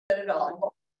At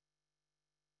all.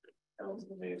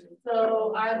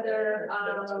 So either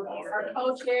our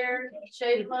co-chair,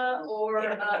 Shayla, or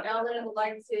Ellen would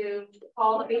like to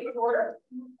call the meeting to order.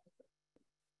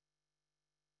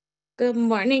 Good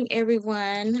morning,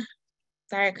 everyone.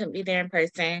 Sorry I couldn't be there in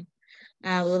person. We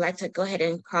would like to go ahead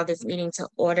and call this meeting to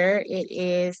order. It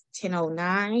is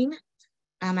 10:09.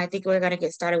 I think we're going to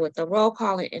get started with the roll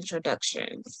call and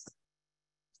introductions.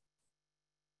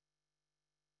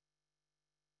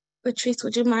 Patrice,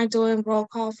 would you mind doing roll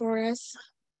call for us?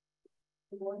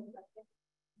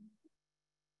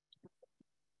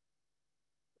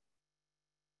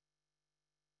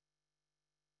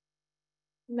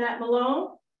 Matt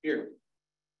Malone. Here.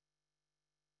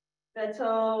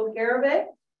 Beto Garibay.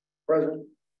 Present.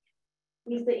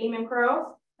 Lisa Eamon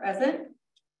Krause. Present.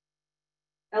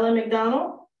 Ellen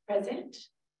McDonald. Present.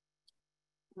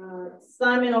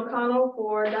 Simon O'Connell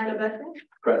for Dinah Beckman.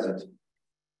 Present.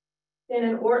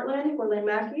 Shannon Ortland for Lynn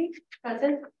Mackey.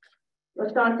 Present.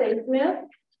 LaShante Smith.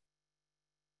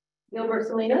 Gilbert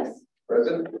Salinas.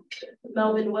 Present.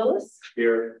 Melvin Willis.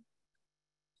 Here.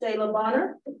 Shayla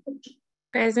Bonner.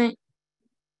 Present.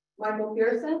 Michael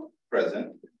Pearson.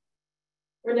 Present.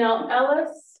 Renell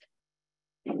Ellis.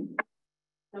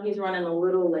 He's running a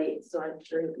little late, so I'm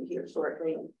sure he'll be here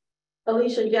shortly.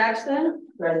 Alicia Jackson.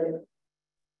 Present.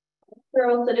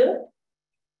 Cheryl Sadu.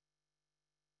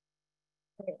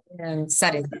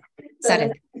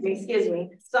 Sudden. Excuse me.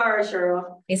 Sorry,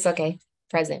 Cheryl. It's okay.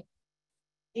 Present.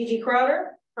 Gigi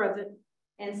Crowder. Present.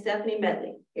 And Stephanie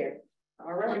Medley here.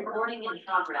 All right. Recording in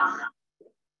progress.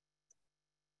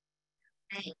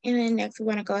 And then next, we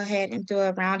want to go ahead and do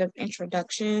a round of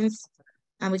introductions.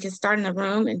 We can start in the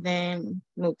room and then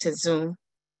move to Zoom.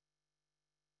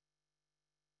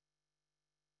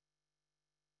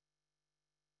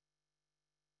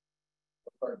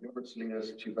 Gilbert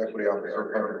Salinas, Chief Equity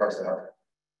Officer, Contra Costa.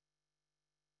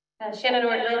 Shannon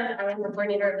Ortland, I'm the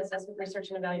coordinator of assessment research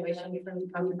and evaluation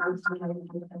from the Contra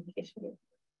Costa application.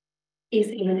 He's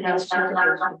even house.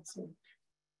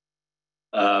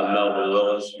 Melvin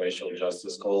Willis, Racial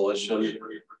Justice Coalition.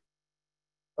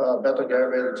 Beto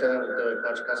Garibay, Lieutenant with the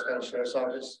Contra Costa County Sheriff's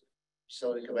Office,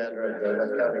 Facility Commander at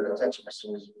the County Detention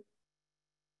Facilities.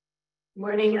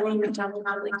 Morning, Ellen McDonald,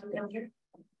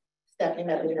 Stephanie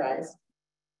Medley Rise.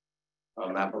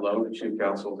 Matt Malone, Chief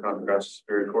Counsel, Contra Costa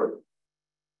Superior Court.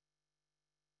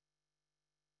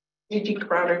 Gigi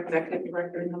Crowder, Executive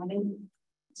Director, nominee.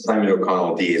 Simon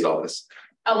O'Connell, DA's office.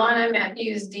 Alana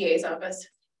Matthews, DA's office.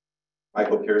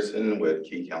 Michael Pearson with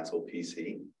Key Counsel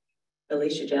PC.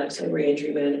 Alicia Jackson,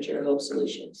 Reentry Manager, Hope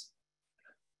Solutions.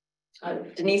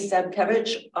 Denise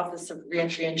Zabkevich, Office of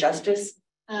Reentry and Justice.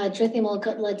 Trithia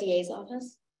Malakutla, DA's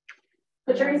office.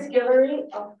 Patrice Guillory.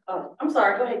 I'm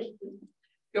sorry, go ahead.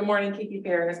 Good morning, Kiki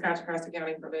Paris, Contra Costa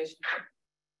County Probation.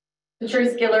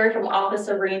 Patrice Guillory from Office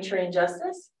of Reentry and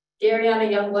Justice. Dariana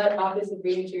Youngblood, Office of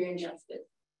Reentry and Justice.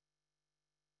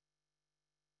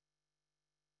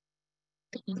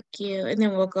 Thank you. And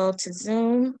then we'll go to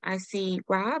Zoom. I see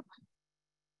Rob.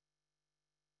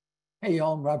 Hey,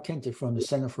 y'all. I'm Rob Kenter from the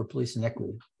Center for Police and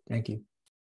Equity. Thank you.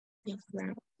 Thanks,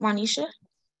 Rob. Juanisha.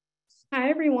 Hi,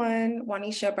 everyone.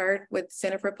 Juanisha Bird with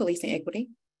Center for Police and Equity.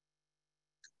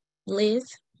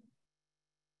 Liz.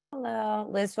 Hello,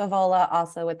 Liz Favola,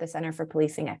 also with the Center for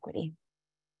Policing Equity.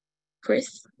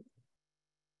 Chris.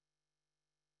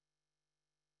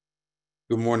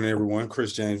 Good morning, everyone.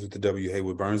 Chris James with the W.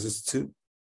 Haywood Burns Institute.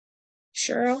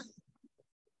 Cheryl.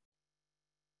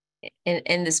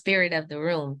 In the spirit of the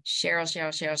room, Cheryl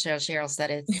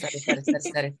said it.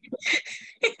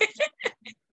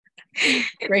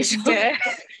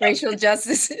 Racial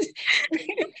Justice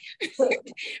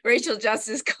Racial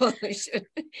Justice Coalition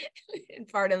and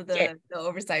part of the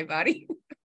oversight body.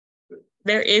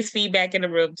 There is feedback in the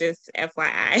room, just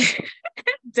FYI.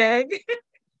 Doug.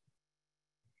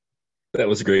 That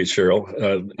was great,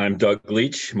 Cheryl. I'm Doug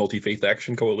Leach, Multi-Faith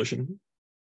Action Coalition.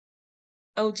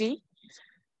 OG.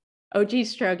 OG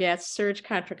Strogas, Surge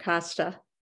Contra Costa.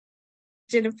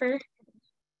 Jennifer.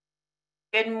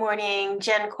 Good morning,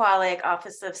 Jen Kwalik,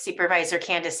 Office of Supervisor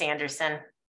Candace Anderson.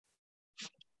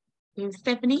 And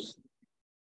Stephanie.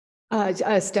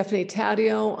 Stephanie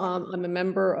Taddeo. I'm a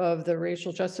member of the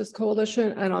Racial Justice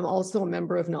Coalition, and I'm also a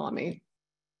member of NAMI.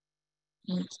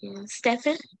 Thank you.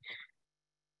 Stephen.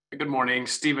 Good morning,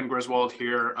 Stephen Griswold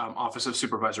here, Office of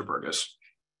Supervisor Burgess.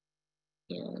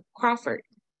 Yeah. Crawford.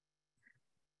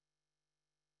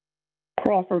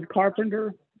 Crawford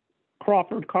Carpenter,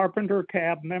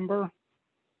 cab member.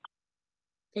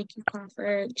 Thank you,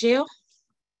 Crawford. Jill.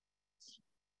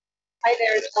 Hi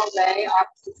there, it's May,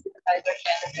 Office of Supervisor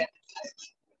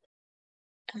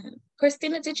Candace.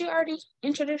 Christina, did you already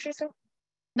introduce yourself?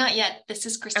 Not yet. This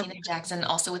is Christina Jackson,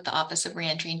 also with the Office of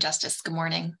Reentry and Justice. Good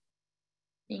morning.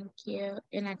 Thank you.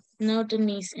 And I know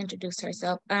Denise introduced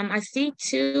herself. I see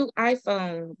 2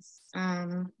 iPhones.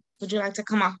 Would you like to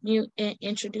come off mute and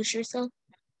introduce yourself?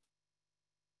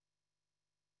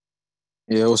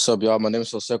 Yeah, what's up, y'all? My name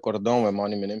is Jose Cordon with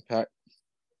Monument Impact.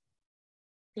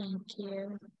 Thank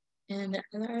you. And the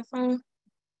other iPhone?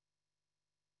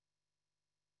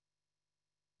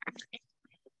 All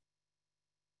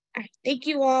right. Thank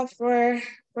you all for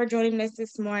joining us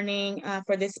this morning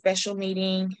for this special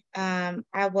meeting.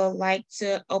 I would like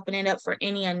to open it up for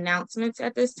any announcements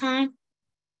at this time.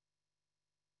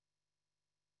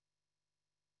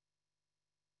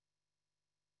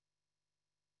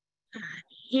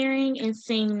 Hearing and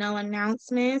seeing no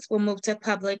announcements, we'll move to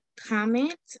public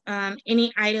comment.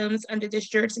 Any items under this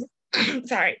jurisdiction,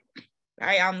 sorry,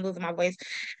 I'm losing my voice.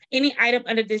 Any item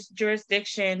under this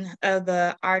jurisdiction of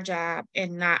our job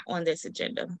and not on this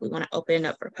agenda, we want to open it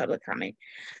up for public comment.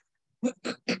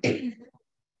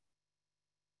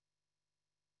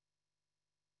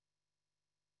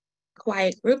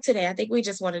 Quiet group today. I think we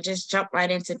just want to jump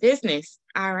right into business.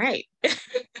 All right.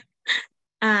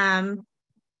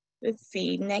 Let's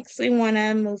see. Next, we want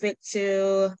to move it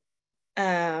to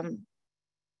our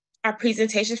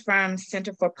presentation from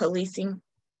Center for Policing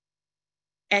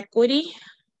Equity.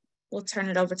 We'll turn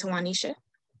it over to Juanisha.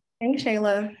 Thanks,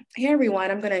 Shayla. Hey,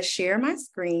 everyone. I'm going to share my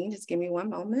screen. Just give me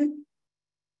one moment.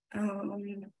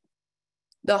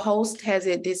 The host has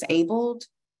it disabled,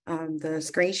 the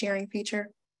screen sharing feature.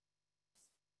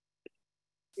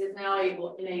 Is now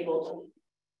enabled.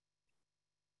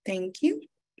 Thank you.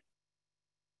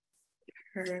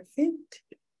 Perfect.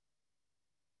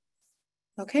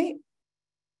 Okay.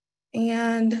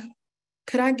 And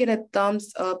could I get a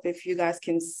thumbs up if you guys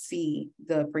can see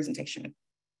the presentation?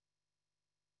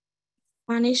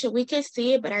 Juanisha, we can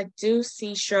see it, but I do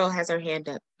see Cheryl has her hand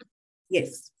up.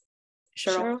 Yes.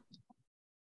 Cheryl?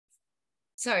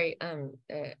 Sorry,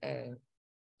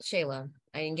 Shayla,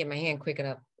 I didn't get my hand quick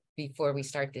enough before we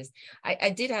start this.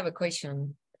 I did have a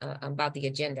question about the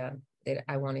agenda that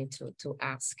I wanted to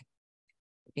ask.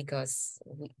 Because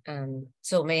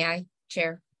so may I,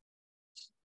 Chair?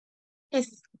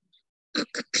 Yes.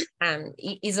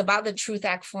 Is about the Truth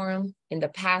Act Forum. In the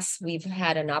past, we've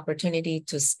had an opportunity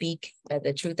to speak at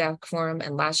the Truth Act Forum,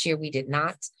 and last year we did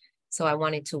not. So I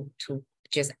wanted to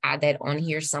just add that on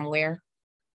here somewhere.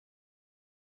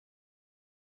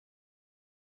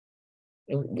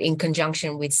 In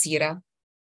conjunction with CIRA.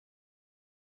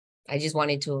 I just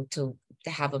wanted to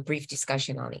have a brief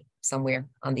discussion on it somewhere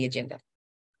on the agenda.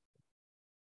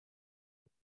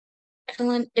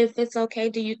 Ellen, if it's okay,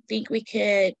 do you think we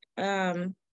could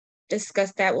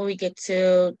discuss that when we get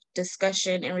to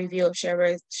discussion and review of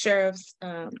Sheriff's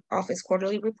Office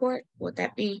quarterly report? Would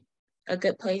that be a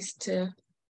good place to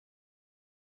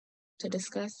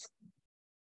discuss?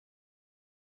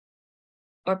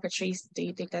 Or Patrice, do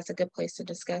you think that's a good place to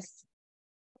discuss?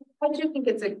 I do think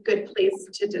it's a good place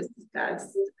to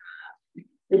discuss,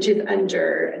 which is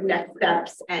under next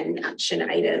steps and action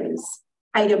items,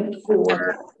 item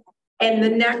 4. And the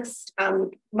next,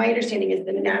 my understanding is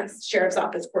the next Sheriff's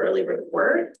Office quarterly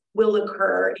report will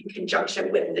occur in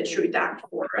conjunction with the Truth Act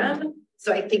Forum.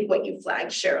 So I think what you flagged,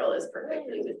 Cheryl, is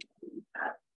perfectly within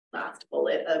that last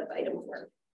bullet of item 4.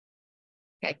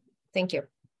 Okay, thank you.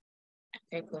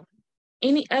 Okay, cool.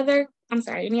 Any other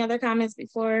comments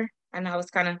before? I know I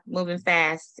was kind of moving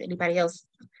fast. Anybody else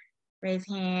raise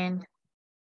hand?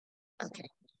 Okay.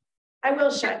 I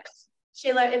will share.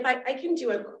 Shayla, if I can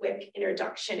do a quick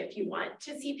introduction if you want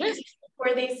to CPT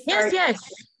before they start. Yes.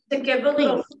 To give a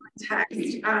little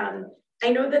context, I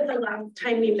know that the last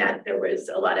time we met, there was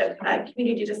a lot of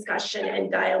community discussion and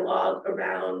dialogue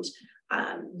around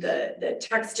the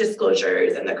tax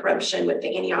disclosures and the corruption with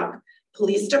the Antioch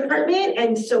Police Department.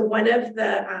 And so one of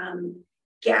the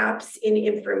gaps in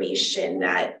information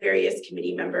that various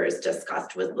committee members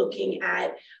discussed was looking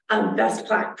at best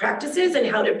practices and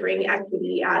how to bring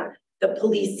equity at the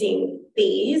policing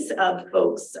phase of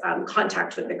folks'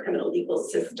 contact with the criminal legal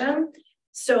system.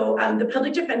 So the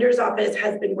Public Defender's Office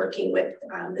has been working with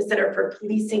the Center for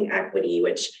Policing Equity,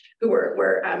 who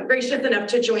were gracious enough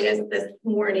to join us this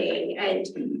morning.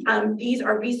 And these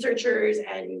are researchers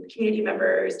and community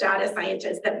members, data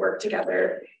scientists that work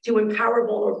together to empower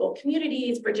vulnerable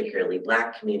communities, particularly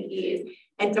Black communities,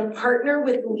 and to partner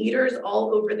with leaders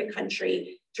all over the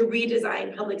country to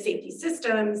redesign public safety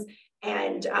systems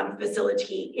and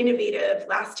facilitate innovative,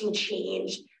 lasting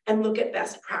change and look at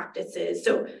best practices.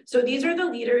 So these are the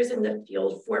leaders in the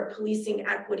field for policing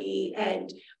equity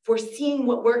and for seeing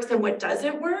what works and what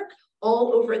doesn't work,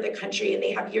 all over the country, and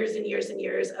they have years and years and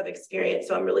years of experience.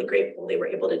 So I'm really grateful they were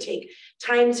able to take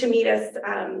time to meet us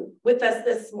with us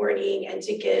this morning and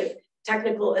to give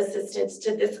technical assistance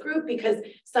to this group, because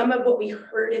some of what we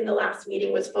heard in the last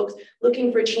meeting was folks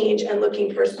looking for change and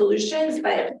looking for solutions,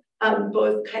 but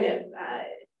both kind of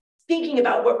thinking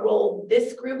about what role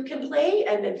this group can play,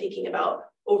 and then thinking about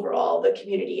overall the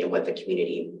community and what the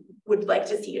community would like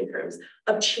to see in terms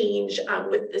of change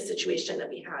with the situation that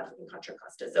we have in Contra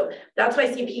Costa. So that's why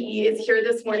CPE is here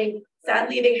this morning.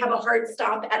 Sadly, they have a hard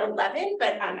stop at 11,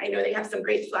 but I know they have some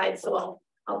great slides, so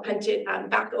I'll punt it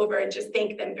back over and just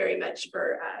thank them very much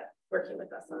for working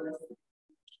with us on this.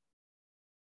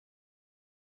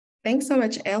 Thanks so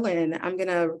much, Ellen. I'm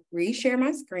gonna reshare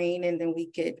my screen and then we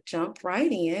could jump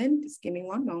right in. Just give me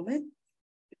one moment.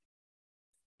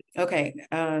 Okay,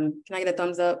 can I get a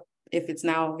thumbs up if it's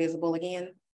now visible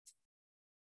again?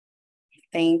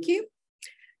 Thank you.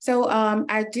 So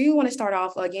I do want to start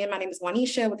off again. My name is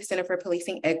Juanisha with the Center for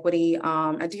Policing Equity.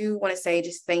 I do want to say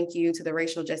just thank you to the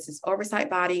Racial Justice Oversight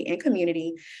Body and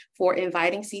community for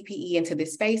inviting CPE into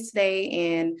this space today.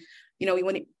 And you know,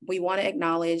 we want to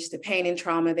acknowledge the pain and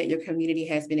trauma that your community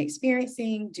has been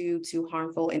experiencing due to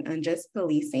harmful and unjust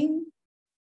policing.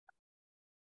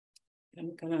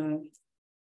 I'm gonna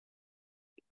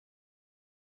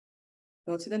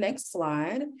go to the next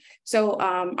slide. So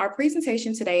our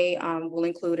presentation today will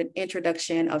include an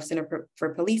introduction of Center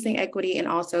for Policing Equity and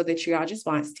also the triage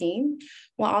response team.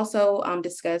 We'll also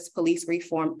discuss police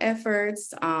reform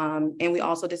efforts, and we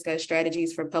also discuss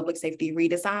strategies for public safety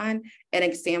redesign and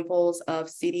examples of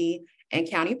city and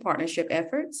county partnership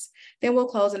efforts. Then we'll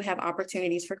close and have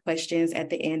opportunities for questions at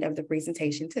the end of the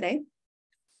presentation today.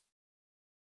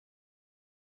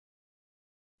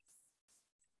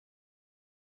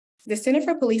 The Center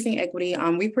for Policing Equity,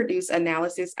 we produce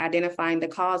analysis identifying the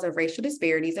cause of racial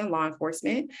disparities in law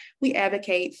enforcement. We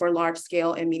advocate for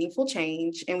large-scale and meaningful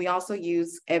change, and we also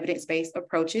use evidence-based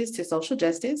approaches to social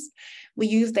justice. We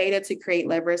use data to create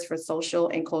levers for social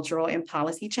and cultural and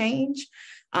policy change.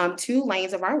 2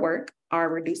 lanes of our work are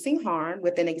reducing harm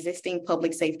within existing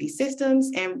public safety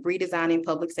systems and redesigning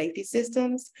public safety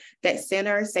systems that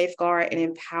center, safeguard, and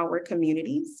empower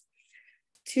communities.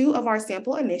 2 of our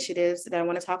sample initiatives that I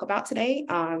want to talk about today.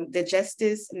 The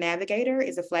Justice Navigator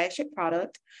is a flagship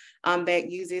product that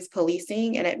uses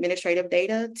policing and administrative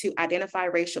data to identify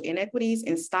racial inequities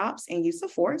in stops and use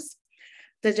of force.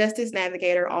 The Justice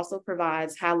Navigator also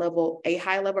provides a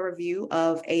high-level review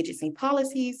of agency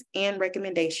policies and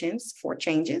recommendations for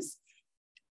changes.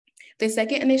 The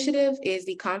second initiative is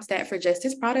the ComStat for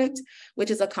Justice product, which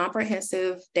is a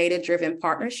comprehensive data-driven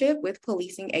partnership with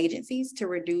policing agencies to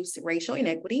reduce racial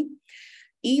inequity.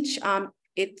 Each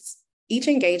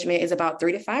engagement is about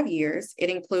 3 to 5 years. It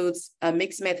includes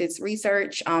mixed methods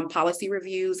research, policy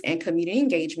reviews, and community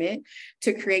engagement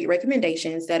to create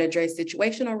recommendations that address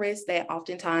situational risks that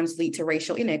oftentimes lead to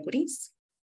racial inequities.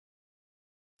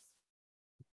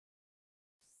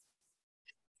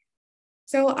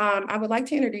 So I would like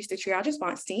to introduce the triage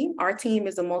response team. Our team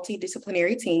is a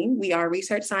multidisciplinary team. We are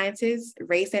research scientists,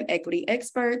 race and equity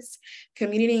experts,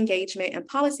 community engagement and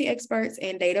policy experts,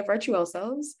 and data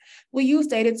virtuosos. We use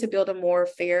data to build a more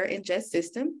fair and just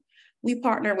system. We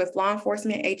partner with law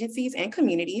enforcement agencies and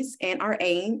communities, and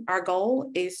our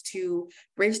goal is to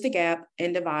bridge the gap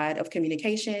and divide of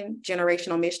communication,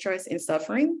 generational mistrust, and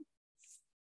suffering.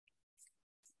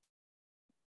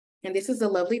 And this is a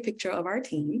lovely picture of our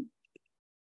team.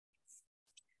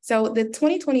 So the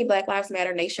 2020 Black Lives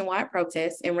Matter nationwide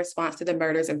protests in response to the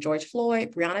murders of George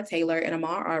Floyd, Breonna Taylor, and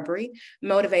Ahmaud Arbery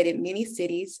motivated many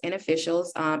cities and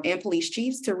officials and police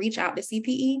chiefs to reach out to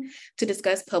CPE to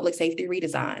discuss public safety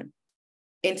redesign.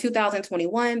 In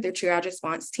 2021, the triage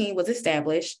response team was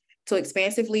established to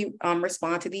expansively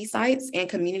respond to these sites and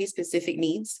community-specific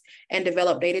needs and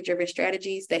develop data-driven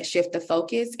strategies that shift the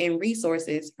focus and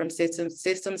resources from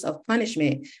systems of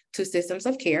punishment to systems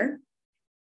of care.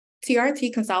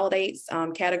 TRT consolidates,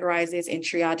 categorizes, and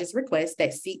triages requests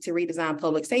that seek to redesign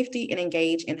public safety and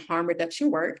engage in harm reduction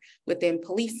work within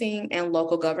policing and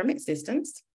local government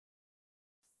systems.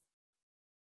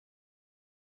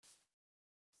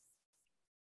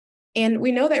 And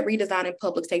we know that redesigning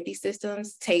public safety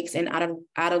systems takes an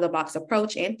out-of-the-box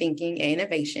approach and thinking and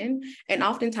innovation, and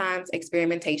oftentimes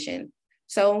experimentation.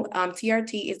 So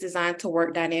TRT is designed to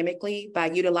work dynamically by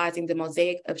utilizing the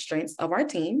mosaic of strengths of our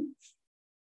team.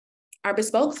 Our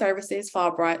bespoke services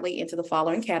fall broadly into the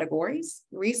following categories: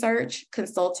 research,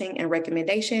 consulting and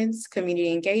recommendations,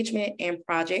 community engagement, and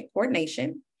project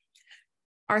coordination.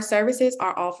 Our services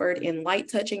are offered in light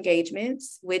touch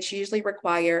engagements, which usually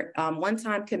require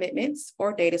one-time commitments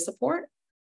or data support.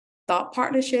 thought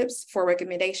partnerships for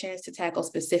recommendations to tackle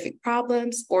specific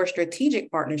problems, or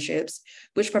strategic partnerships,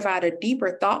 which provide a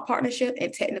deeper thought partnership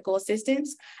and technical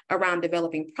assistance around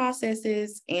developing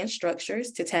processes and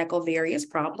structures to tackle various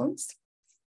problems.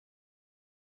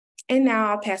 And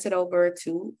now I'll pass it over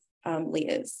to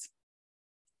Liz.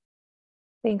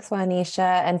 Thanks,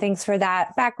 Juanisha, and thanks for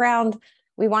that background.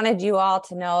 We wanted you all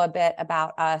to know a bit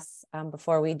about us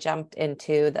before we jumped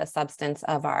into the substance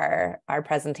of our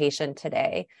presentation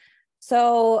today.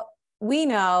 So we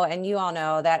know, and you all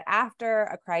know, that after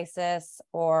a crisis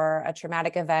or a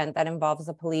traumatic event that involves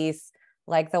the police,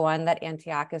 like the one that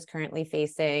Antioch is currently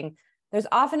facing, there's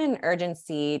often an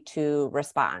urgency to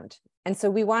respond. And so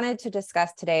we wanted to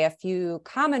discuss today a few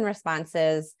common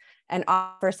responses and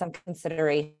offer some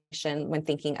consideration when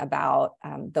thinking about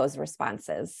those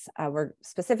responses. We're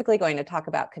specifically going to talk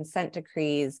about consent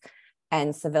decrees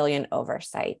and civilian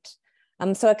oversight.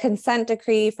 So a consent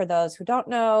decree, for those who don't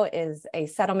know, is a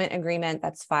settlement agreement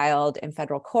that's filed in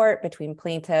federal court between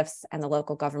plaintiffs and the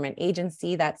local government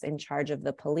agency that's in charge of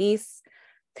the police.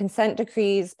 Consent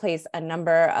decrees place a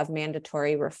number of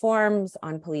mandatory reforms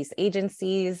on police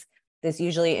agencies. This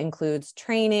usually includes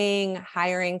training,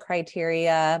 hiring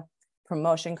criteria,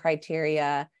 promotion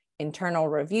criteria, internal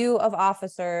review of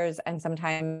officers, and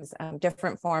sometimes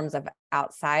different forms of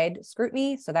outside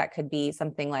scrutiny. So that could be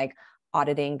something like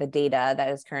auditing the data that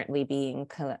is currently being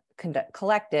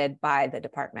collected by the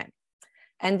department.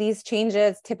 And these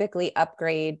changes typically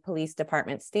upgrade police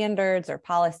department standards or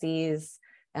policies,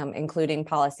 including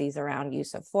policies around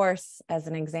use of force, as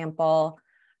an example.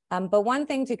 But one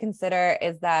thing to consider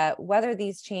is that whether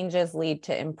these changes lead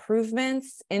to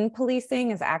improvements in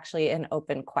policing is actually an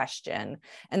open question.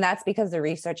 And that's because the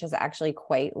research is actually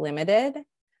quite limited.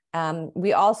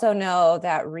 We also know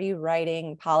that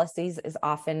rewriting policies is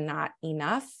often not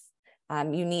enough.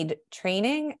 You need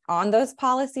training on those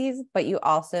policies, but you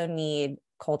also need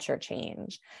culture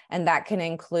change. And that can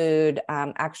include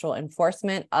actual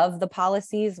enforcement of the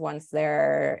policies once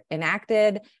they're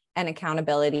enacted, and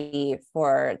accountability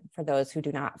for those who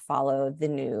do not follow the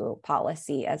new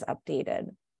policy as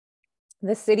updated.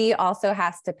 The city also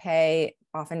has to pay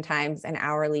oftentimes an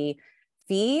hourly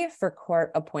fee for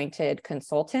court-appointed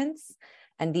consultants,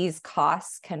 and these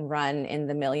costs can run in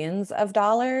the millions of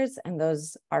dollars, and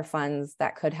those are funds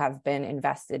that could have been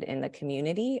invested in the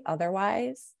community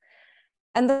otherwise.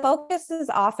 And the focus is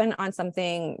often on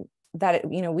something that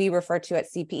we refer to at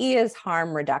CPE as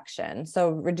harm reduction.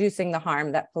 So reducing the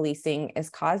harm that policing is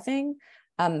causing,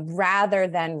 rather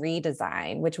than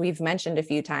redesign, which we've mentioned a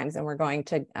few times, and we're going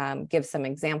to give some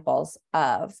examples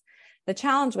of. The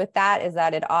challenge with that is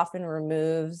that it often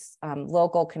removes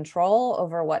local control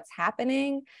over what's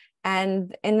happening.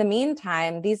 And in the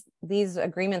meantime, these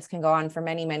agreements can go on for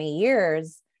many, many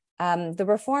years. The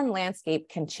reform landscape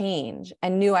can change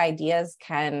and new ideas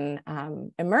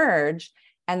can emerge.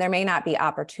 And there may not be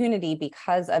opportunity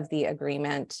because of the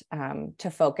agreement to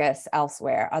focus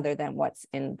elsewhere other than what's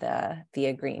in the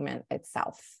agreement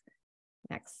itself.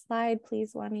 Next slide,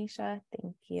 please, Juanisha.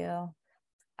 Thank you.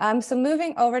 So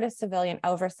moving over to civilian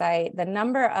oversight, the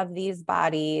number of these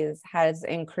bodies has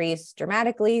increased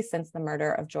dramatically since the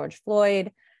murder of George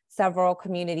Floyd. Several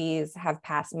communities have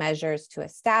passed measures to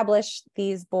establish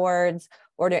these boards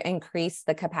or to increase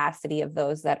the capacity of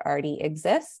those that already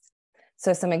exist.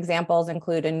 So some examples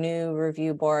include a new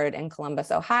review board in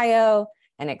Columbus, Ohio,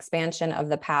 an expansion of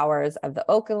the powers of the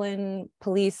Oakland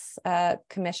Police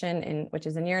Commission, which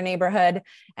is in your neighborhood,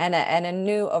 and a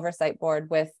new oversight board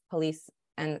with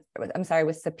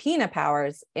with subpoena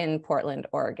powers in Portland,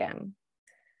 Oregon.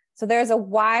 So there's a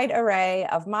wide array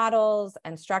of models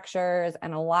and structures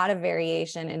and a lot of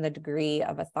variation in the degree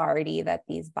of authority that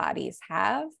these bodies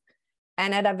have.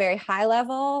 And at a very high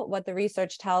level, what the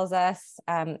research tells us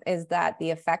is that the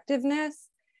effectiveness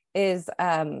is,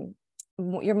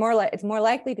 it's more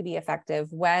likely to be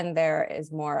effective when there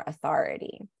is more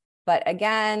authority. But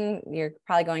again, you're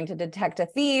probably going to detect a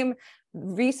theme.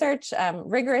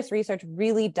 Rigorous research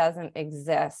really doesn't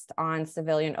exist on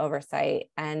civilian oversight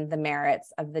and the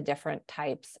merits of the different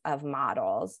types of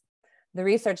models. The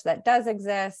research that does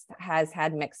exist has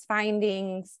had mixed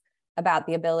findings about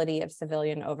the ability of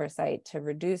civilian oversight to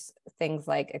reduce things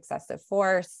like excessive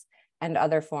force and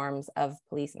other forms of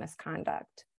police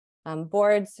misconduct.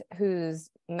 Boards whose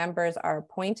members are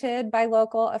appointed by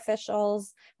local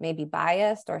officials may be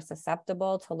biased or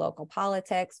susceptible to local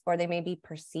politics, or they may be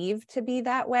perceived to be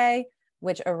that way,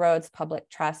 which erodes public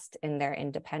trust in their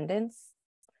independence.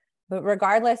 But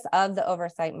regardless of the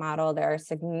oversight model, there are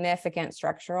significant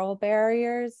structural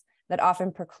barriers that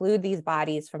often preclude these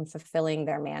bodies from fulfilling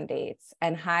their mandates,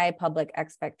 and high public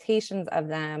expectations of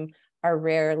them are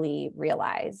rarely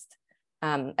realized.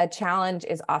 A challenge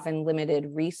is often limited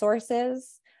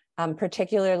resources,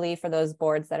 particularly for those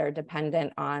boards that are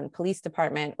dependent on police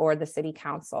department or the city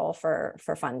council for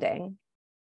funding.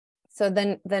 So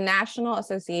then the National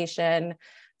Association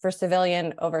for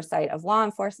Civilian Oversight of Law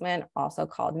Enforcement, also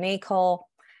called NACOL,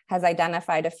 has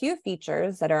identified a few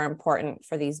features that are important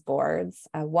for these boards.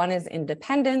 One is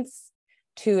independence,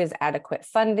 2 is adequate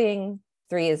funding,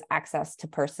 3 is access to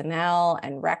personnel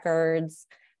and records,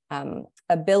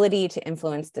 ability to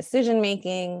influence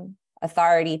decision-making,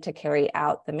 authority to carry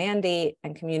out the mandate,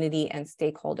 and community and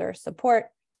stakeholder support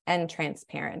and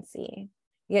transparency.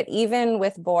 Yet even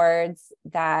with boards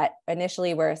that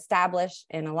initially were established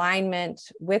in alignment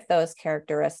with those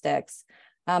characteristics,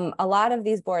 a lot of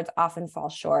these boards often fall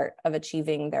short of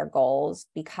achieving their goals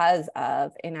because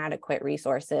of inadequate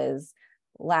resources,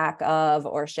 lack of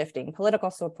or shifting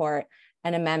political support,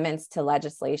 and amendments to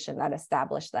legislation that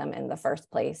established them in the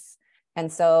first place.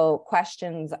 And so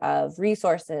questions of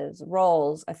resources,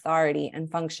 roles, authority, and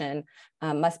function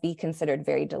must be considered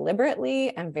very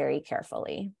deliberately and very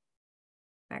carefully.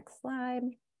 Next slide.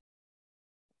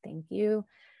 Thank you.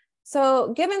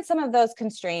 So given some of those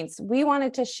constraints, we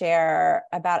wanted to share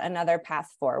about another path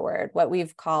forward, what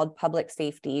we've called public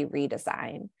safety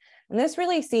redesign. And this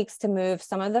really seeks to move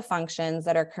some of the functions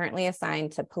that are currently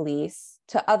assigned to police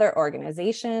to other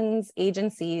organizations,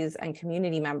 agencies, and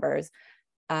community members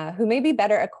who may be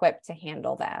better equipped to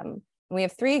handle them. And we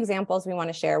have 3 examples we want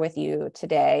to share with you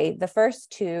today. The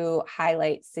first 2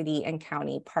 highlight city and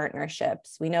county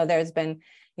partnerships. We know there's been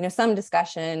some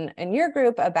discussion in your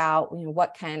group about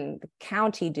what can the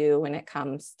county do when it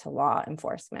comes to law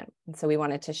enforcement. And so we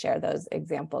wanted to share those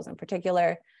examples in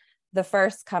particular. The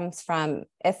first comes from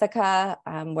Ithaca,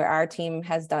 where our team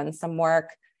has done some work,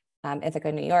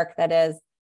 Ithaca, New York, that is.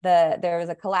 There was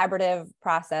a collaborative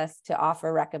process to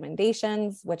offer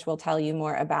recommendations, which we'll tell you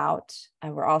more about.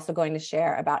 And we're also going to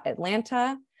share about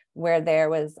Atlanta, where there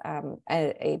was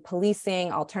a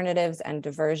policing alternatives and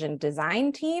diversion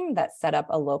design team that set up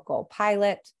a local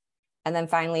pilot. And then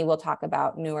finally, we'll talk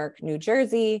about Newark, New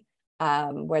Jersey,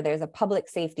 where there's a public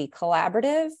safety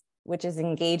collaborative, which is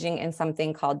engaging in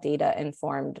something called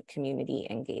data-informed community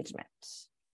engagement.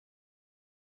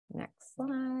 Next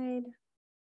slide.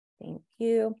 Thank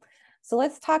you. So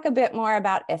let's talk a bit more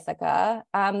about Ithaca.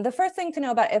 The first thing to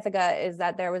know about Ithaca is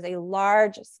that there was a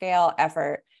large-scale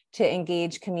effort to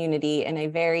engage community in a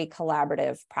very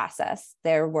collaborative process.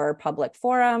 There were public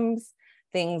forums,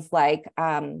 things like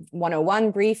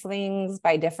 101 briefings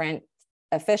by different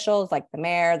officials like the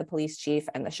mayor, the police chief,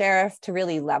 and the sheriff to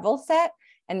really level set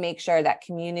and make sure that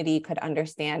community could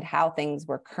understand how things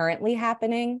were currently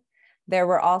happening. There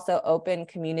were also open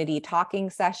community talking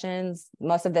sessions.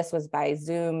 Most of this was by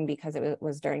Zoom because it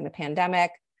was during the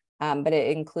pandemic, but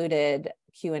it included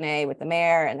Q&A with the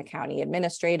mayor and the county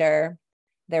administrator.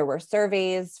 There were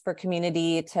surveys for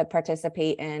community to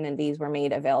participate in, and these were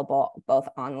made available both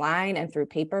online and through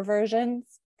paper versions.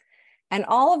 And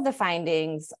all of the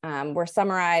findings were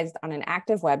summarized on an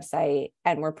active website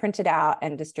and were printed out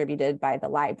and distributed by the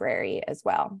library as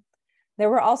well. There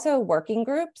were also working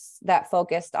groups that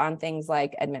focused on things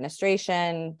like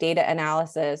administration, data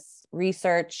analysis,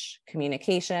 research,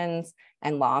 communications,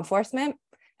 and law enforcement.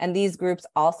 And these groups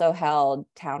also held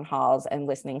town halls and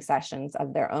listening sessions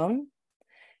of their own.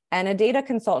 And a data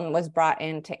consultant was brought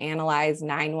in to analyze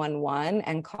 911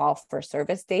 and call for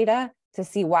service data to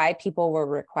see why people were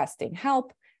requesting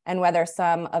help and whether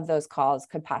some of those calls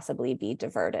could possibly be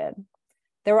diverted.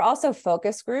 There were also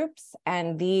focus groups,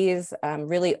 and these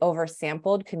really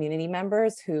oversampled community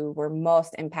members who were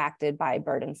most impacted by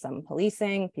burdensome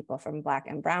policing, people from Black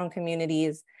and Brown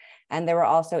communities. And there were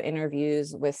also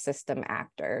interviews with system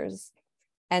actors.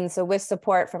 And so with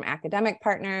support from academic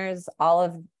partners, all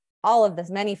of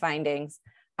this many findings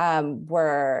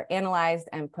were analyzed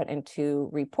and put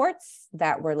into reports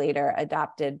that were later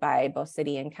adopted by both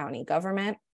city and county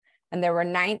government. And there were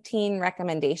 19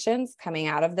 recommendations coming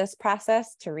out of this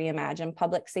process to reimagine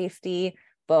public safety,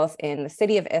 both in the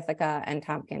city of Ithaca and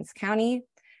Tompkins County.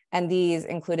 And these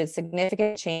included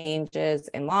significant changes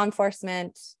in law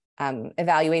enforcement,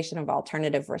 evaluation of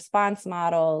alternative response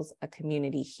models, a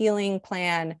community healing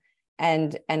plan,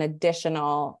 and an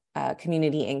additional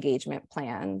community engagement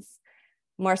plans.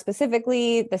 More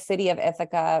specifically, the city of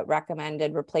Ithaca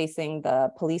recommended replacing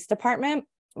the police department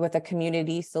with a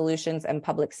community solutions and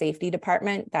public safety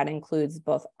department that includes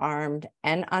both armed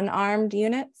and unarmed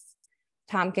units.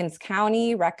 Tompkins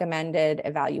County recommended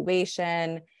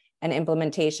evaluation and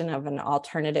implementation of an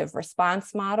alternative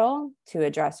response model to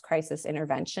address crisis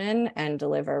intervention and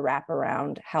deliver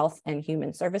wraparound health and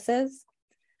human services.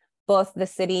 Both the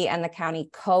city and the county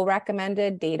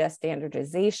co-recommended data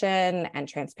standardization and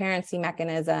transparency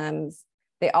mechanisms.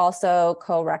 They also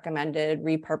co-recommended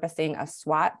repurposing a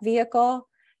SWAT vehicle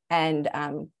and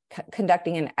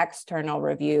conducting an external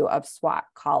review of SWAT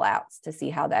callouts to see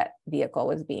how that vehicle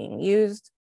was being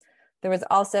used. There was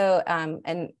also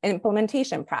an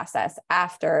implementation process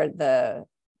after the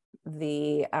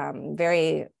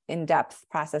very in-depth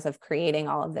process of creating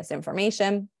all of this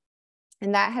information.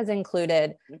 And that has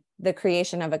included the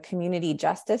creation of a community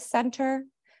justice center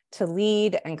to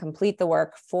lead and complete the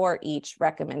work for each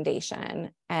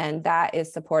recommendation. And that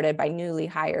is supported by newly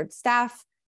hired staff,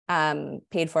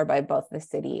 paid for by both the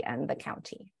city and the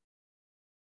county.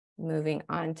 Moving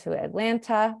on to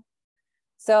Atlanta.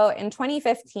 So in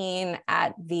 2015,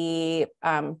 at the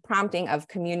prompting of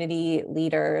community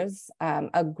leaders,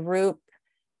 a group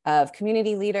of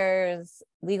community leaders,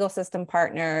 legal system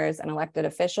partners, and elected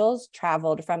officials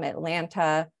traveled from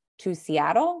Atlanta to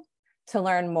Seattle to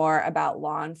learn more about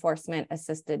law enforcement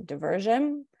assisted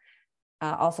diversion,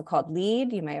 also called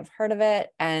LEAD, you may have heard of it,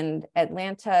 and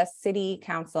Atlanta City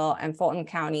Council and Fulton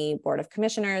County Board of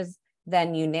Commissioners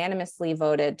then unanimously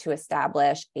voted to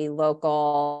establish a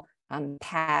local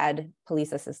PAD,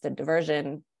 police assisted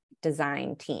diversion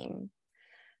design team.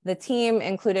 The team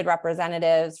included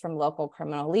representatives from local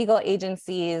criminal legal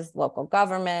agencies, local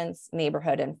governments,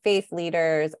 neighborhood and faith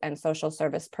leaders, and social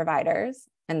service providers.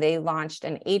 And they launched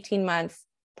an 18-month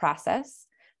process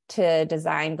to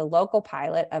design the local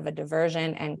pilot of a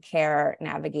diversion and care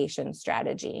navigation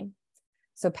strategy.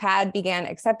 So PAD began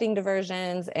accepting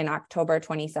diversions in October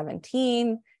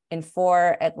 2017 in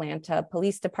 4 Atlanta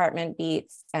Police Department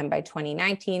beats, and by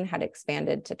 2019 had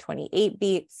expanded to 28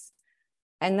 beats.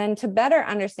 And then to better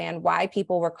understand why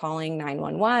people were calling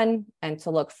 911 and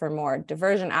to look for more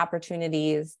diversion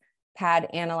opportunities, PAD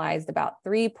analyzed about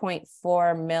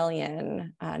 3.4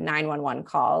 million 911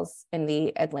 calls in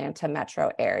the Atlanta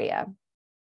metro area.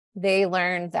 They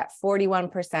learned that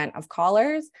 41% of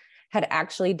callers had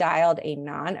actually dialed a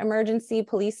non-emergency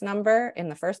police number in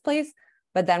the first place,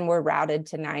 but then were routed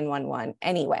to 911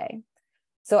 anyway.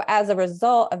 So as a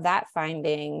result of that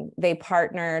finding, they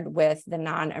partnered with the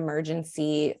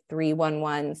non-emergency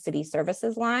 311 city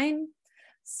services line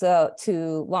so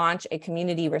to launch a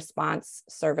community response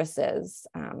services.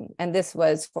 And this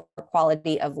was for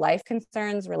quality of life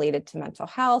concerns related to mental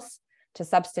health, to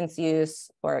substance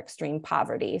use, or extreme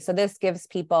poverty. So this gives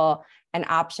people an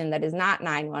option that is not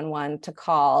 911 to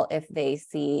call if they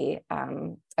see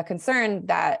a concern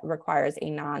that requires a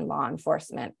non-law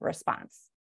enforcement response.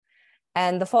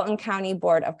 And the Fulton County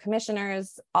Board of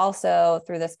Commissioners also,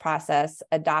 through this process,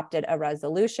 adopted a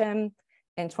resolution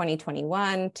in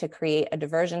 2021 to create a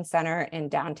diversion center in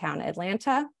downtown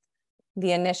Atlanta.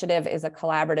 The initiative is a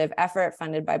collaborative effort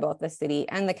funded by both the city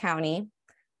and the county.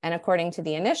 And according to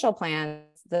the initial plans,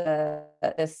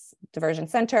 this diversion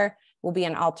center will be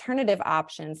an alternative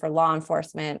option for law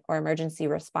enforcement or emergency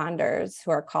responders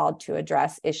who are called to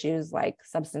address issues like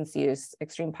substance use,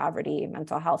 extreme poverty,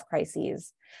 mental health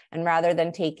crises. And rather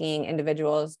than taking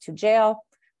individuals to jail,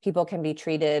 people can be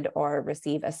treated or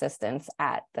receive assistance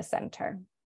at the center.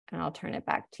 And I'll turn it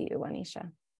back to you,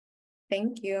 Anisha.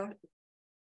 Thank you.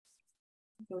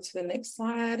 Go to the next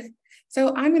slide.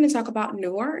 So I'm going to talk about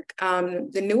Newark.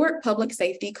 The Newark Public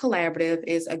Safety Collaborative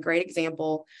is a great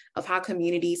example of how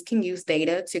communities can use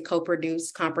data to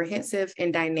co-produce comprehensive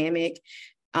and dynamic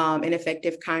and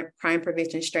effective crime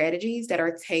prevention strategies that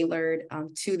are tailored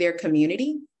to their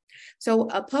community. So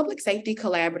a public safety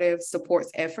collaborative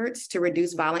supports efforts to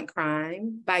reduce violent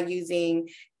crime by using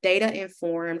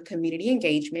data-informed community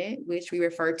engagement, which we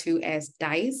refer to as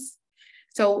DICE.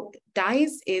 So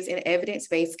DICE is an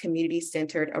evidence-based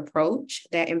community-centered approach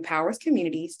that empowers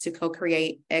communities to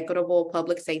co-create equitable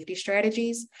public safety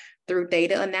strategies through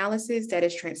data analysis that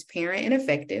is transparent and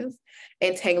effective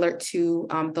and tailored to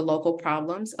the local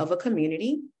problems of a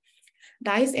community.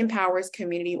 DICE empowers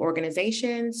community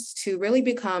organizations to really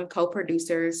become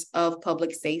co-producers of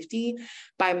public safety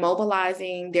by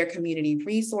mobilizing their community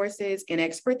resources and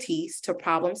expertise to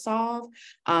problem solve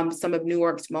some of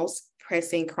Newark's most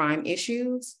pressing crime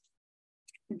issues.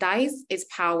 DICE is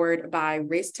powered by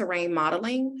risk terrain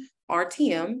modeling,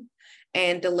 RTM,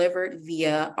 and delivered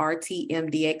via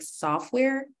RTMDX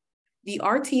software. The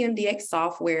RTMDX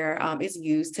software is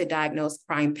used to diagnose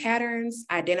crime patterns,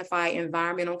 identify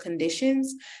environmental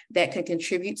conditions that can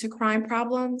contribute to crime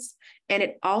problems, and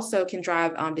it also can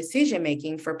drive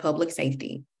decision-making for public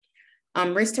safety.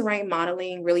 Risk terrain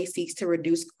modeling really seeks to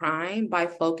reduce crime by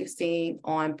focusing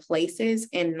on places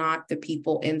and not the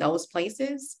people in those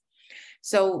places.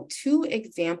 So 2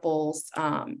 examples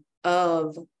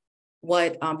of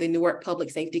what the Newark Public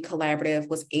Safety Collaborative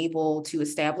was able to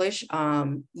establish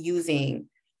using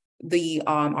the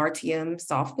RTM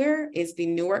software is the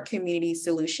Newark Community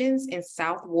Solutions and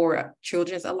South Ward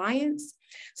Children's Alliance.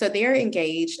 So they're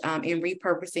engaged in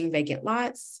repurposing vacant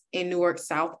lots in Newark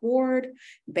South Ward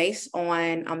based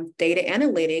on data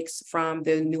analytics from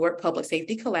the Newark Public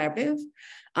Safety Collaborative.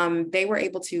 They were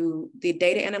able to, the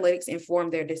data analytics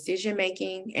informed their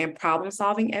decision-making and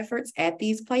problem-solving efforts at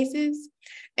these places.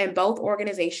 And both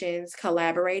organizations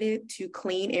collaborated to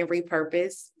clean and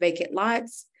repurpose vacant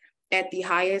lots at the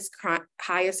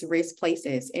highest risk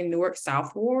places in Newark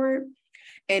South Ward.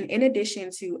 And in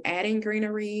addition to adding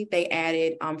greenery, they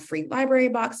added free library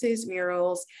boxes,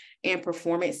 murals, and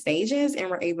performance stages, and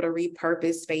were able to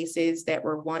repurpose spaces that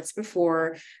were once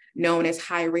before known as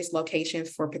high-risk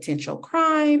locations for potential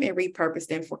crime and repurpose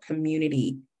them for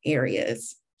community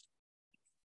areas.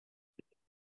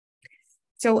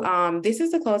 So this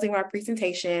is the closing of our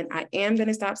presentation. I am going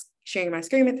to stop sharing my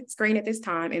screen at this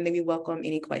time, and then we welcome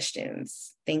any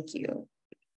questions. Thank you.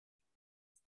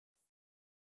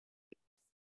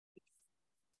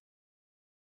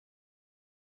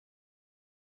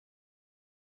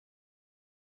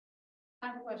 I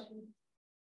have a question.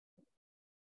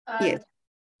 Yes.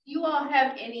 Do you all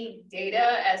have any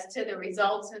data as to the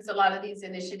results, since a lot of these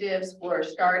initiatives were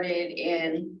started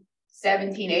in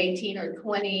 17, 18, or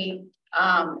 20?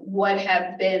 What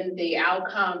have been the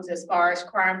outcomes as far as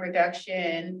crime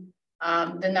reduction,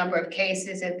 the number of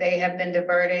cases that they have been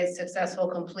diverted, successful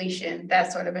completion,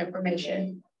 that sort of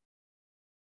information?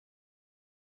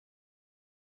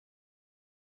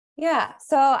 Yeah,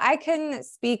 so I can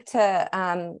speak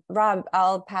to, Rob,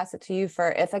 I'll pass it to you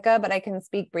for Ithaca, but I can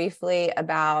speak briefly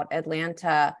about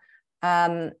Atlanta.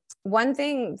 One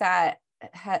thing that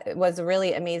was a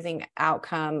really amazing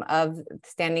outcome of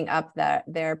standing up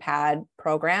their PAD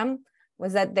program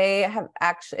was that they have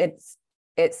actually,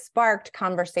 it sparked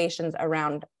conversations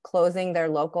around closing their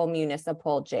local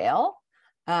municipal jail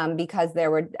because there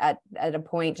were at a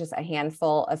point just a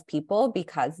handful of people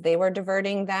because they were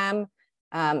diverting them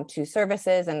to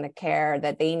services and the care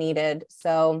that they needed.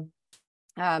 So,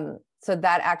 so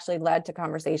that actually led to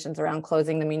conversations around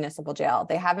closing the municipal jail.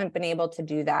 They haven't been able to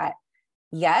do that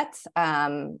yet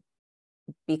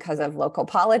because of local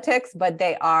politics, but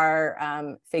they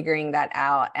are figuring that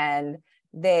out. And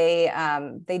they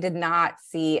did not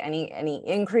see any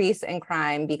increase in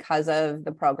crime because of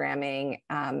the programming.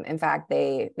 In fact,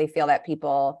 they feel that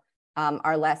people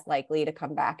are less likely to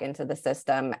come back into the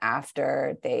system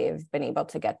after they've been able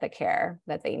to get the care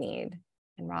that they need.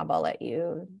 And Rob, I'll let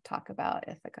you talk about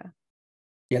Ithaca.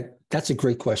 Yeah, that's a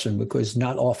great question because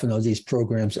not often are these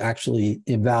programs actually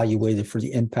evaluated for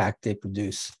the impact they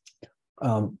produce.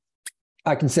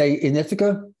 I can say in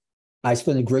Ithaca, I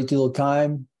spent a great deal of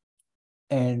time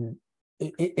and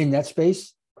in that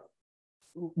space.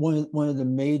 One of the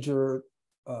major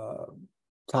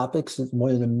topics,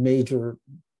 one of the major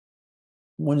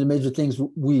things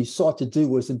we sought to do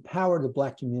was empower the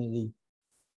Black community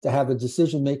to have a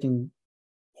decision-making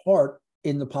part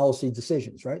in the policy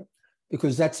decisions, right?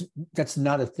 Because that's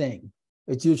not a thing.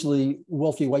 It's usually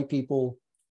wealthy white people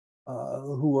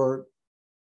who are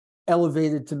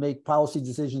elevated to make policy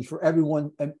decisions for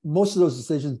everyone, and most of those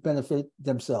decisions benefit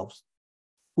themselves.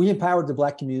 We empowered the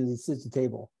Black community to sit at the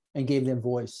table and gave them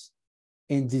voice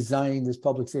in designing this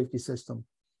public safety system.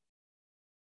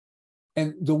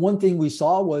 And the one thing we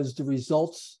saw was the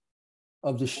results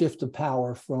of the shift of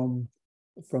power from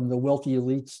the wealthy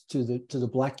elites to the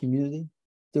Black community.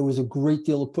 There was a great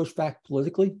deal of pushback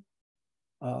politically.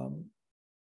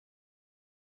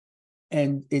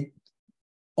 And it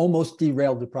almost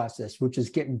derailed the process, which is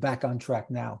getting back on track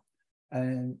now.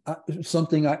 And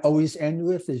something I always end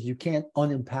with is you can't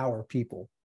unempower people,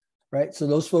 right? So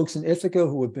those folks in Ithaca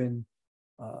who have been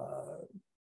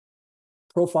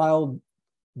profiled,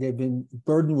 they've been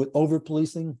burdened with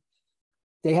over-policing,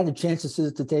 they had a chance to sit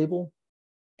at the table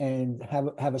and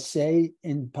have a say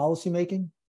in policymaking.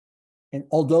 And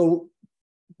although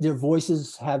their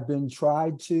voices have been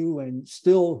tried to and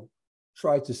still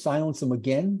try to silence them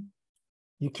again,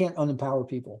 you can't unempower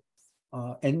people.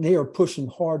 And they are pushing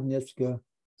hard in Ithaca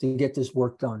to get this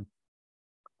work done.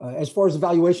 As far as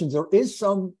evaluations, there is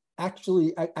some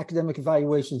actually academic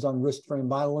evaluations on risk frame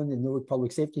modeling in Newark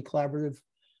Public Safety Collaborative.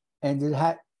 And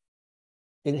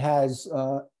it has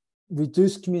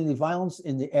reduced community violence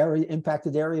in the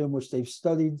impacted area in which they've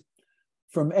studied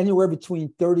from anywhere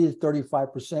between 30 to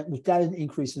 35%, without an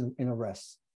increase in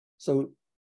arrests. So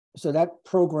that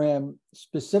program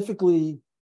specifically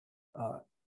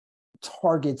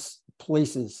targets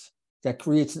places that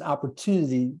creates an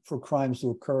opportunity for crimes to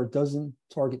occur. It doesn't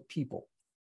target people.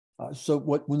 So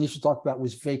what we need to talk about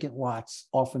was vacant lots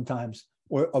oftentimes,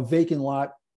 or a vacant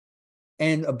lot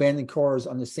and abandoned cars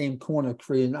on the same corner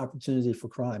create an opportunity for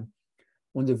crime.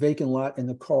 When the vacant lot and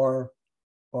the car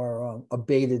are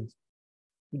abated,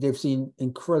 they've seen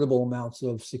incredible amounts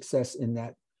of success in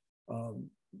that.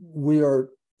 We are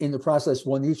in the process,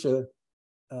 Juanita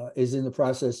is in the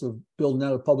process of building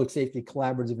out a public safety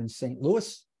collaborative in St.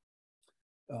 Louis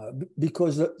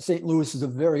because St. Louis is a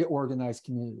very organized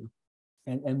community.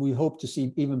 And we hope to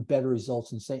see even better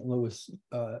results in St. Louis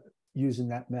using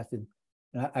that method.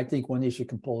 And I think Juanita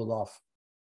can pull it off.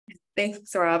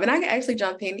 Thanks, Rob. And I can actually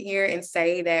jump in here and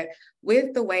say that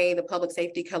with the way the Public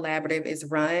Safety Collaborative is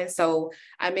run, so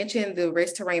I mentioned the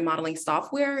risk terrain modeling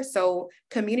software. So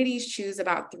communities choose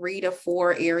about 3 to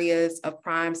 4 areas of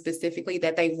crime specifically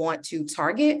that they want to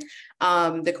target.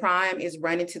 The crime is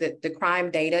run into the crime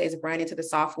data is run into the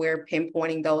software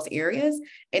pinpointing those areas,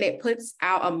 and it puts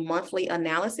out a monthly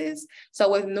analysis.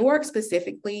 So with Newark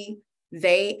specifically,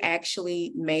 they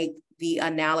actually make the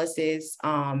analysis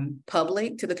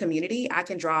public to the community. I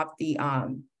can drop the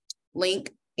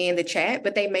link in the chat,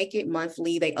 but they make it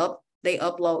monthly. They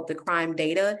upload the crime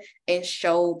data and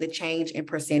show the change in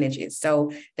percentages.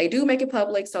 So they do make it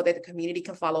public so that the community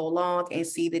can follow along and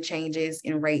see the changes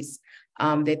in rates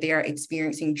that they are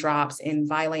experiencing drops in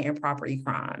violent and property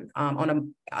crime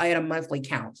at a monthly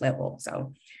count level.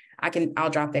 So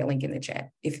I'll drop that link in the chat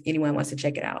if anyone wants to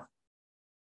check it out.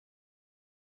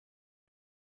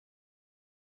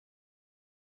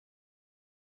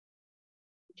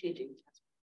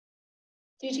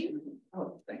 Gigi?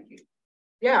 Oh, thank you.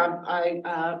 Yeah, I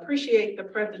appreciate the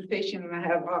presentation, and I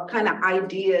have all kind of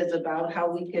ideas about how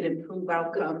we could improve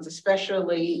outcomes,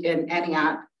 especially in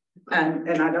Antioch. And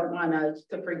I don't want us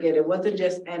to forget, it wasn't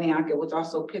just Antioch, it was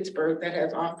also Pittsburgh that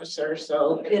has officers.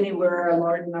 So anywhere a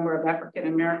large number of African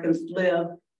Americans live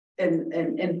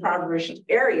in impoverished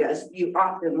areas, you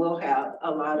often will have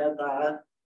a lot of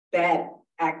bad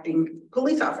acting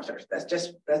police officers. That's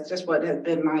just what has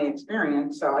been my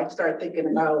experience. So I started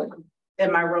thinking about,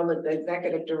 in my role as the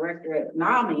executive director at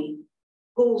NAMI,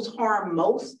 who's harmed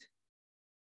most.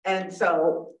 And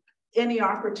so any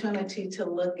opportunity to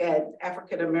look at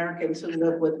African Americans who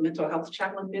live with mental health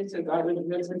challenges has always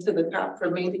risen to the top for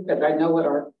me, because I know what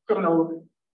our criminal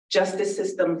justice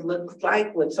system looks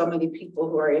like, with so many people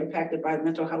who are impacted by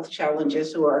mental health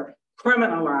challenges who are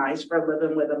criminalized for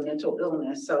living with a mental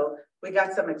illness. So we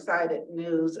got some excited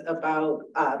news about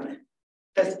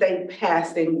the state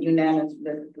passing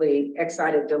unanimously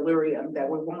excited delirium, that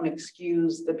we won't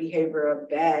excuse the behavior of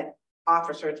bad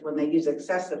officers when they use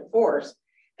excessive force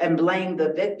and blame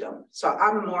the victim. So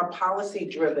I'm more policy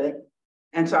driven.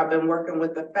 And so I've been working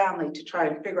with the family to try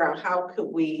and figure out how could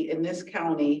we in this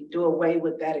county do away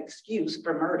with that excuse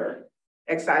for murder,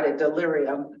 excited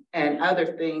delirium, and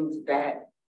other things that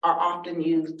are often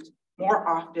used more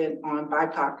often on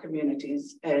BIPOC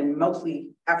communities, and mostly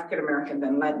African-American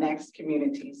and Latinx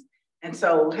communities. And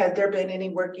so has there been any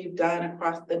work you've done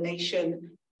across the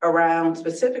nation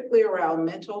specifically around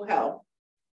mental health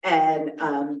and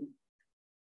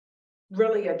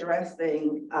really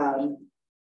addressing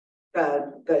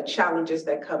the challenges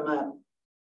that come up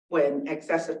when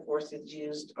excessive force is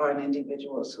used on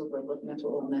individuals who live with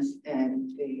mental illness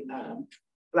and the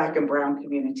Black and Brown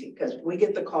community? Because we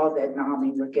get the calls at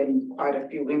NAMI, we're getting quite a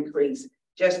few increase.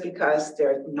 Just because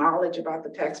there's knowledge about the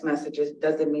text messages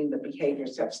doesn't mean the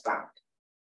behaviors have stopped.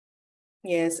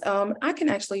 Yes, I can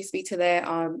actually speak to that.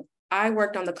 I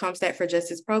worked on the Comstat for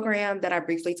Justice program that I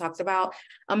briefly talked about.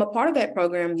 A part of that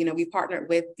program, we partnered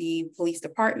with the police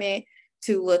department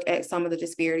to look at some of the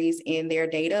disparities in their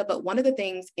data. But one of the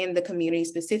things in the community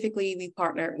specifically, we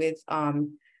partnered with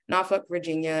Norfolk,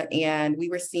 Virginia, and we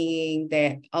were seeing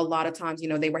that a lot of times,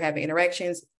 they were having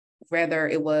interactions, whether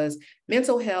it was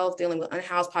mental health, dealing with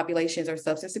unhoused populations, or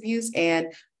substance abuse. And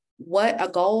what a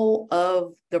goal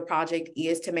of the project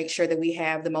is to make sure that we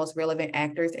have the most relevant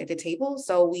actors at the table.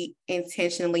 So we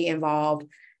intentionally involved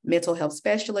mental health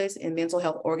specialists and mental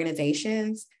health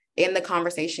organizations in the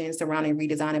conversation surrounding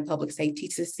redesigning public safety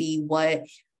to see what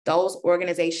those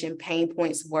organization pain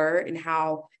points were and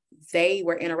how they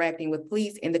were interacting with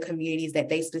police in the communities that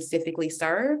they specifically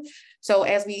serve. So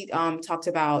as we talked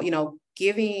about,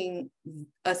 giving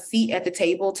a seat at the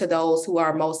table to those who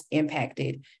are most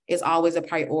impacted is always a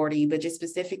priority. But just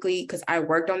specifically, because I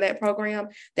worked on that program,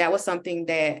 that was something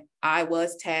that I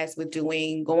was tasked with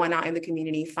doing, going out in the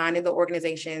community, finding the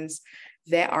organizations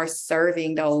that are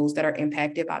serving those that are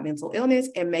impacted by mental illness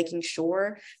and making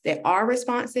sure that our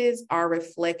responses are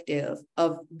reflective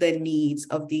of the needs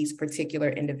of these particular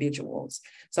individuals.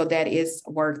 So that is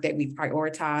work that we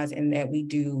prioritize and that we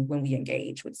do when we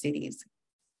engage with cities.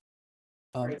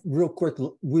 Real quick,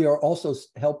 we are also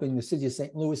helping the city of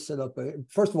St. Louis set up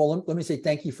first of all, let me say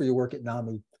thank you for your work at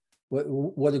NAMI.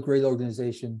 What a great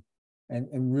organization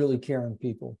and really caring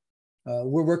people.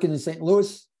 We're working in St.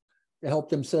 Louis to help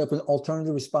them set up an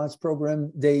alternative response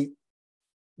program. They,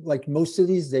 like most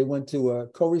cities, they went to a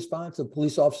co-response, a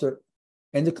police officer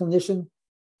and a clinician.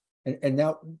 And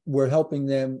now we're helping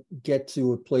them get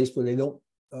to a place where they don't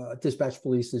dispatch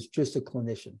police, it's just a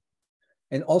clinician.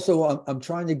 And also, I'm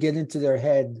trying to get into their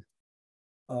head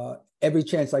every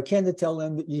chance I can to tell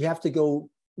them that you have to go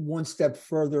one step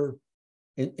further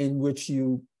in which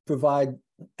you provide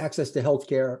access to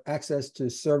healthcare, access to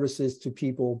services to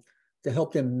people to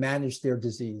help them manage their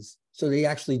disease. So they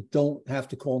actually don't have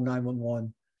to call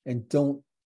 911 and don't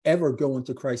ever go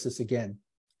into crisis again.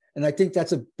 And I think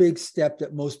that's a big step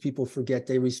that most people forget.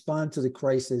 They respond to the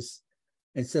crisis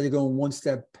instead of going one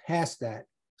step past that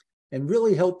and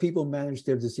really help people manage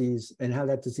their disease and how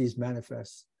that disease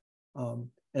manifests. And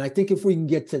I think if we can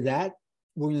get to that,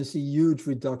 we're going to see huge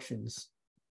reductions.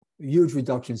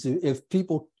 If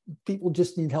people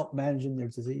just need help managing their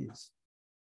disease.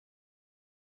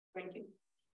 Thank you.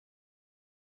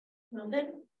 Well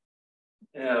then.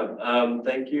 Yeah,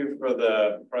 thank you for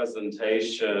the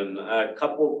presentation. A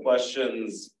couple of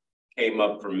questions came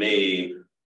up for me.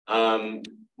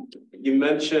 You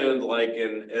mentioned like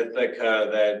in Ithaca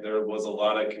that there was a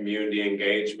lot of community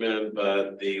engagement,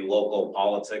 but the local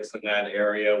politics in that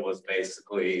area was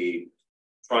basically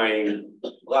trying,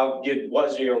 well, it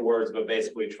wasn't your words, but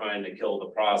basically trying to kill the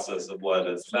process of what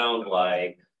it sounded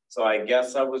like. So I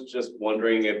guess I was just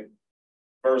wondering if,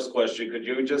 first question, could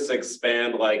you just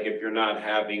expand, like if you're not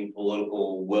having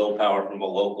political willpower from a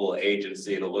local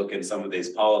agency to look in some of these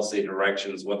policy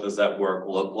directions, what does that work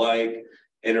look like?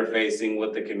 Interfacing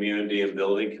with the community and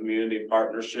building community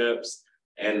partnerships.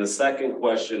 And the second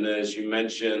question is, you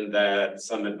mentioned that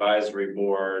some advisory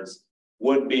boards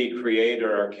would be created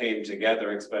or came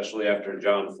together, especially after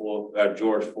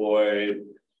George Floyd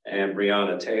and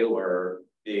Breonna Taylor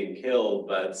being killed,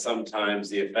 but sometimes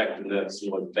the effectiveness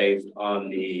was based on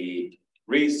the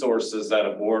resources that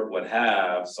a board would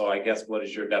have. So I guess what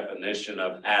is your definition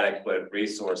of adequate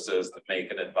resources to make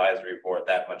an advisory board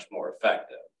that much more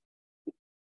effective?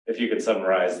 If you could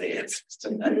summarize the answers to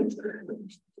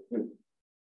that.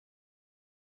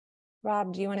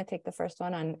 Rob, do you want to take the first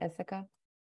one on Ithaca?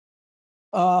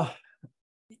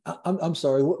 I'm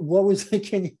sorry. What was it?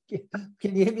 Can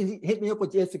you hit me up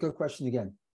with the Ithaca question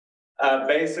again?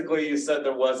 Basically, you said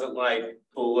there wasn't like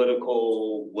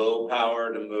political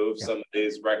willpower to move some of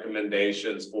these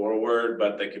recommendations forward,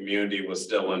 but the community was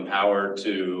still empowered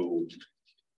to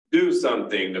do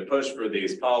something to push for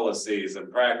these policies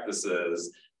and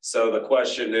practices. So the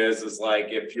question is like,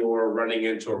 if you're running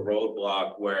into a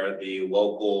roadblock where the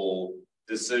local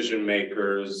decision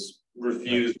makers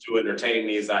refuse to entertain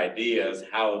these ideas,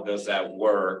 how does that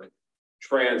work?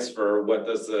 Transfer, what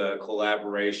does the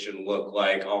collaboration look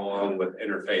like along with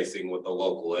interfacing with the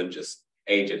local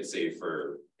agency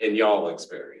in y'all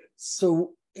experience?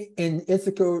 So in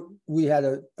Ithaca, we had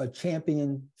a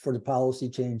champion for the policy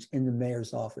change in the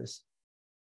mayor's office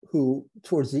who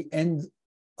towards the end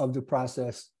of the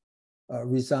process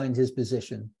resigned his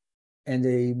position, and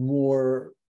Laura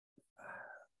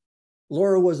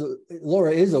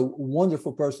is a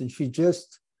wonderful person. She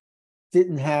just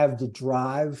didn't have the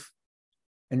drive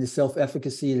and the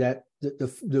self-efficacy that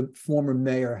the former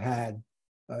mayor had.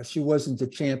 She wasn't the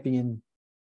champion,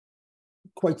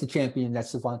 quite the champion that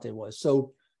Savante was.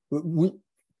 So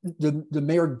the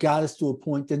mayor got us to a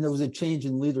point, then there was a change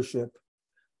in leadership.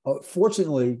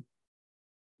 Fortunately,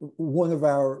 one of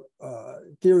our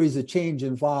theories of change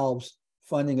involves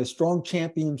finding a strong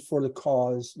champion for the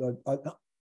cause, a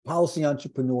policy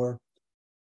entrepreneur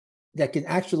that can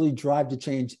actually drive the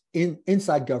change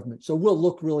inside government. So we'll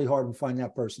look really hard and find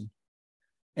that person.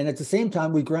 And at the same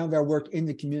time, we ground our work in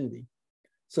the community.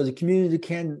 So the community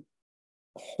can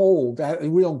hold,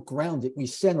 we don't ground it, we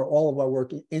center all of our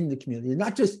work in the community,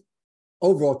 not just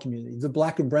overall community, the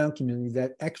Black and brown community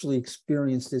that actually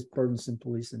experience this burdensome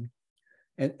policing.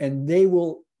 And they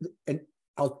will, and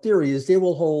our theory is they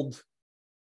will hold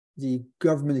the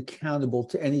government accountable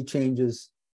to any changes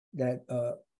that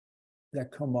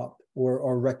come up or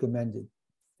are recommended.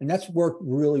 And that's worked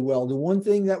really well. The one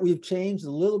thing that we've changed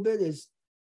a little bit is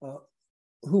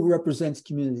who represents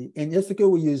community. In Ithaca,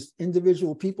 we used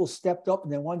individual people stepped up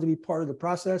and they wanted to be part of the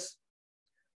process.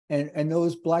 And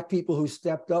those Black people who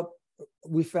stepped up,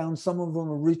 we found some of them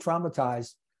were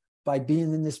re-traumatized by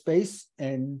being in this space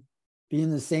and being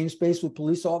in the same space with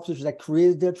police officers that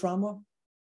created their trauma.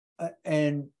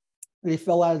 And they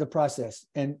fell out of the process.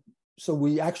 And so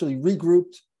we actually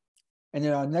regrouped. And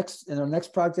in our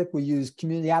next project, we use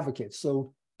community advocates.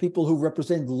 So people who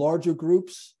represent larger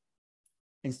groups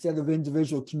instead of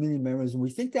individual community members. And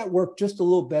we think that worked just a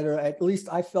little better. At least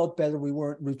I felt better. We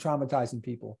weren't re-traumatizing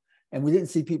people and we didn't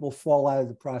see people fall out of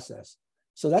the process.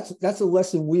 So that's a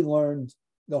lesson we learned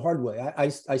the hard way. I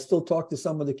still talk to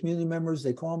some of the community members.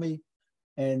 They call me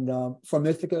and from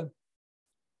Ithaca.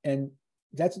 And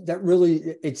that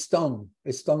really, it stung.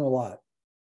 It stung a lot.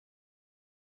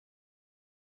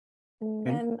 And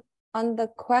then on the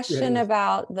question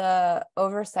about the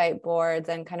oversight boards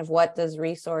and kind of what does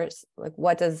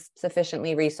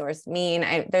sufficiently resource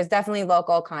mean? There's definitely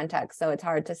local context, so it's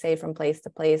hard to say from place to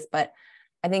place, but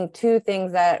I think two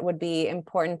things that would be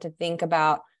important to think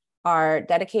about are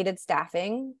dedicated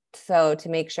staffing. So to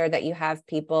make sure that you have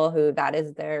people who that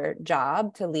is their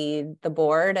job to lead the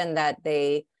board and that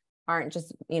they aren't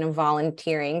just,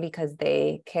 volunteering because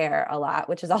they care a lot,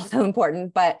 which is also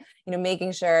important, but,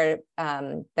 making sure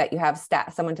that you have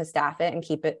someone to staff it and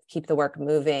keep the work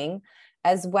moving,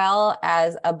 as well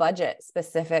as a budget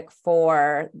specific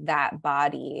for that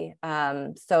body,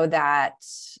 so that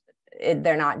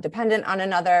they're not dependent on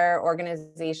another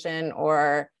organization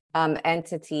or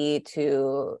entity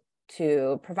to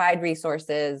provide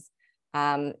resources.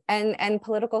 And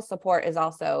political support is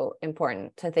also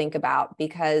important to think about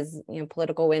because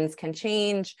political winds can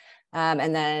change,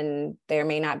 and then there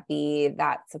may not be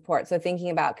that support. So thinking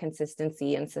about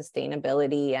consistency and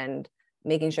sustainability and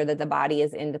making sure that the body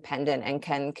is independent and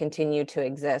can continue to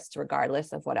exist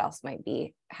regardless of what else might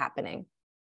be happening.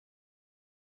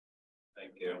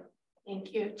 Thank you.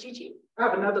 Thank you. Gigi? I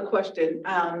have another question.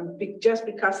 Just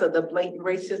because of the blatant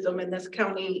racism in this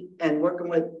county and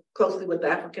working closely with the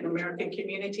African-American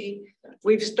community,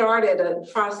 we've started a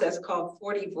process called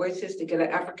 40 Voices to get an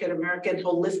African-American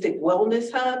holistic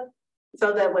wellness hub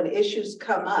so that when issues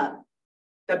come up,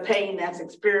 the pain that's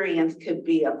experienced could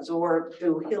be absorbed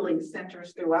through healing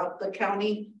centers throughout the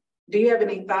county. Do you have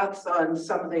any thoughts on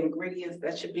some of the ingredients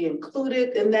that should be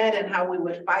included in that and how we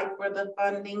would fight for the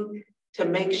funding to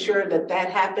make sure that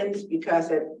that happens? Because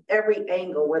at every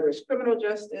angle, whether it's criminal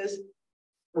justice,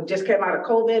 we just came out of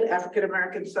COVID,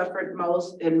 African-Americans suffered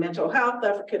most in mental health,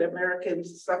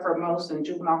 African-Americans suffer most in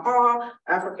juvenile hall,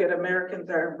 African-Americans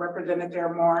are represented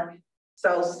there more.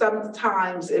 So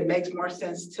sometimes it makes more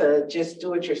sense to just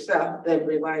do it yourself than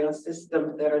rely on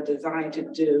systems that are designed to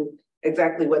do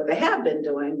exactly what they have been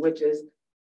doing, which is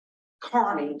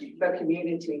harming the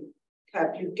community.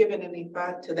 Have you given any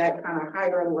thought to that kind of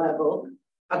higher level?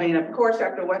 I mean, of course,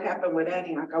 after what happened with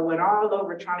Antioch, I went all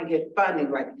over trying to get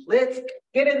funding, like, let's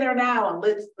get in there now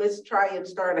and let's try and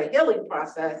start a healing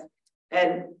process.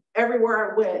 And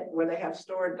everywhere I went where they have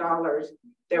stored dollars,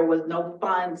 there was no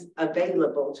funds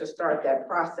available to start that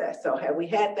process. So had we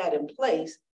had that in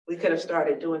place, we could have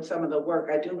started doing some of the work.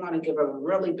 I do want to give a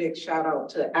really big shout out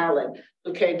to Alan,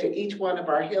 who came to each one of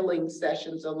our healing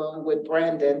sessions along with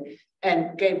Brandon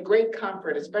and gave great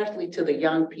comfort, especially to the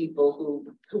young people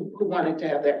who wanted to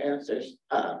have their answers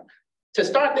to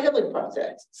start the healing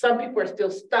process. Some people are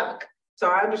still stuck. So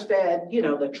I understand,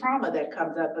 the trauma that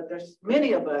comes up, but there's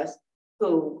many of us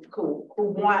who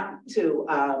want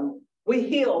to, we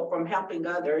heal from helping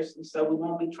others. And so we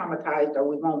won't be traumatized or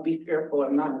we won't be fearful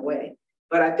and run away.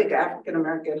 But I think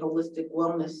African-American Holistic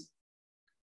Wellness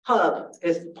Hub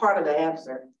is part of the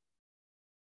answer.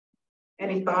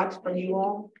 Any thoughts from you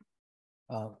all?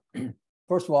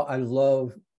 First of all, I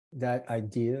love that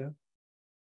idea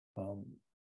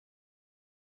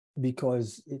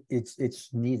because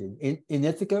it's needed. In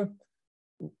Ithaca,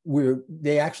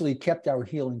 they actually kept our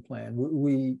healing plan.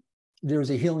 There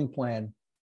was a healing plan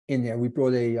in there. We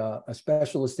brought a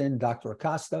specialist in, Dr.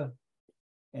 Acosta,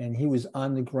 and he was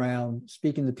on the ground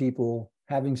speaking to people,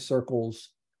 having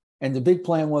circles. And the big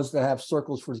plan was to have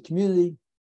circles for the community,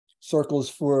 circles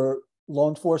for law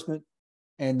enforcement,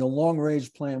 and the long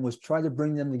range plan was try to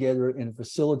bring them together in a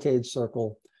facilitated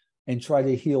circle and try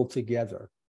to heal together.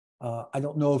 I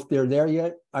don't know if they're there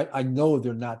yet. I know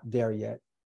they're not there yet.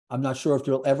 I'm not sure if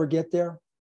they'll ever get there,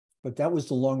 but that was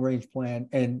the long range plan.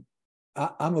 And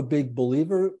I'm a big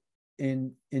believer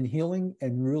in healing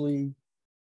and really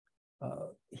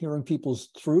hearing people's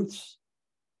truths.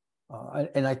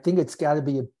 And I think it's got to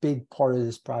be a big part of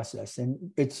this process.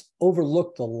 And it's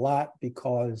overlooked a lot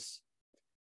because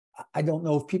I don't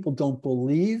know if people don't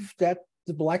believe that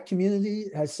the Black community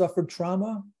has suffered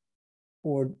trauma,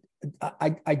 or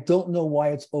I don't know why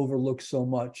it's overlooked so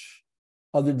much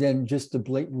other than just the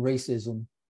blatant racism.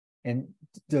 And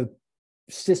the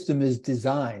system is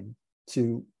designed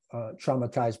to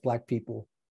traumatize Black people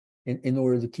in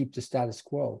order to keep the status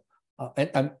quo. I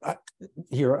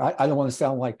don't want to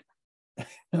sound like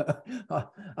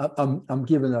I'm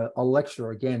giving a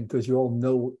lecture again because you all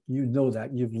know that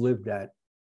you've lived that,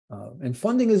 and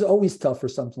funding is always tough for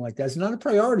something like that. It's not a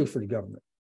priority for the government,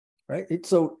 right?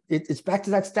 It's back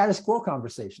to that status quo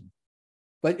conversation,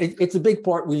 but it's a big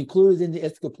part. We include it in the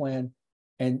Ithaca plan,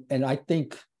 and I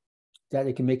think that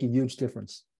it can make a huge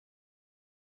difference.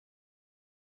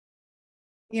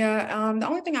 Yeah, the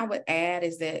only thing I would add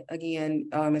is that, again,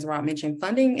 as Rob mentioned,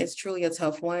 funding is truly a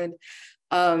tough one.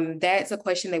 That's a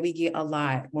question that we get a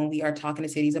lot when we are talking to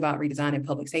cities about redesigning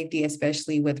public safety,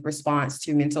 especially with response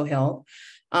to mental health.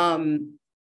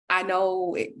 I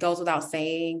know it goes without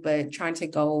saying, but trying to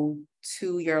go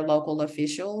to your local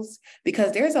officials,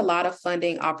 because there's a lot of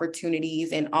funding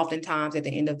opportunities, and oftentimes at the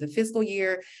end of the fiscal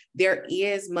year, there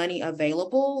is money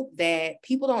available that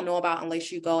people don't know about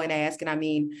unless you go and ask. And I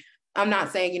mean, I'm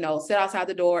not saying, sit outside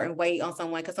the door and wait on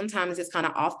someone, because sometimes it's kind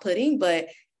of off-putting, but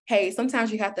hey,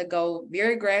 sometimes you have to go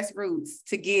very grassroots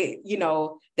to get,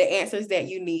 the answers that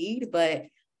you need. But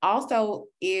also,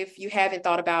 if you haven't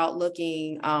thought about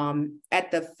looking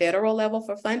at the federal level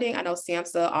for funding, I know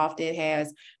SAMHSA often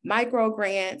has micro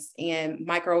grants and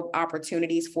micro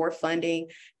opportunities for funding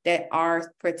that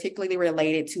are particularly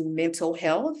related to mental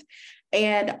health.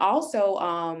 And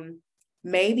also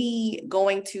maybe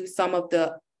going to some of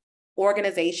the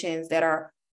organizations that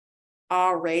are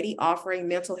already offering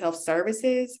mental health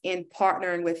services and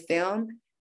partnering with them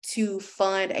to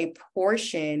fund a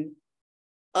portion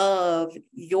of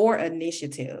your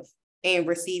initiative and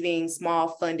receiving small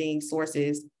funding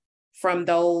sources from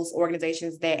those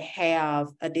organizations that have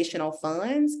additional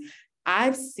funds.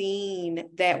 I've seen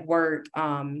that work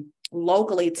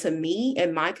locally to me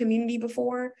in my community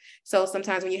before. So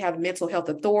sometimes when you have mental health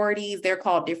authorities, they're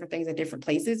called different things in different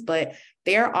places, but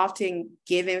they're often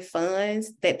given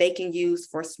funds that they can use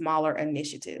for smaller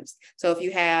initiatives. So if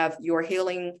you have your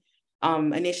healing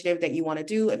initiative that you want to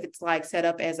do, if it's like set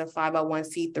up as a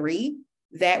 501c3,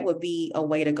 that would be a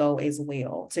way to go as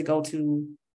well, to go to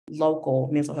local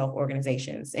mental health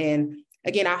organizations. And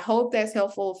again, I hope that's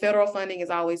helpful. Federal funding is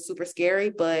always super scary,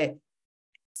 but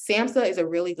SAMHSA is a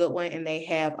really good one, and they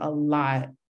have a lot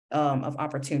of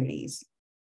opportunities.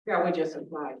 Yeah, we just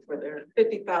applied for their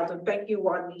 50,000. Thank you,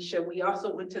 Juanisha. We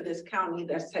also went to this county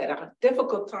that's had a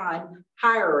difficult time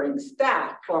hiring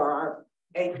staff for our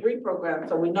A3 program.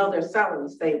 So we know there's salary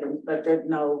savings, but there's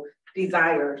no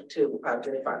desire to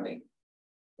get funding.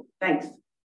 Thanks.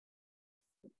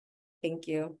 Thank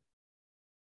you.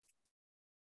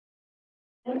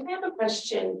 I have a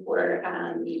question for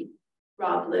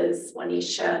Rob, Liz,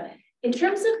 Juanisha. In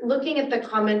terms of looking at the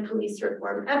common police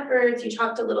reform efforts, you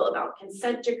talked a little about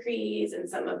consent decrees and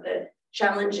some of the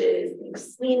challenges you've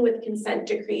seen with consent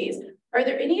decrees. Are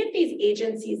there any of these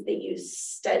agencies that you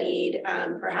studied,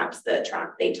 perhaps the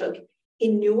track they took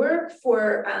in Newark,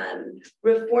 for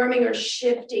reforming or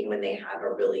shifting when they have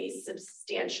a really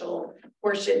substantial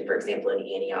portion? For example, in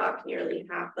Antioch, nearly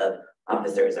half of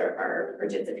officers are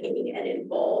participating and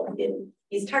involved in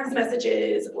these text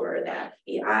messages or that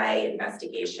FBI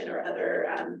investigation or other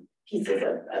pieces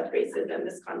of racism,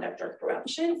 misconduct, or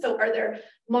corruption. So are there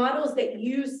models that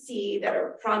you see that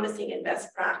are promising in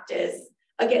best practice?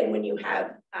 Again, when you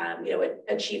have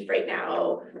a chief right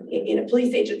now in a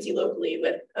police agency locally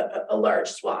with a large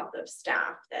swath of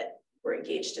staff that were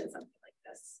engaged in something like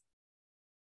this.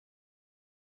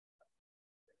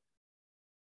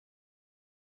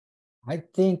 I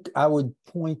think I would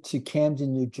point to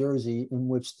Camden, New Jersey, in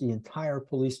which the entire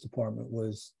police department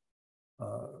was,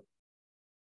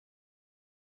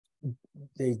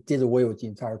 they did away with the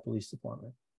entire police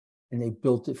department and they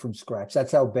built it from scratch.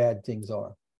 That's how bad things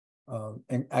are.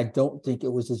 And I don't think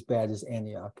it was as bad as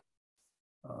Antioch,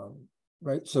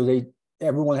 right? So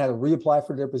everyone had to reapply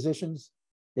for their positions.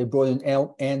 They brought in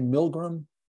Ann Milgram,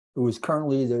 who is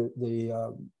currently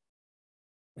the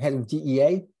head of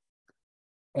DEA.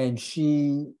 And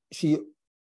she's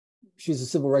a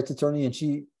civil rights attorney, and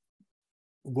she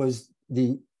was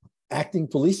the acting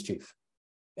police chief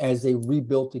as they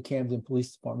rebuilt the Camden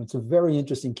Police Department. It's a very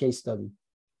interesting case study.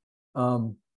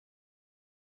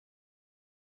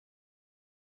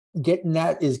 Getting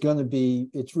that is going to be,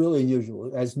 it's really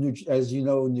unusual. As you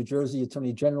know, New Jersey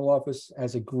Attorney General Office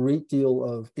has a great deal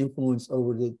of influence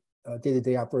over the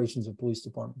day-to-day operations of police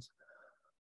departments.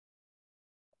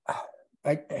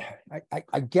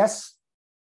 I guess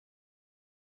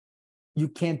you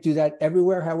can't do that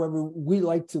everywhere. However, we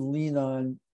like to lean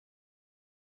on,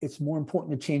 it's more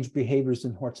important to change behaviors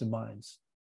than hearts and minds,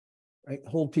 right?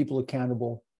 Hold people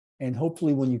accountable. And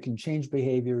hopefully when you can change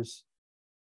behaviors,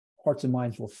 hearts and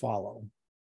minds will follow.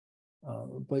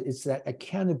 But it's that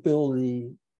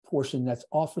accountability portion that's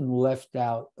often left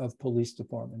out of police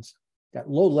departments. that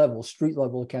low level, street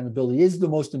level accountability is the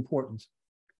most important.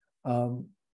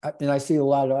 And I see a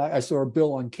lot of, I saw a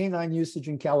bill on canine usage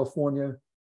in California.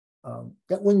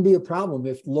 That wouldn't be a problem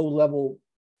if low level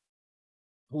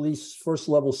police first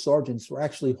level sergeants were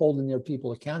actually holding their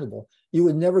people accountable. You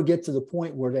would never get to the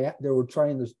point where they were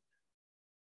trying to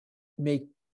make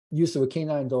use of a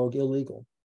canine dog illegal.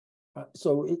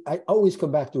 I always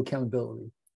come back to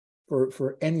accountability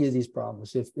for any of these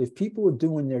problems. If people were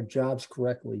doing their jobs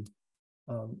correctly,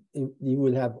 you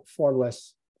would have far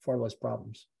less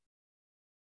problems.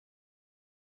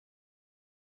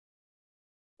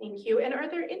 Thank you. And are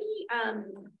there any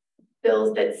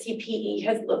bills that CPE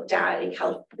has looked at in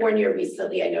California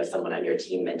recently? I know someone on your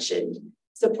team mentioned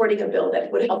supporting a bill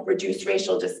that would help reduce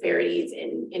racial disparities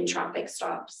in traffic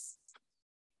stops.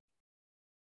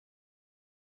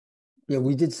 Yeah,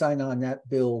 we did sign on that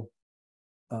bill.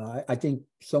 I think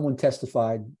someone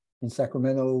testified in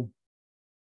Sacramento.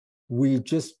 We're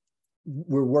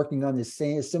working on the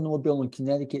similar bill in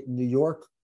Connecticut and New York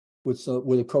with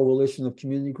a coalition of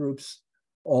community groups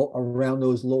all around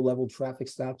those low-level traffic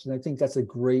stops. And I think that's a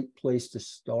great place to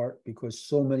start because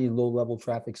so many low-level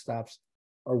traffic stops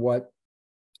are what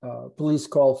police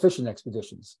call fishing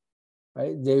expeditions,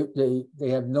 right? They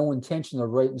have no intention of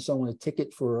writing someone a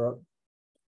ticket for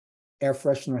air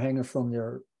freshener hanging from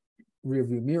their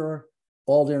rearview mirror.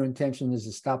 All their intention is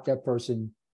to stop that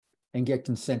person and get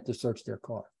consent to search their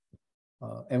car.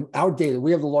 And our data,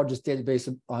 we have the largest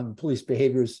database on police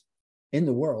behaviors in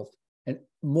the world. And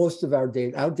most of our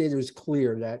data is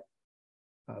clear that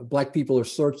Black people are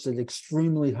searched at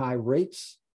extremely high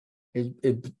rates in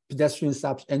pedestrian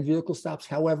stops and vehicle stops.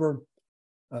 However,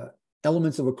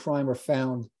 elements of a crime are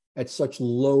found at such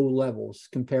low levels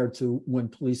compared to when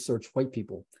police search white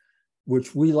people,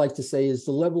 which we like to say is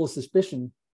the level of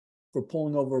suspicion for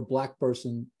pulling over a Black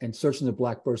person and searching a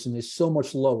Black person is so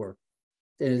much lower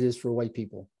than it is for white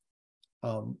people.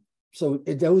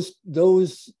 Those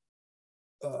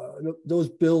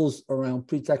bills around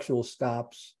pretextual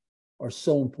stops are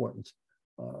so important.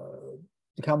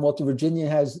 The Commonwealth of Virginia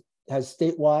has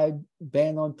statewide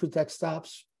ban on pretext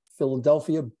stops.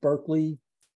 Philadelphia, Berkeley,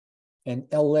 and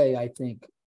LA, I think,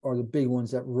 are the big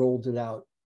ones that rolled it out.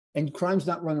 And crime's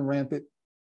not running rampant,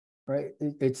 right?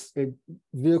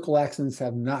 Vehicle accidents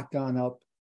have not gone up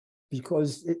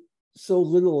because so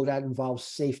little of that involves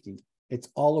safety. It's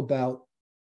all about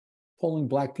pulling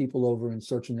Black people over and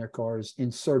searching their cars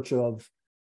in search of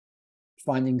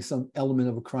finding some element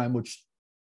of a crime, which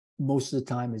most of the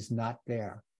time is not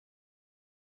there.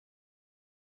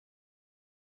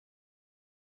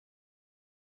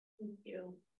 Thank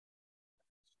you.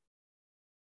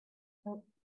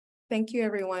 Thank you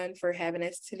everyone for having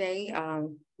us today.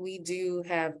 We do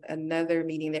have another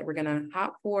meeting that we're gonna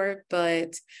hop for,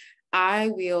 but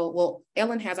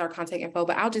Ellen has our contact info,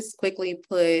 but I'll just quickly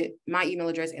put my email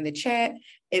address in the chat.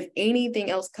 If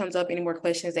anything else comes up, any more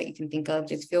questions that you can think of,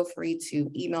 just feel free to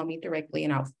email me directly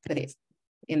and I'll put it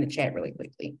in the chat really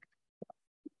quickly.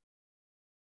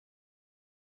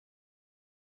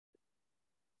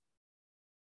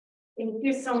 Thank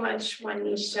you so much,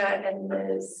 Juanisha and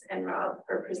Liz and Rob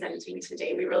for presenting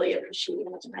today. We really appreciate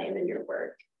your time and your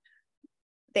work.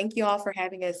 Thank you all for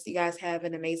having us. You guys have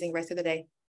an amazing rest of the day.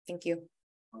 Thank you.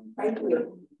 Thank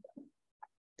you.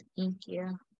 Thank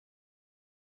you.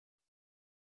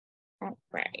 All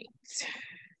right.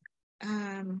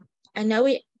 I know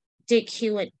we did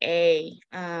Q&A.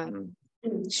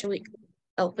 Should we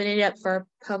open it up for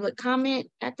public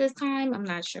comment at this time? I'm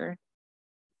not sure.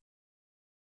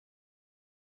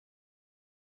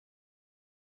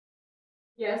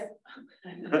 Yes.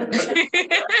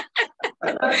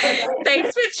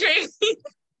 Thanks for training.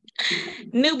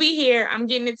 Newbie here. I'm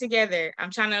getting it together.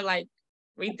 I'm trying to like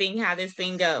rethink how this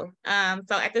thing go.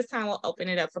 So at this time, we'll open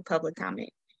it up for public comment.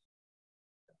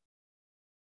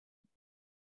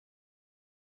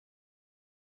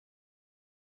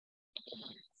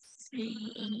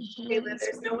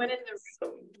 There's no one in the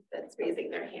room that's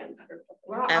raising their hand.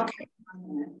 Okay.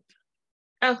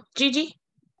 Oh, Gigi?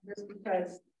 Just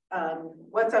because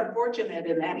what's unfortunate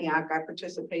in Antioch, I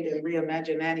participated in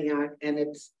Reimagine Antioch, and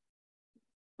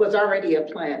was already a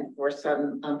plan for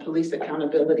some police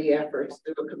accountability efforts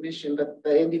through the commission, but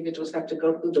the individuals have to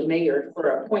go through the mayor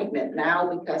for appointment.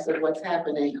 Now, because of what's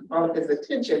happening, all of his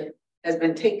attention has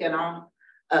been taken off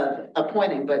of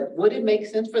appointing. But would it make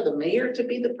sense for the mayor to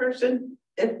be the person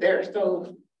if they're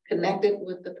so connected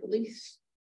with the police?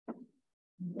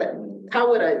 But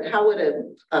how would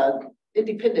a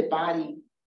independent body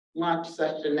launch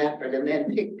such an effort and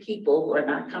then pick people who are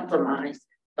not compromised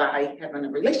by having a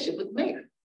relationship with the mayor?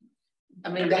 I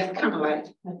mean, that's kind of like.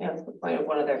 I think that's the point of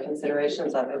one of their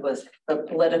considerations of it was the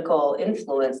political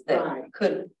influence that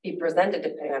could be presented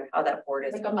depending on how that board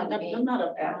is. Like I'm not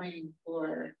applying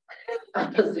for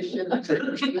a position.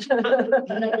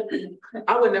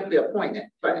 I would never be appointed,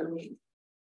 but.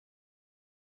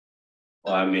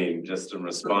 Well, I mean, just in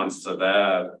response to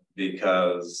that,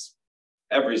 because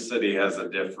every city has a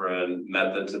different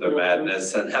method to their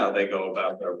madness and how they go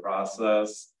about their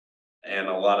process. And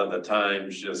a lot of the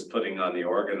times just putting on the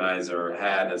organizer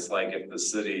hat, it's like if the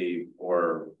city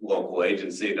or local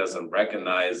agency doesn't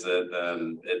recognize it,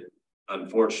 then it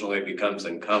unfortunately becomes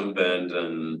incumbent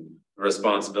and the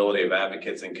responsibility of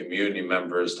advocates and community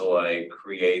members to like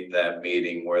create that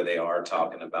meeting where they are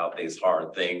talking about these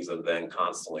hard things and then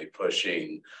constantly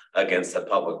pushing against the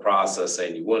public process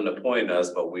saying you wouldn't appoint us,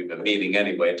 but we've been meeting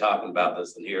anyway, talking about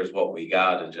this and here's what we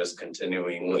got, and just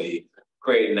continually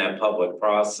creating that public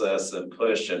process and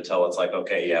push until it's like,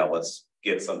 okay, yeah, let's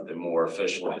get something more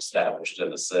officially established in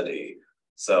the city.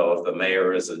 So if the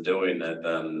mayor isn't doing it,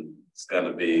 then it's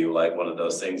gonna be like one of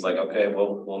those things like, okay,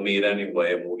 we'll meet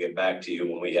anyway, and we'll get back to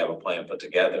you when we have a plan put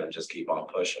together and just keep on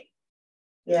pushing.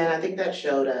 Yeah, I think that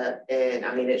showed up, and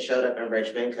I mean, it showed up in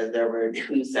Richmond because there were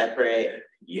two separate.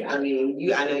 Yeah, I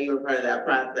mean, I know you were part of that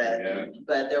process,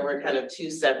 but there were kind of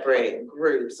two separate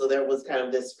groups. So there was kind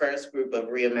of this first group of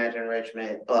Reimagine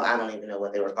Richmond. Well, I don't even know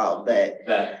what they were called, but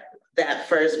that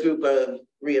first group of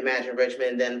Reimagine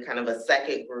Richmond, then kind of a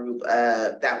second group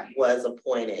that was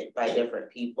appointed by different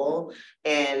people.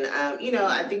 And, you know,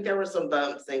 I think there were some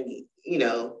bumps and, you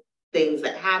know, things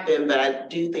that happened, but I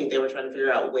do think they were trying to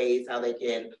figure out ways how they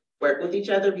can work with each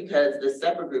other, because the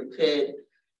separate group could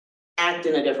act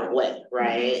in a different way,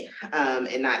 right?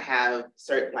 And not have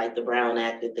certain, like the Brown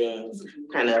Act and things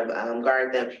kind of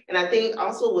guard them. And I think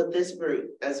also with this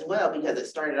group as well, because it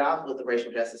started off with the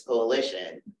Racial Justice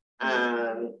Coalition.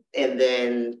 And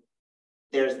then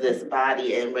there's this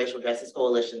body, and Racial Justice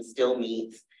Coalition still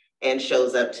meets and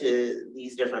shows up to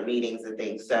these different meetings and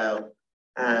things. So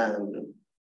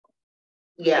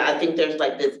yeah, I think there's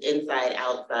like this inside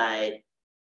outside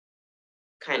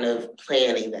kind of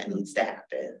planning that needs to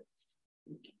happen.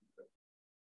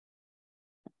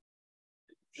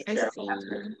 I see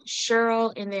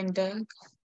Cheryl and then Doug.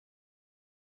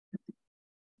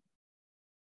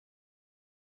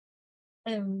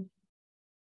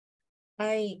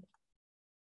 I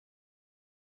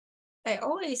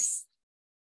always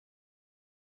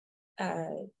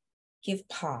give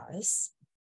pause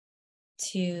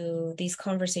to these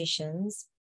conversations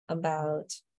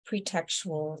about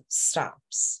pretextual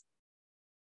stops,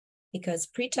 because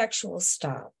pretextual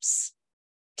stops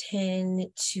tend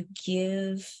to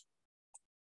give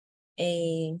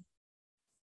an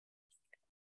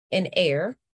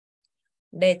air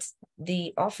that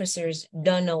the officers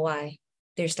don't know why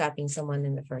they're stopping someone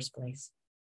in the first place.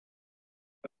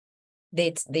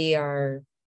 They are,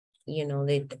 you know,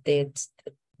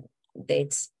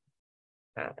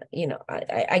 you know,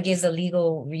 I guess the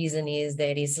legal reason is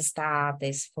that it's a stop,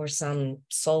 it's for some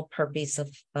sole purpose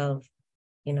of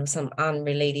you know, some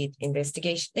unrelated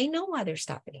investigation. They know why they're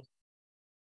stopping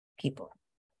people.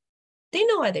 They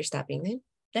know why they're stopping them.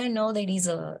 They know that he's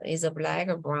a black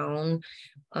or brown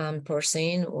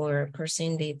person, or a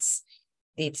person that's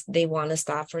they want to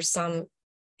stop for some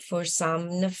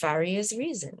nefarious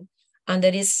reason, and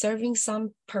that is serving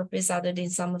some purpose other than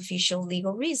some official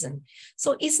legal reason.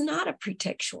 So it's not a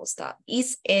pretextual stop.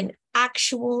 It's an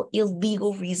actual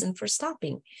illegal reason for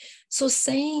stopping. So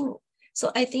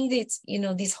I think that, you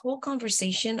know, this whole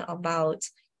conversation about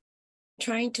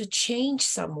trying to change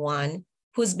someone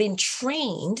who's been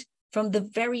trained from the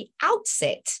very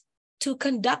outset to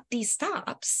conduct these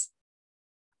stops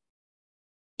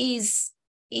is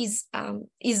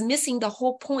missing the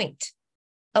whole point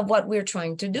of what we're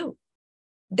trying to do.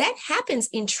 That happens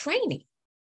in training.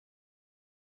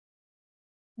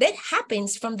 That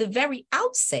happens from the very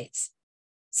outset.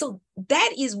 So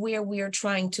that is where we are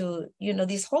trying to, you know,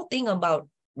 this whole thing about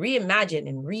reimagine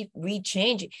and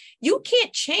re-change it. You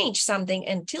can't change something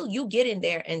until you get in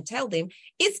there and tell them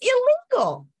it's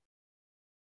illegal.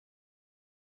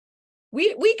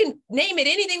 We can name it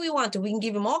anything we want to. We can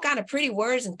give them all kind of pretty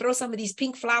words and throw some of these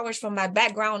pink flowers from my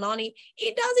background on it.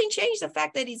 It doesn't change the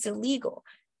fact that it's illegal.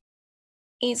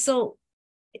 And so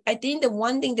I think the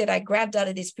one thing that I grabbed out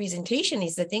of this presentation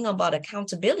is the thing about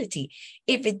accountability.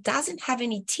 If it doesn't have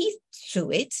any teeth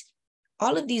to it,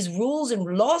 all of these rules and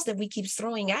laws that we keep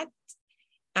throwing at,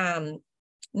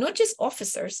 not just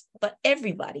officers, but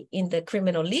everybody in the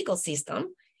criminal legal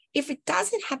system, if it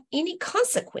doesn't have any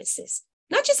consequences,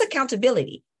 not just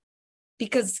accountability,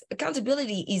 because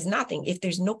accountability is nothing if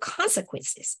there's no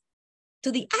consequences.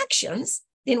 to the actions,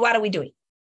 then what are we doing?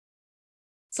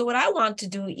 So what I want to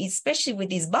do, especially with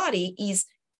this body, is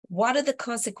what are the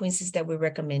consequences that we're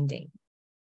recommending?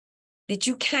 That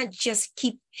you can't just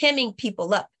keep hemming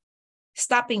people up,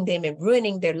 stopping them and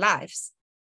ruining their lives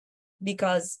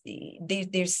because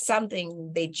there's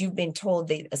something that you've been told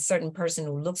that a certain person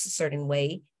who looks a certain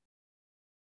way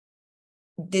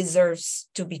deserves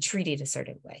to be treated a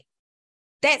certain way.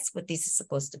 That's what this is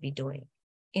supposed to be doing.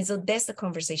 And so that's the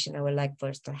conversation I would like for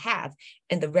us to have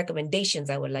and the recommendations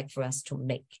I would like for us to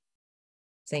make.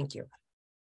 Thank you.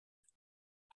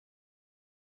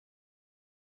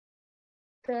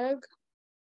 Doug?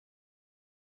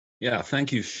 Yeah,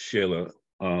 thank you, Sheila.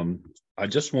 I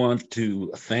just want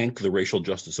to thank the Racial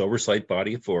Justice Oversight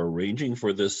Body for arranging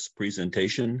for this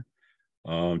presentation,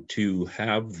 to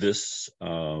have this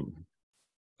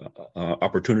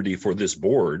opportunity for this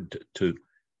board to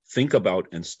think about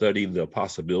and study the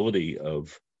possibility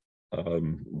of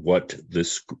what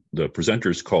the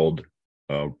presenters called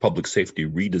public safety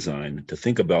redesign, to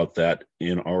think about that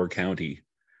in our county,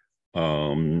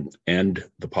 and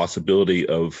the possibility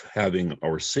of having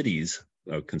our cities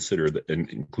consider that,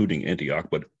 including Antioch,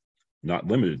 but not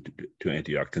limited to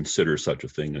Antioch, consider such a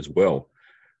thing as well.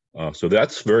 So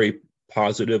that's very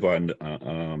positive, and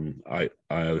I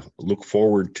look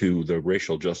forward to the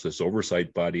Racial Justice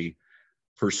Oversight Body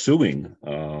pursuing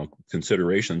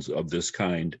considerations of this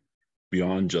kind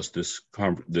beyond just this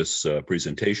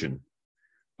presentation.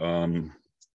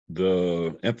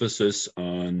 The emphasis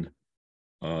on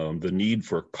the need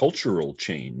for cultural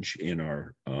change in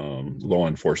our law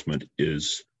enforcement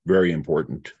is very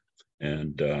important.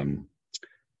 And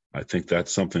I think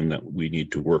that's something that we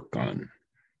need to work on.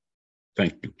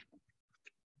 Thank you.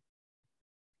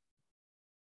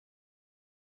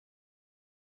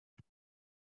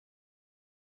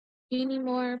 Any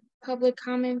more public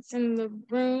comments in the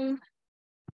room?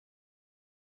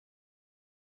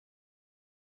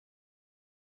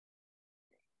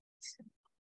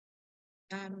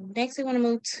 Next, we want to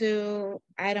move to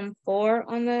item 4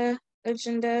 on the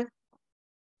agenda,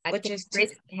 which is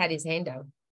Chris had his hand up.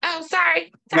 Oh,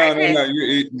 sorry. No,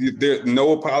 there's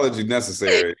no apology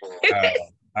necessary.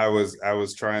 I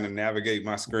was trying to navigate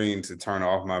my screen to turn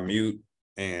off my mute,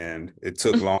 and it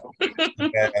took long.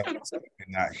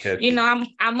 You know,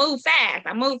 I move fast.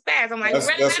 I'm like,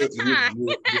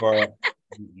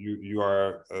 you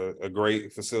are a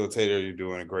great facilitator. You're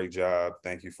doing a great job.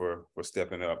 Thank you for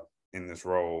stepping up in this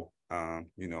role.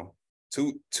 You know,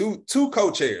 two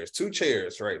co-chairs, 2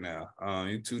 chairs right now.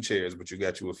 You 2 chairs, but you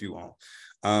got you a few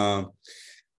on.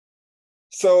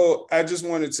 So I just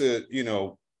wanted to, you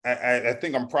know, I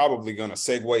think I'm probably going to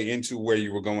segue into where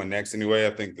you were going next anyway.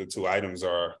 I think the 2 items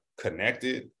are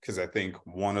connected, because I think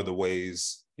one of the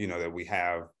ways, you know, that we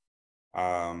have,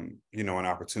 you know, an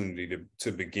opportunity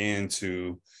to begin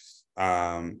to,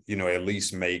 you know, at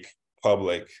least make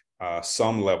public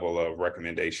some level of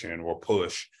recommendation or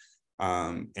push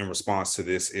in response to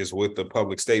this is with the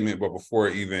public statement. But before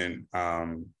even,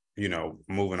 you know,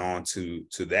 moving on to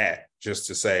that, just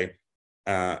to say,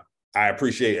 I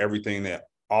appreciate everything that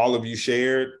all of you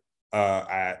shared.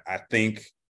 I think,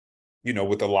 you know,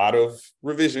 with a lot of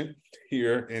revision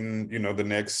here in, you know, the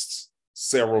next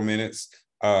several minutes,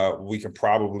 we can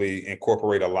probably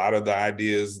incorporate a lot of the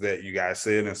ideas that you guys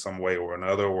said in some way or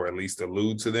another, or at least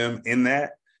allude to them in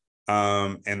that.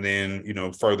 And then, you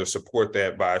know, further support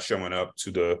that by showing up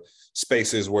to the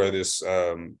spaces where this,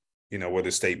 you know, where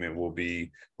the statement will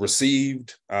be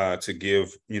received, to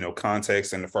give, you know,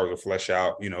 context and to further flesh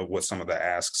out, you know, what some of the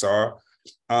asks are.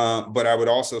 But I would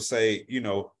also say, you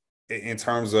know, in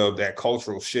terms of that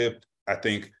cultural shift, I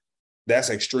think that's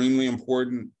extremely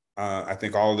important. I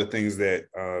think all of the things that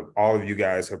all of you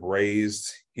guys have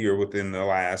raised here within the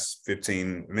last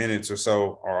 15 minutes or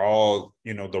so are all,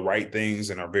 you know, the right things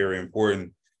and are very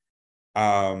important.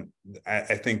 I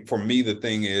think for me, the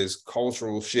thing is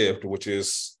cultural shift, which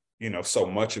is, you know, so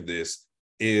much of this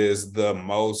is the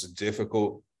most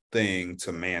difficult thing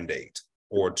to mandate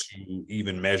or to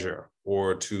even measure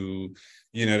or to,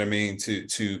 you know what I mean,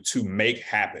 to make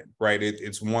happen, right?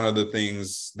 It's one of the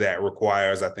things that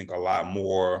requires, I think, a lot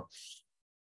more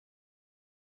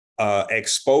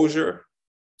exposure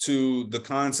to the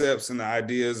concepts and the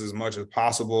ideas as much as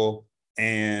possible,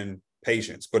 and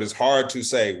patience. But it's hard to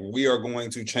say we are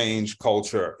going to change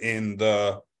culture in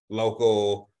the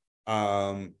local,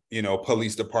 you know,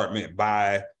 police department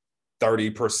by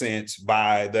 30%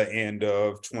 by the end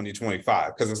of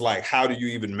 2025. Because it's like, how do you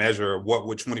even measure what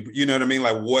would 20, you know what I mean?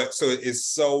 Like what, so it's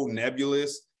so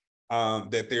nebulous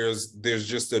that there's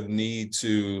just a need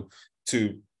to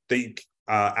think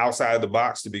outside of the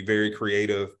box, to be very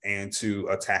creative, and to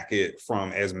attack it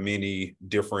from as many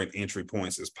different entry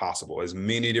points as possible, as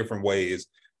many different ways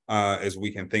as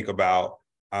we can think about,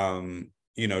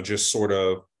 just sort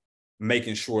of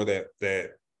making sure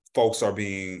that folks are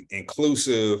being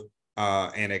inclusive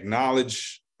and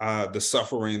acknowledge the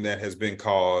suffering that has been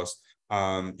caused,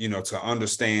 to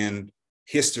understand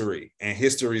history and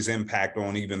history's impact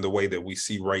on even the way that we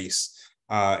see race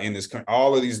in this country,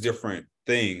 all of these different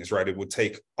things, right? It would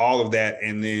take all of that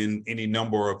and then any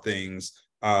number of things,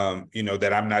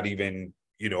 that I'm not even,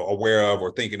 aware of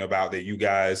or thinking about that you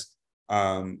guys,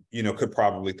 could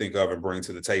probably think of and bring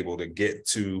to the table to get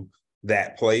to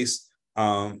that place.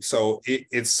 So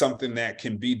it's something that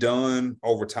can be done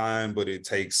over time, but it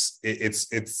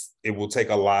will take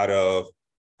a lot of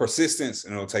persistence,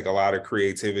 and it'll take a lot of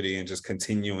creativity and just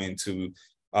continuing to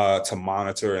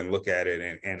monitor and look at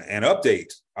it and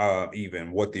update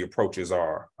even what the approaches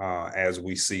are as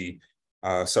we see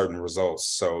certain results.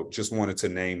 So just wanted to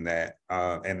name that,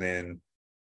 and then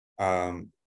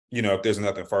if there's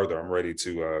nothing further, I'm ready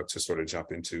to sort of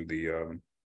jump into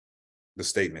the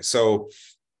statement. So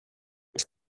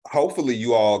hopefully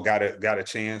you all got a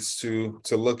chance to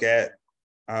look at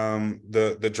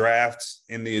the draft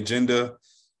in the agenda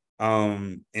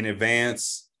in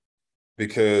advance,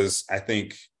 because I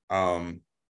think I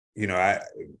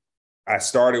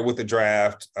started with the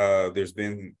draft. There's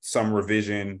been some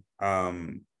revision,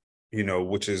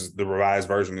 which is the revised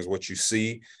version is what you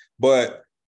see. But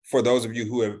for those of you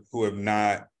who have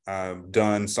not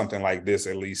done something like this,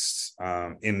 at least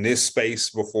in this space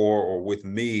before or with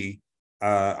me,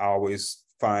 I always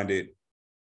find it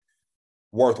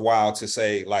worthwhile to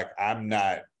say, like, I'm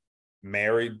not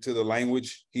married to the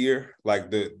language here.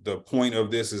 Like the point of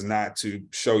this is not to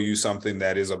show you something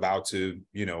that is about to,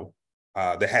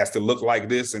 that has to look like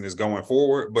this and is going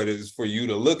forward, but it's for you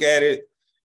to look at it,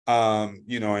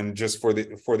 and just for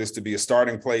this to be a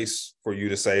starting place for you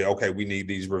to say, okay, we need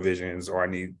these revisions, or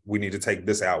we need to take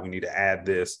this out, we need to add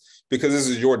this, because this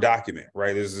is your document,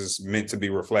 right? This is meant to be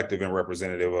reflective and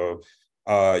representative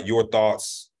of your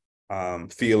thoughts,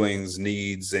 feelings,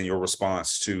 needs, and your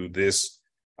response to this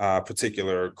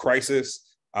particular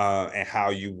crisis, and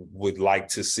how you would like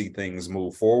to see things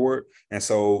move forward. And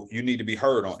so you need to be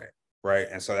heard on it, right?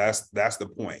 And so that's the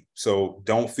point. So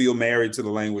don't feel married to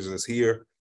the language that's here.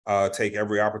 Take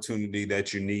every opportunity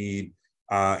that you need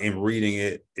in reading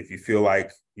it. If you feel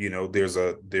like, there's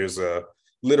a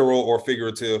literal or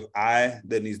figurative I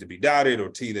that needs to be dotted or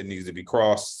T that needs to be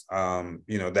crossed,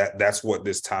 that's what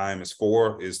this time is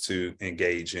for, is to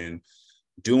engage in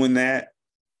doing that.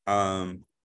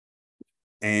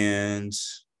 And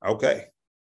okay,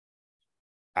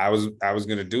 I was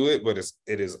going to do it, but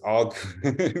it is all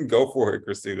go for it,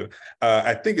 Christina.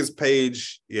 I think it's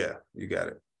page, yeah, you got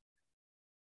it.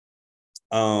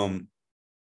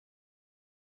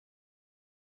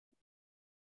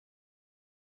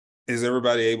 Is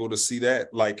everybody able to see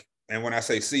that? Like, and when I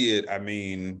say see it, I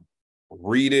mean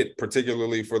read it,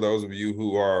 particularly for those of you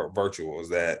who are virtual. Is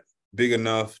that big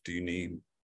enough? Do you need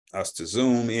us to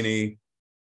zoom any?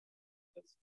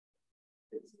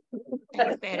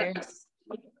 That's better.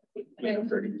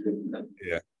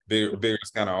 Yeah, bigger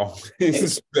is kind of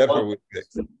always better with this.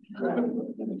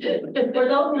 For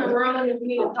those in the room, if you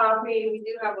need a copy, we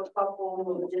do have a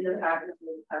couple agenda packages.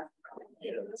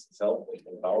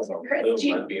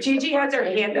 Gigi has her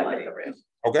hand up in the room.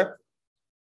 Okay.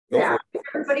 Yeah. Does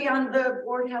everybody on the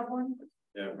board have one?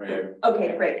 Yeah, right here.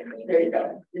 Okay, great. There you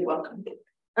go. You're welcome.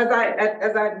 As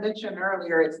I mentioned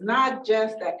earlier, it's not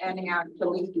just the Antioch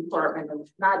Police Department.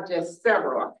 It's not just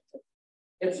several officers.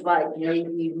 It's like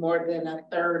maybe more than a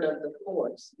third of the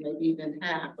force, maybe even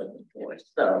half of the force.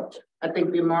 So I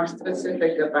think be more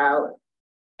specific about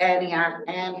Antioch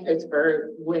and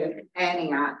Pittsburgh, with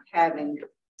Antioch having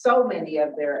so many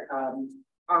of their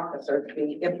officers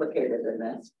be implicated in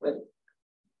this.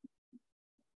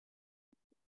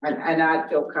 And I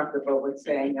feel comfortable with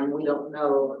saying, and we don't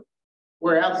know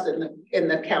where else in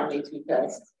the counties,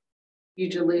 because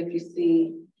usually if you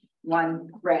see one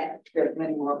rat, there's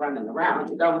many more running around.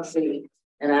 You don't see,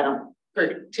 and I don't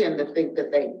pretend to think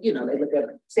that they look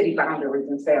at city boundaries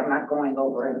and say, I'm not going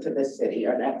over into this city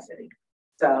or that city.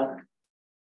 So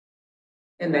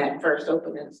in that first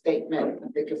opening statement, I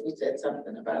think if we said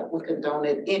something about we condone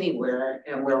it anywhere,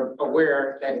 and we're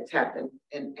aware that it's happened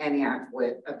in Antioch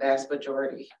with a vast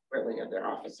majority really of their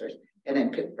officers, and in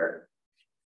Pittsburgh.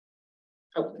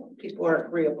 Hopefully people are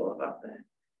agreeable about that.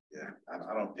 Yeah,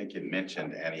 I don't think it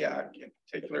mentioned Antioch in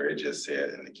particular. It just said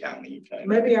in the county.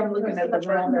 Maybe I'm looking at the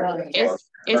wrong one.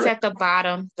 It's at the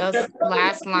bottom, the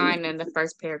last line in the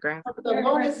first paragraph. The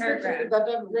longest paragraph I've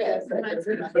ever read.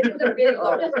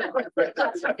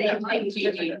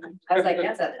 I was like,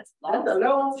 that's a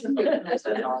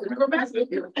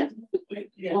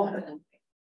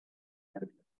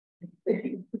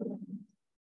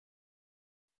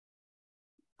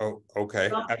Oh,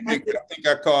 okay. I think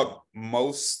I caught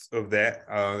most of that.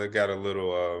 That got a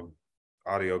little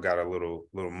audio got a little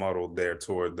muddled there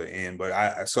toward the end, but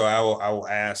I will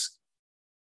ask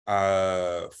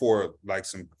for like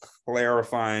some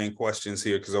clarifying questions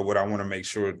here, because what I want to make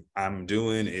sure I'm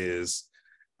doing is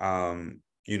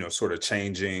you know, sort of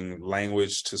changing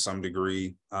language to some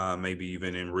degree, maybe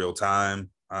even in real time.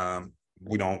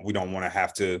 We don't want to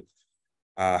have to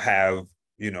have,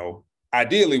 you know,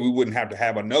 ideally we wouldn't have to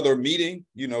have another meeting,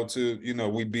 you know, to, you know,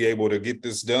 we'd be able to get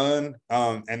this done.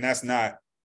 And that's not,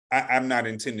 I'm not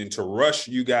intending to rush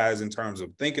you guys in terms of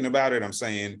thinking about it. I'm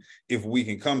saying if we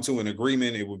can come to an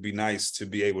agreement, it would be nice to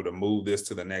be able to move this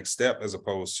to the next step, as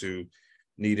opposed to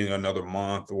needing another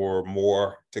month or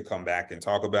more to come back and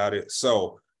talk about it.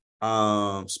 So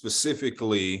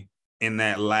specifically in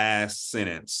that last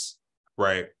sentence,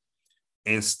 right?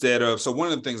 Instead of, so one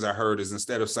of the things I heard is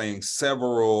instead of saying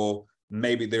several,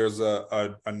 maybe there's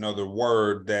another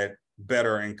word that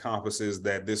better encompasses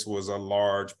that this was a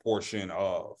large portion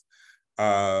of,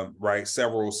 right?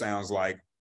 Several sounds like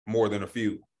more than a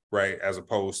few, right? As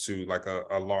opposed to like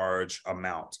a large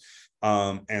amount.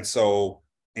 And so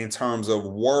in terms of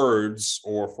words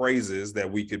or phrases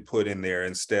that we could put in there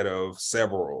instead of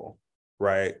several,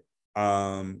 right?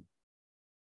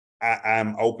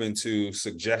 I'm open to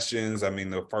suggestions. I mean,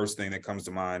 the first thing that comes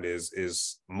to mind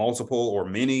is multiple or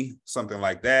many, something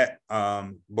like that.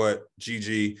 But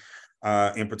Gigi,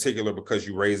 in particular, because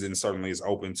you raised it and certainly is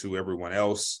open to everyone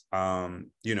else,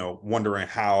 you know, wondering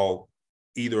how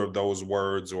either of those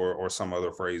words or some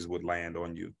other phrase would land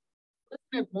on you.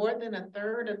 Wasn't it more than a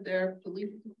third of their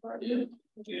police department?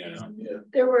 Yeah.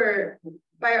 There were,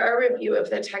 by our review of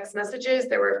the text messages,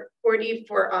 there were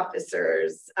 44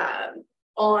 officers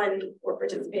on or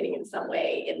participating in some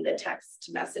way in the text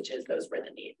messages. Those were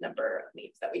the number of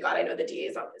names that we got. I know the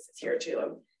DA's office is here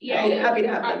too. I'm happy to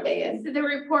have them weigh in. So the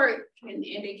report can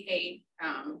indicate,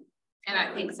 and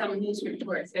I think some news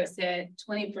reports have said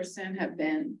 20% have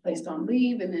been placed on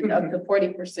leave, and then up to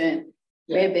 40%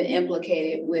 may have been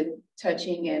implicated with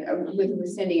touching and with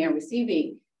sending and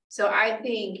receiving. So I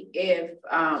think if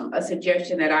a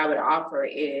suggestion that I would offer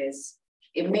is,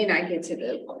 it may not get to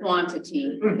the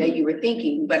quantity that you were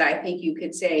thinking, but I think you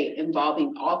could say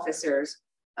involving officers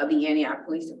of the Antioch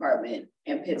Police Department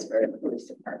and Pittsburgh Police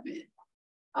Department.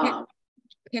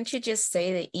 Can't you just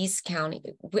say the East County?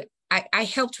 I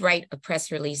helped write a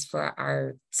press release for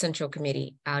our central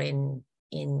committee out in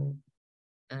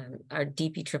our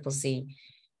DPCCC,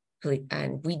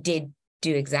 and we did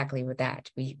do exactly with that.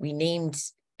 We named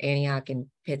Antioch and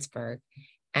Pittsburgh,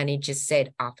 and it just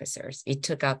said officers. It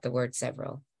took out the word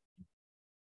several.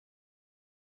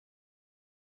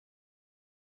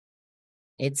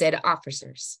 It said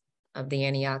officers of the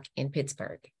Antioch and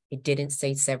Pittsburgh. It didn't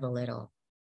say several at all.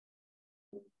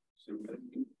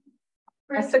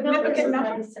 A significant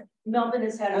number. Melvin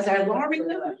has had. Is that alarming?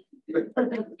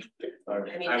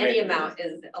 I mean, any amount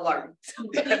is alarming.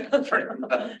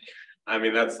 I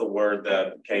mean, that's the word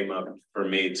that came up for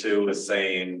me too, is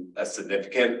saying a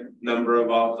significant number of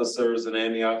officers in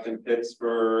Antioch and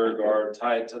Pittsburgh are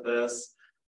tied to this.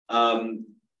 In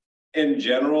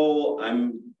general,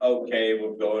 I'm okay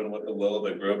with going with the will of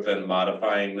the group and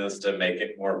modifying this to make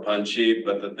it more punchy.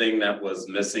 But the thing that was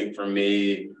missing for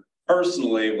me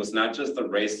personally was not just the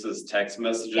racist text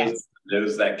messages,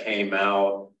 news that came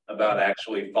out about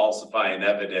actually falsifying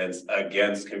evidence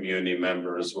against community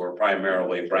members who are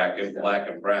primarily black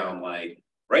and brown. Like,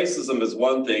 racism is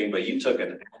one thing, but you took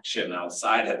an action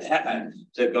outside of that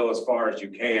to go as far as you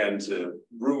can to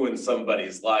ruin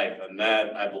somebody's life. And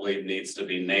that, I believe, needs to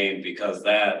be named, because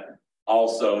that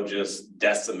also just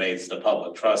decimates the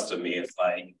public trust in me. It's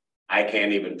like, I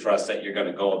can't even trust that you're going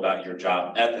to go about your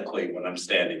job ethically when I'm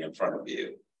standing in front of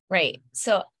you. Right.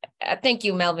 So thank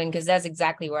you, Melvin, because that's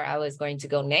exactly where I was going to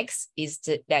go next, is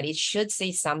that it should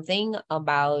say something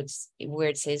about where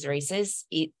it says racist.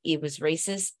 It was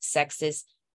racist, sexist,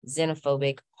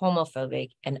 xenophobic,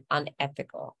 homophobic, and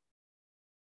unethical.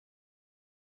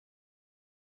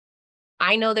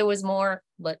 I know there was more,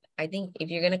 but I think if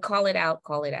you're going to call it out,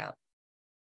 call it out.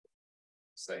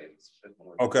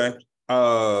 Okay.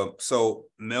 So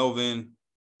Melvin,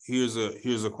 here's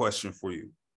a question for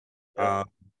you.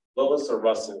 Willis or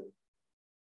Russell?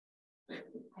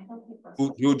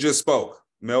 Who just spoke?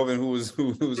 Melvin, who was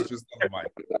just on the mic?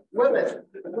 Willis.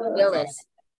 Willis.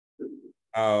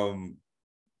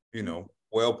 You know,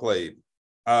 well played.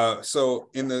 So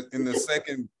in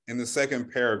the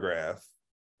second paragraph,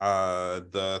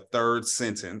 the third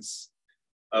sentence.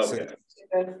 Okay.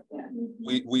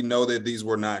 We know that these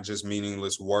were not just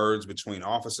meaningless words between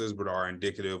officers, but are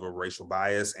indicative of racial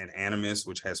bias and animus,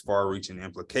 which has far-reaching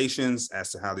implications as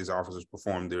to how these officers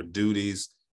perform their duties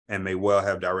and may well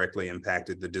have directly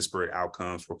impacted the disparate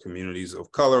outcomes for communities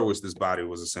of color, which this body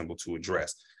was assembled to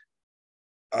address.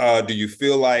 Do you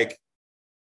feel like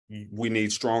we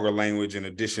need stronger language in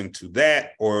addition to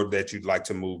that, or that you'd like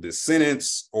to move this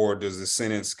sentence, or does the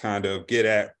sentence kind of get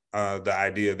at the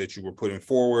idea that you were putting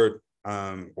forward,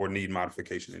 or need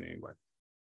modification in any way?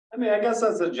 I mean, I guess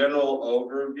as a general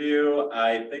overview,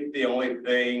 I think the only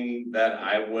thing that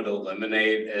I would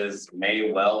eliminate is may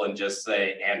well and just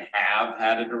say and have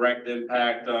had a direct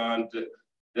impact on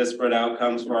disparate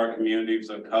outcomes for our communities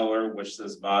of color, which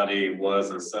this body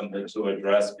was assembled to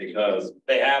address, because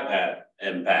they have had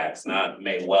impacts, not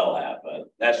may well have,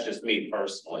 but that's just me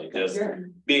personally, just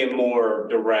being more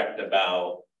direct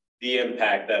about the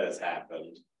impact that has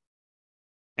happened.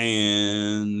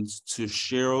 And to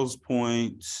Cheryl's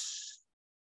point,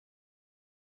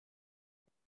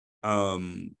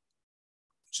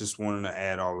 just wanted to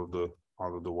add all of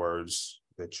the words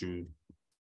that you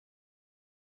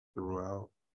threw out.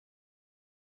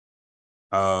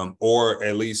 Or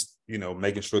at least, you know,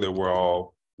 making sure that we're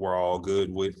all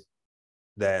good with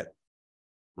that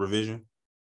revision.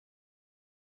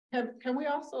 Can we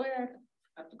also add,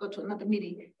 I have to go to another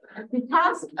meeting,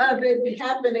 because of it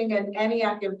happening in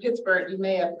Antioch and Pittsburgh, you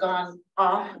may have gone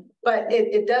off, but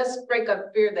it does break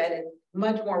up fear that it's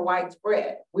much more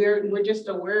widespread. We're just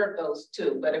aware of those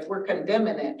two, but if we're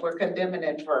condemning it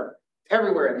for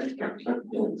everywhere in this county.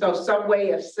 So some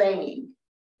way of saying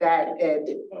that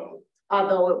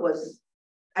although it was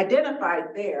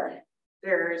identified there,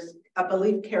 there's a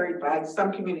belief carried by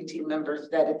some community members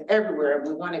that it's everywhere, and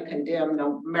we want to condemn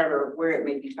no matter where it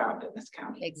may be found in this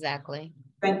county. Exactly.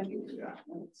 Thank you.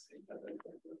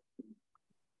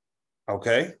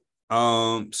 Okay.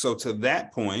 So to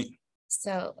that point.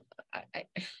 So I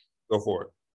go for it.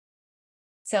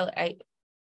 So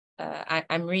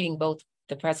I'm reading both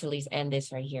the press release and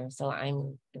this right here. So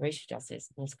I'm the racial justice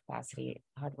in this capacity,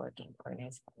 hardworking,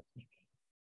 organized.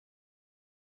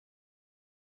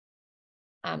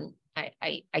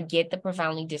 I get the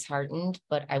profoundly disheartened,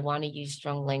 but I want to use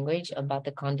strong language about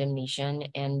the condemnation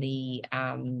and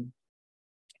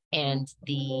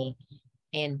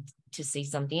to say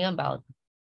something about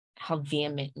how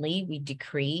vehemently we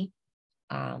decree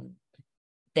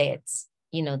that,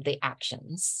 you know, the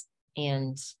actions.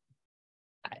 And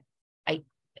I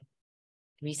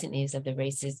recent news of the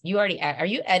races. You already are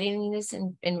you editing this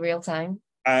in real time?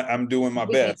 I'm doing my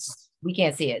best. We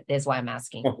can't see it. That's why I'm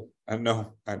asking. Oh, I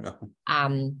know.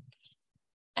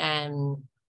 And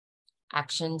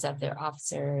actions of their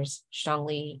officers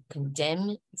strongly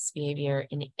condemn this behavior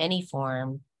in any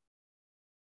form,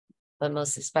 but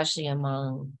most especially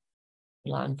among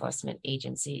law enforcement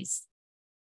agencies.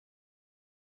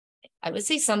 I would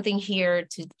say something here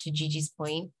to Gigi's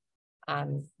point,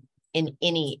 in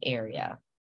any area.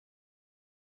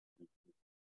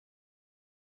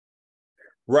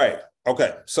 Right.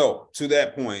 Okay. So to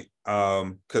that point,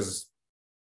 because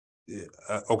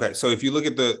okay, so if you look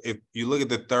at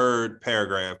the third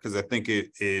paragraph, because I think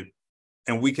it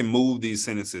and we can move these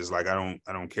sentences, like I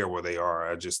don't care where they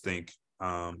are. I just think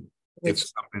if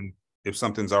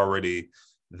something's already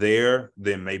there,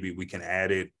 then maybe we can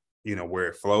add it, you know, where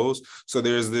it flows. So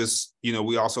there's this, you know,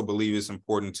 we also believe it's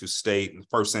important to state in the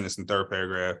first sentence and third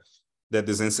paragraph that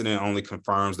this incident only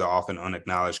confirms the often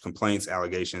unacknowledged complaints,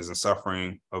 allegations, and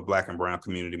suffering of Black and Brown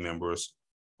community members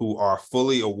who are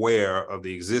fully aware of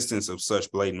the existence of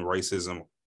such blatant racism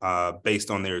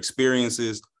based on their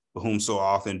experiences, but whom so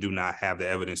often do not have the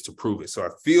evidence to prove it. So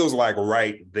it feels like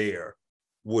right there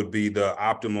would be the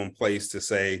optimum place to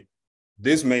say,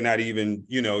 this may not even,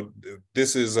 you know,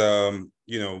 this is,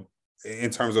 you know, in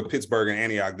terms of Pittsburgh and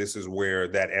Antioch, this is where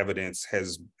that evidence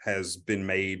has been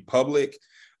made public.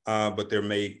 But there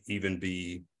may even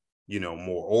be, you know,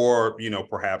 more, or, you know,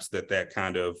 perhaps that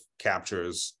kind of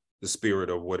captures the spirit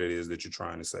of what it is that you're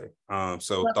trying to say.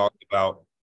 So well, thought about.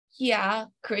 Yeah,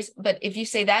 Chris, but if you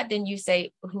say that, then you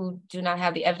say who do not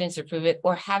have the evidence to prove it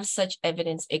or have such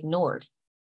evidence ignored.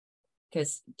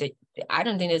 Because I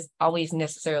don't think it's always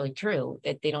necessarily true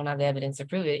that they don't have the evidence to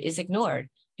prove it. It's ignored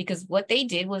because what they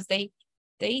did was they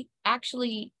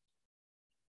actually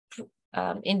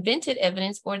invented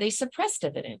evidence or they suppressed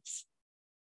evidence.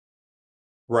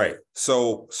 Right.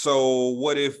 So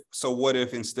what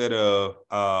if instead of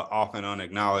often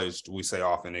unacknowledged, we say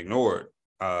often ignored?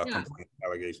 complaint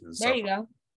allegations. There you go.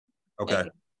 Okay.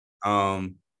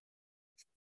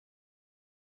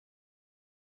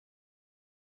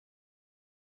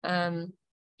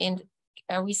 And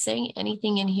are we saying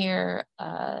anything in here?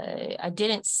 I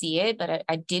didn't see it, but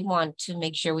I did want to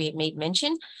make sure we made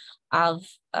mention of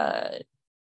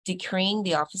decreeing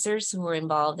the officers who were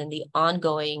involved in the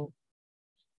ongoing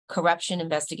corruption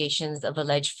investigations of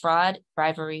alleged fraud,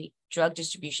 bribery, drug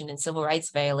distribution, and civil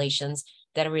rights violations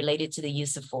that are related to the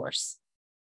use of force,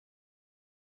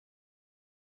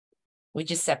 which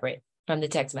is separate from the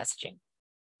text messaging.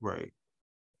 Right.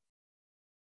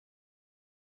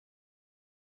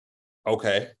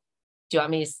 Okay. Do you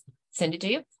want me to send it to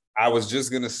you? I was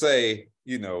just gonna say,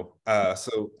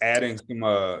 so adding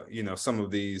some, some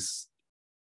of these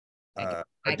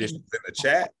additions in the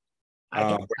chat.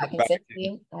 I can send it to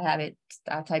you. I have it.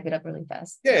 I'll type it up really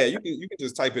fast. Yeah, you can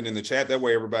just type it in the chat. That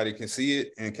way everybody can see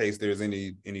it in case there's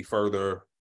any further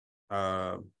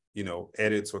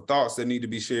edits or thoughts that need to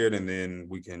be shared, and then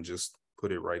we can just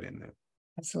put it right in there.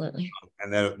 Absolutely.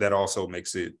 And that also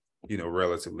makes it,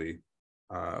 relatively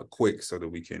quick so that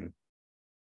we can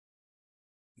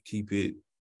keep it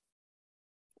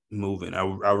moving.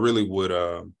 I really would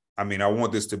I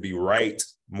want this to be right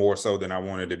more so than I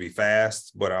want it to be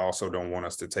fast, but I also don't want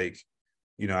us to take,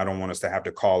 I don't want us to have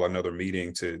to call another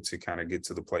meeting to kind of get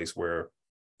to the place where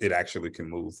it actually can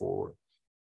move forward.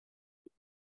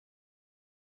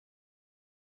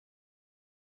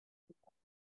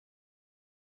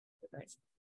 Right.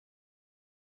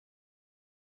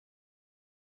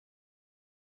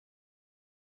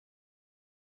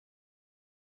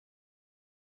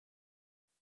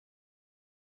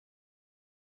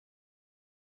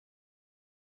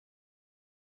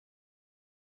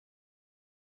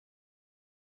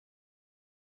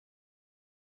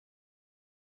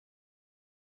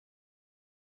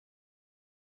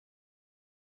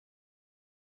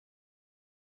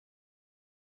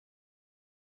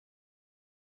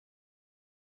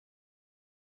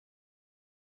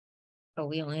 Oh,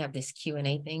 we only have this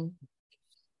Q&A thing.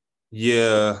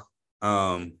 Yeah,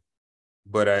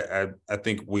 but I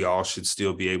think we all should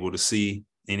still be able to see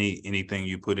anything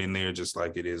you put in there, just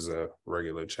like it is a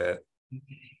regular chat.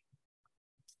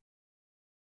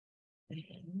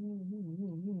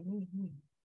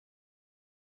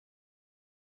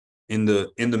 In the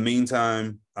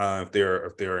meantime, if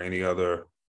there are any other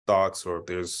thoughts or if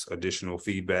there's additional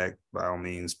feedback, by all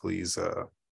means, please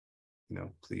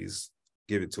please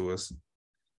give it to us.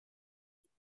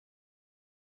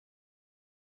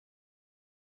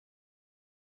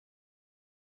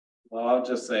 Well, I'll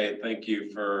just say thank you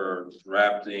for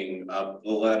drafting up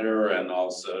the letter and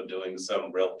also doing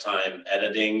some real-time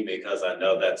editing, because I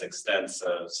know that's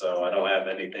extensive. So I don't have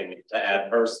anything to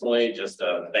add personally, just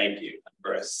thank you,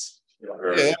 Chris.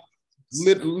 Yeah,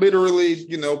 literally,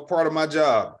 part of my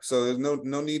job. So there's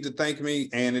no need to thank me,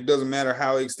 and it doesn't matter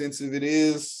how extensive it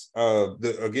is.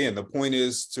 Again, the point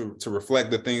is to reflect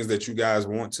the things that you guys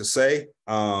want to say,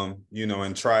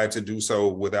 and try to do so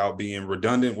without being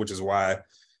redundant, which is why,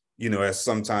 as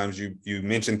sometimes you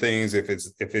mention things, if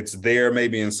it's there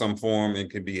maybe in some form, it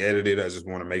could be edited. I just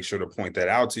want to make sure to point that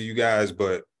out to you guys.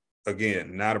 But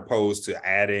again, not opposed to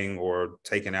adding or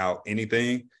taking out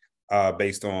anything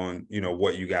based on,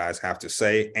 what you guys have to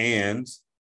say. And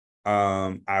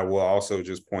I will also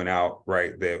just point out,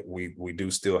 right, that we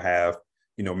do still have,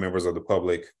 members of the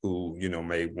public who,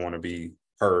 may want to be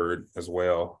heard as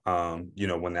well,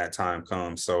 when that time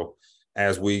comes. So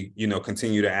as we,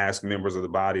 continue to ask members of the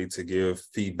body to give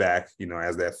feedback,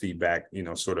 as that feedback,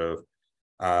 sort of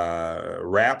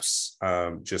wraps,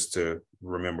 just to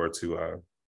remember to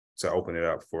open it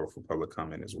up for public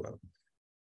comment as well.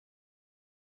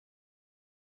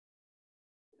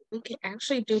 We can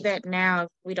actually do that now if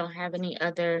we don't have any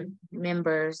other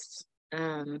members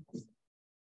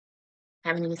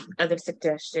have any other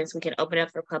suggestions. We can open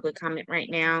up for public comment right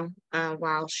now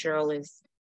while Cheryl is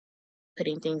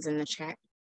putting things in the chat.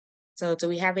 So do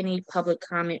we have any public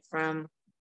comment from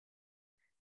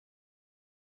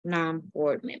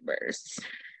non-board members?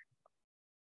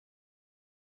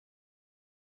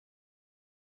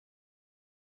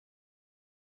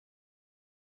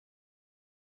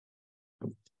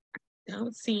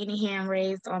 Don't see any hand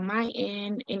raised on my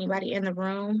end. Anybody in the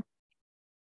room?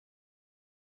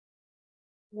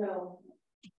 No.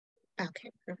 Okay,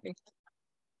 perfect.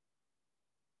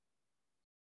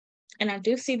 And I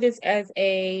do see this as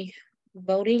a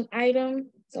voting item,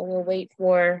 so we'll wait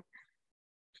for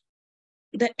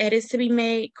the edits to be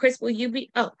made. Chris, will you be?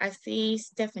 Oh, I see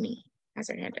Stephanie has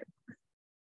her hand up.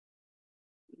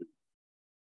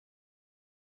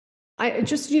 I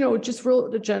just, just real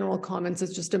the general comments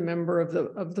as just a member of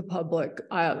the public.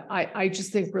 I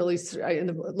just think really in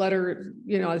the letter,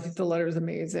 I think the letter is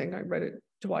amazing. I read it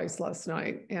twice last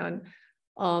night, and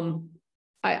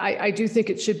I do think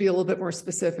it should be a little bit more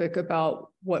specific about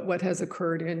what has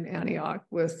occurred in Antioch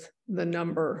with the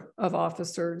number of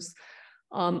officers.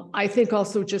 I think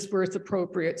also just where it's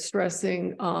appropriate,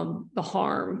 stressing the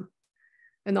harm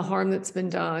that's been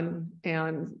done,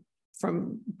 and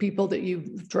from people that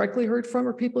you've directly heard from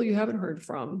or people you haven't heard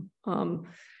from.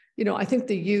 I think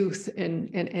the youth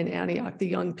in Antioch, the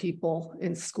young people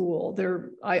in school,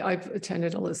 I've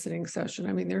attended a listening session.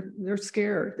 I mean, they're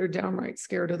scared. They're downright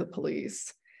scared of the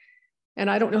police. And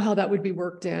I don't know how that would be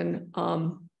worked in.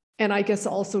 And I guess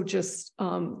also just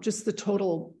the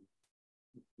total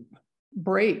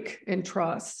break in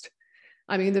trust.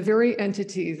 I mean, the very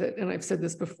entity that, and I've said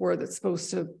this before, that's supposed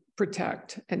to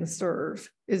protect and serve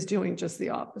is doing just the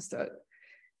opposite.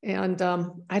 And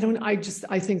I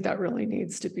think that really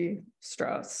needs to be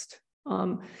stressed,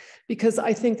 because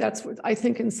I think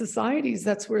in societies,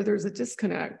 that's where there's a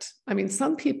disconnect. I mean,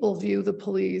 some people view the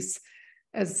police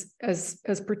as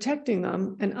protecting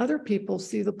them, and other people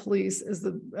see the police as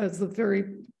the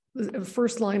very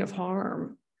first line of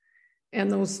harm. And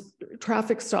those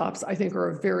traffic stops, I think, are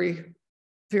a very,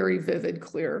 very vivid,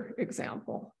 clear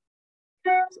example.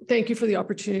 Thank you for the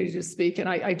opportunity to speak. And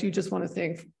I do just want to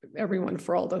thank everyone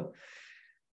for all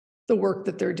the work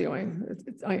that they're doing.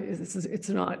 It's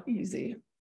not easy.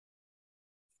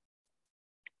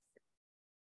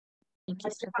 I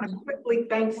just want to quickly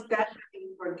thank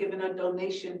Stephanie for giving a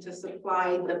donation to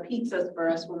supply the pizzas for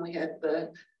us when we had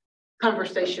the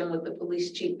conversation with the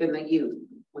police chief and the youth.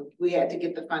 We had to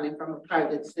get the funding from a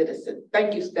private citizen.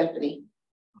 Thank you, Stephanie.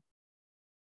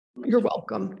 You're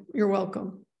welcome. You're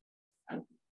welcome.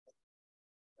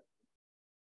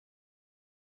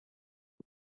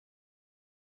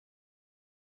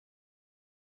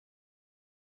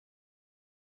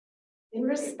 In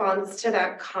response to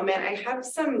that comment, I have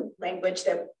some language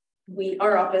that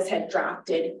our office had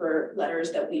drafted for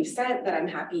letters that we've sent that I'm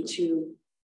happy to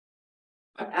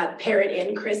pair it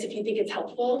in, Chris, if you think it's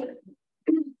helpful.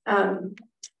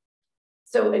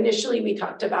 So initially we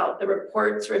talked about the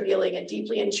reports revealing a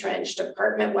deeply entrenched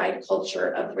department-wide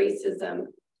culture of racism,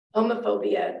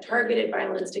 homophobia, targeted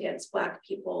violence against Black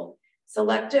people,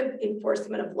 selective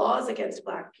enforcement of laws against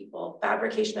Black people,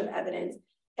 fabrication of evidence,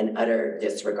 and utter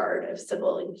disregard of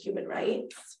civil and human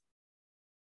rights.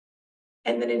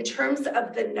 And then in terms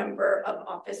of the number of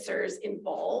officers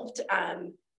involved,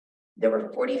 there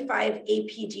were 45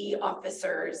 APD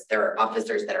officers. There are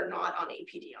officers that are not on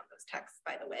APD on those texts,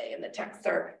 by the way, and the texts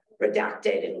are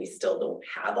redacted and we still don't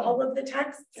have all of the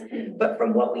texts. But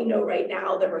from what we know right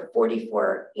now, there were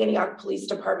 44 Antioch Police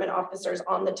Department officers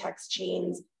on the text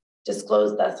chains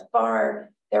disclosed thus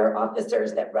far. There are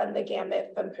officers that run the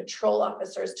gamut from patrol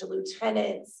officers to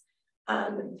lieutenants.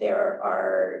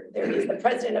 There is the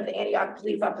president of the Antioch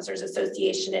Police Officers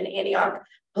Association and Antioch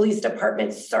Police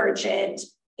Department sergeant,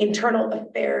 internal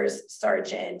affairs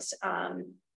sergeant. And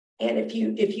if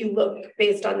you look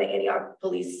based on the Antioch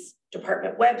Police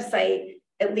Department website,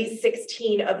 at least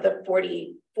 16 of the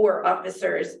 44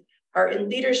 officers are in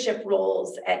leadership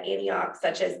roles at Antioch,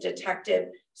 such as detective,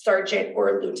 sergeant,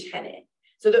 or lieutenant.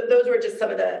 So those were just some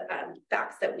of the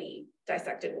facts that we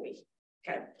dissected when we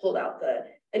kind of pulled out the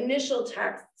initial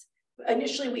texts.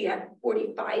 Initially, we had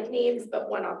 45 names, but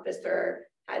one officer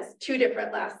has 2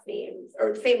 different last names,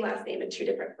 or same last name and 2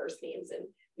 different first names. And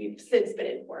we've since been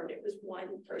informed it was 1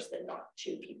 person, not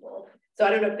 2 people. So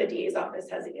I don't know if the DA's office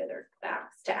has any other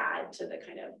facts to add to the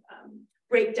kind of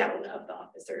breakdown of the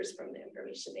officers from the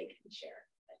information they can share.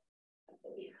 But that's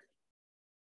what we have.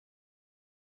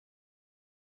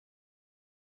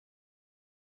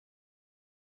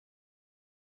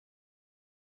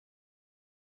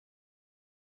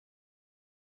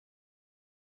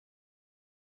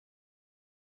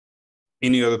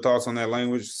 Any other thoughts on that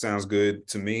language? Sounds good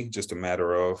to me. Just a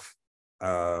matter of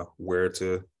where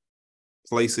to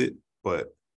place it.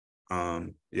 But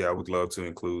yeah, I would love to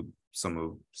include some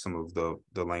of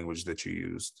the language that you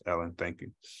used, Ellen. Thank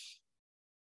you.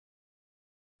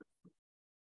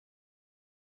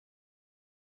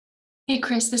 Hey,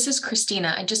 Chris, this is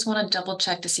Christina. I just want to double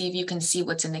check to see if you can see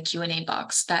what's in the Q&A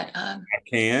box that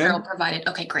Carol provided.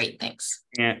 Okay, great, thanks.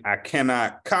 And I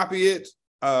cannot copy it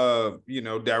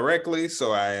directly.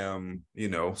 So I am,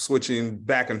 switching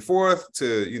back and forth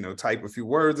to, type a few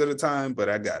words at a time, but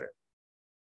I got it.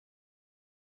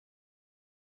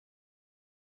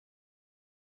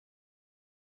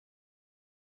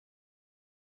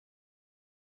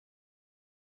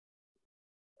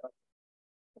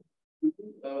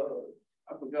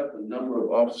 I forgot the number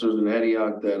of officers in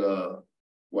Antioch that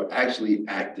were actually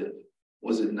active.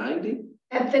 Was it 90?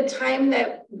 At the time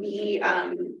that we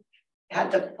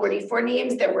had the 44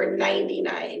 names, there were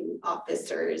 99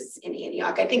 officers in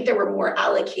Antioch. I think there were more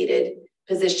allocated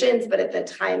positions, but at the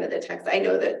time of the text, I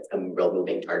know that's a real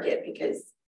moving target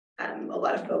because a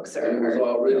lot of folks are. It was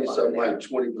already something like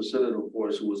 20% of the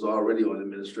force who was already on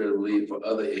administrative leave for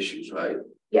other issues, right?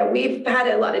 Yeah, we've had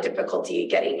a lot of difficulty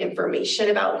getting information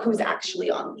about who's actually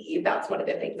on leave. That's one of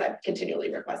the things I've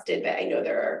continually requested, but I know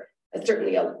there are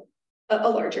certainly a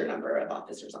larger number of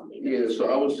officers on leave. Yeah,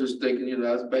 so I was just thinking, you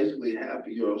know, that's basically half of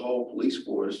your whole police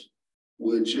force,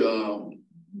 which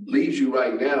leaves you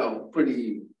right now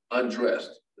pretty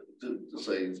undressed, to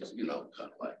say, you know,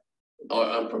 kind of like, or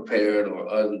unprepared or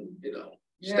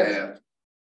staffed.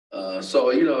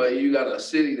 So, you know, you got a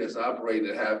city that's operating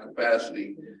at half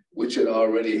capacity, which had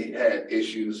already had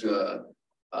issues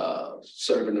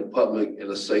serving the public in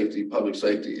a public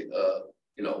safety,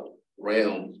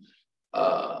 realm.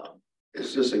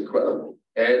 It's just incredible.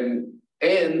 And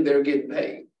they're getting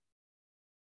paid.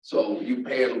 So you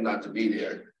pay them not to be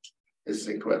there. It's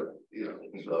incredible, you know.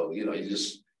 So, you know, you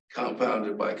just compound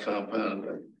it by compound,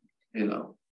 you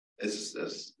know, this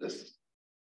is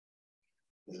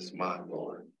mind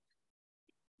blowing.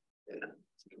 Yeah.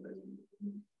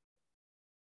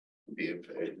 Being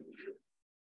paid.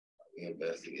 The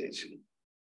investigation.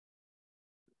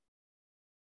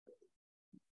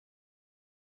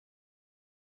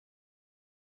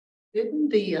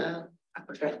 Didn't I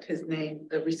forgot his name,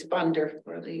 the responder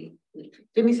for didn't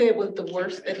he say it was the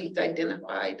worst that he's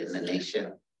identified in the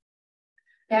nation?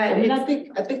 Yeah, I mean, I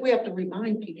think we have to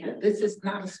remind people, this is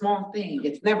not a small thing.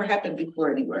 It's never happened before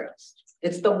anywhere else.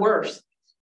 It's the worst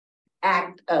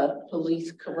act of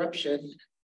police corruption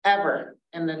ever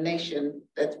in the nation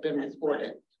that's been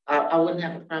reported. I wouldn't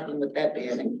have a problem with that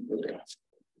being included.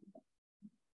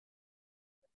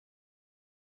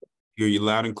 Hear you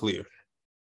loud and clear.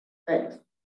 Thanks.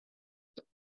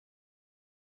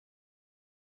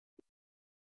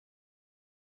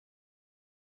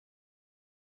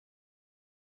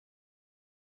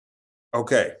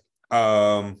 Okay,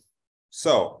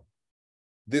 so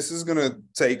this is gonna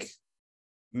take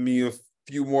me a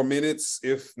few more minutes,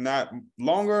 if not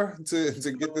longer,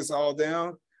 to get this all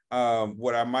down.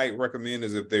 What I might recommend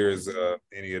is if there's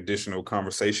any additional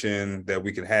conversation that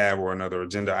we could have or another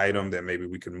agenda item that maybe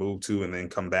we could move to and then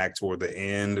come back toward the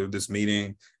end of this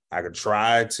meeting, I could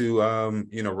try to,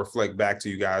 reflect back to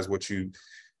you guys what you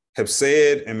have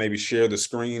said and maybe share the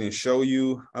screen and show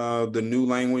you the new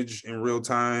language in real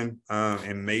time.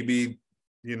 And maybe,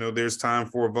 there's time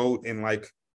for a vote in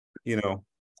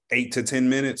 8 to 10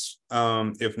 minutes.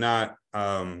 If not,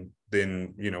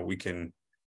 then, we can,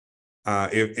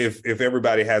 if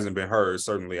everybody hasn't been heard,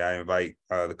 certainly I invite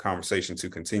the conversation to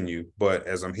continue. But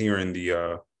as I'm hearing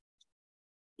the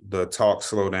talk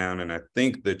slow down, and I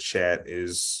think the chat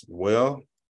is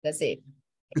That's it.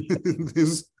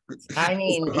 I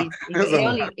mean,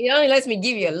 it only lets me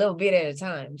give you a little bit at a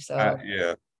time. So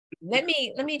yeah. Let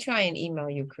me try and email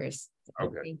you, Chris.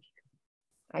 Okay.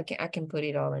 I can put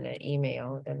it all in an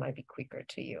email. That might be quicker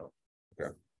to you.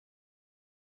 Okay.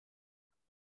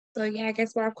 So yeah, I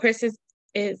guess while Chris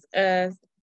is updating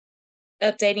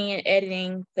and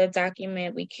editing the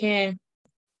document, we can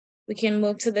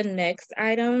move to the next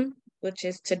item, which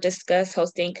is to discuss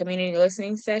hosting community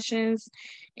listening sessions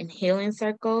and healing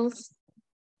circles.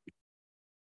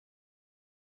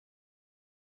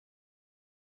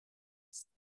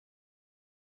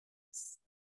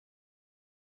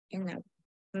 And I'm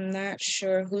not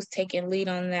sure who's taking lead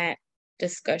on that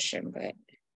discussion, but.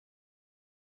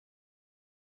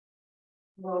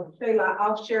 Well, Shayla,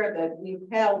 I'll share that we've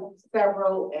held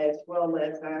several, as well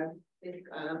as a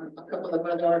couple of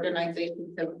other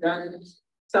organizations have done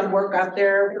some work out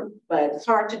there, but it's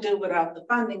hard to do without the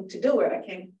funding to do it. I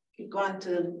can't keep going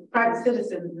to private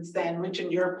citizens and saying, reach in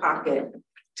your pocket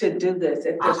to do this.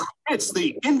 It's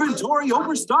the inventory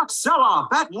overstock sell-off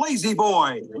at Lazy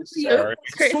Boy. Sorry.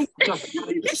 Christopher,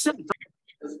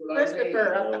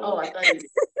 I thought you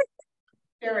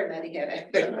sharing that he had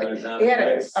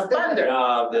a thunder.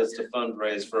 Job is to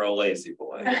fundraise for a Lazy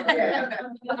Boy.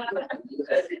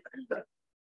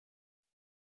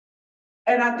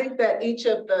 And I think that each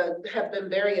of have been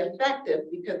very effective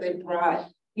because they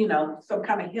brought, some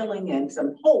kind of healing and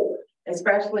some hope,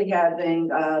 especially having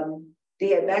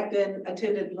D.A. Becton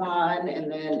attended one,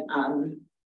 and then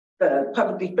the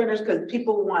public defenders, because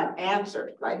people want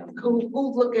answers, like who's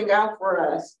looking out for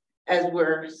us as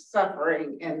we're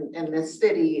suffering in this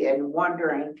city and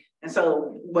wondering. And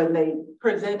so when they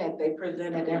presented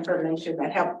information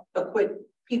that helped equip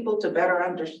people to better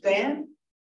understand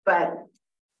But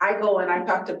I go and I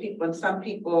talk to people, and some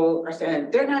people are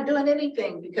saying they're not doing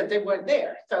anything because they weren't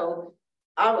there. So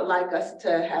I would like us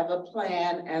to have a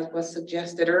plan, as was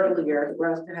suggested earlier,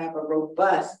 for us to have a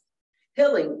robust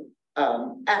healing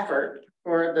effort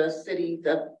for the cities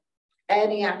of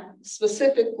Antioch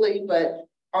specifically, but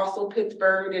also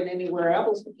Pittsburgh and anywhere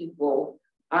else people.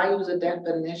 I use a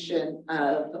definition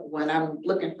of when I'm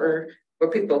looking for where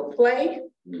people play,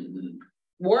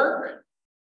 work,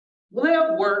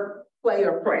 live, work, play,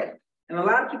 or pray. And a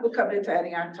lot of people come into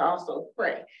Antioch to also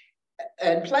pray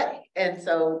and play. And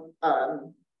so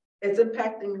it's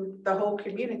impacting the whole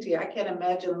community. I can't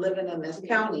imagine living in this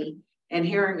county and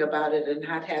hearing about it and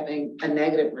not having a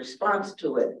negative response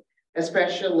to it,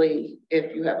 especially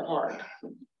if you have a heart.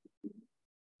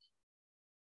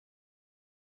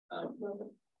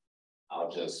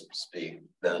 I'll just speak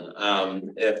then.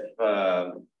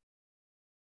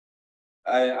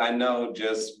 I know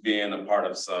just being a part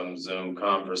of some Zoom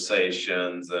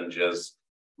conversations and just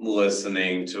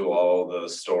listening to all the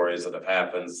stories that have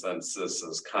happened since this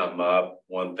has come up,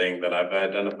 one thing that I've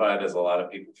identified is a lot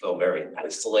of people feel very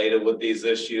isolated with these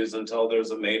issues until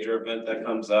there's a major event that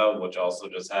comes out, which also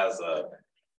just has a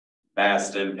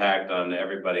vast impact on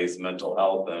everybody's mental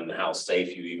health and how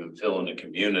safe you even feel in the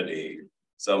community.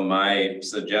 So my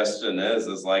suggestion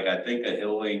is like, I think a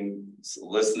healing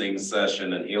listening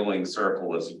session and healing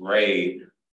circle is great,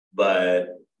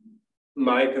 but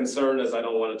my concern is I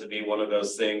don't want it to be one of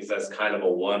those things that's kind of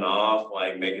a one-off,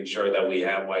 like making sure that we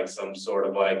have like some sort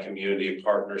of like community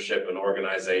partnership and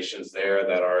organizations there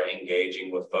that are engaging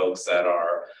with folks that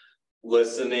are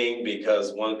listening,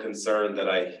 because one concern that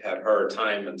I have heard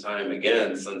time and time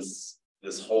again since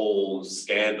this whole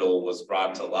scandal was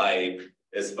brought to light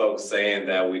is folks saying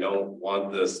that we don't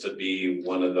want this to be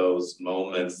one of those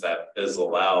moments that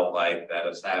fizzle out like that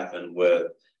has happened with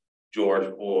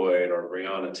George Floyd or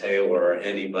Breonna Taylor or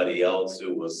anybody else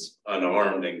who was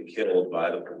unarmed and killed by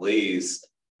the police,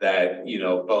 that, you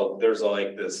know, folks, there's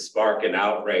like this spark and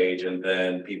outrage and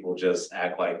then people just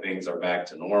act like things are back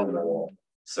to normal.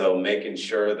 So making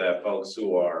sure that folks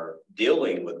who are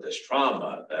dealing with this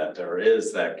trauma, that there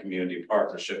is that community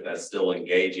partnership that's still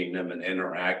engaging them and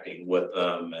interacting with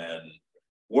them and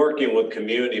working with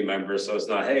community members. So it's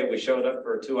not, hey, we showed up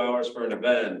for 2 hours for an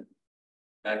event,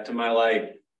 back to my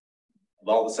life,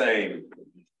 all the same.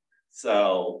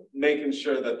 So making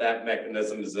sure that that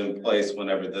mechanism is in place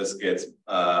whenever this gets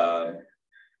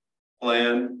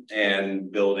planned,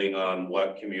 and building on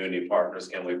what community partners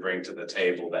can we bring to the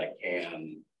table that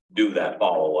can do that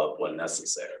follow-up when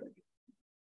necessary.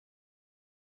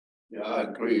 Yeah, I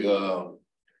agree. You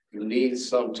need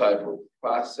some type of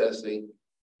processing,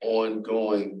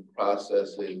 ongoing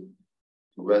processing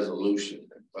resolution,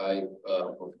 right?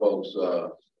 For folks,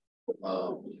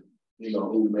 you know,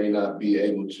 who may not be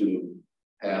able to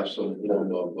have some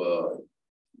form of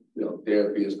you know,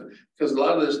 therapy and stuff. Because a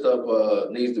lot of this stuff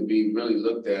needs to be really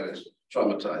looked at as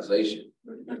traumatization,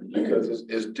 because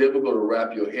it's difficult to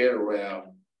wrap your head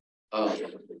around.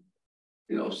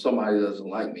 You know, somebody doesn't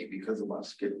like me because of my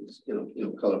skin, you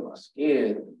know, color of my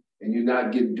skin, and you're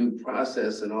not getting due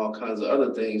process and all kinds of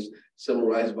other things, civil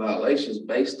rights violations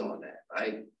based on that,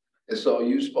 right? And so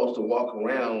you're supposed to walk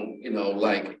around, you know,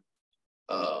 like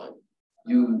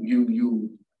you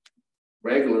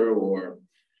regular, or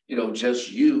you know,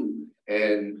 just you,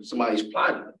 and somebody's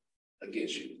plotting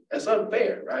against you. That's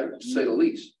unfair, right? To say the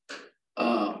least.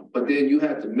 But then you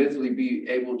have to mentally be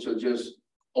able to just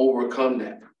overcome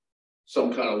that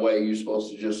some kind of way. You're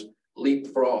supposed to just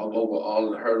leapfrog over all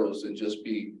of the hurdles and just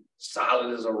be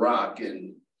solid as a rock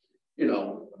and, you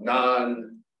know,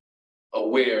 non-aware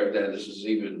that this is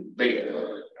even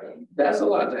there. That's a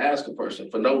lot to ask a person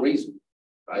for no reason,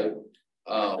 right?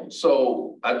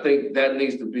 So I think that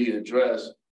needs to be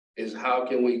addressed, is how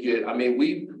can we get, I mean,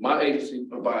 my agency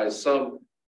provides some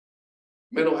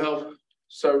mental health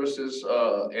services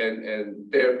and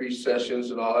therapy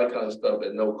sessions and all that kind of stuff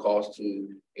at no cost to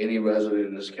any resident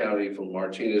in this county, from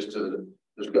Martinez to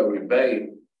Discovery Bay.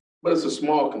 But it's a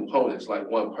small component. It's like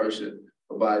one person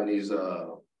providing these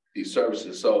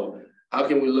services. So how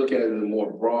can we look at it in a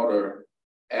more broader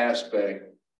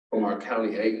aspect from our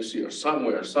county agency or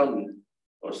somewhere, or something?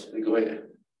 Or go ahead.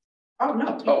 Oh,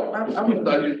 no. Oh, I'll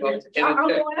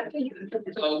go after you.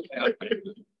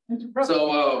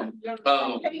 So,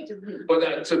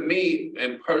 but to me,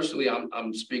 and personally,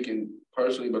 I'm speaking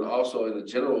personally, but also in a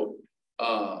general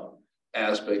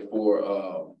aspect,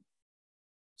 for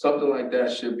something like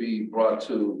that should be brought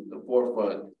to the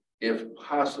forefront, if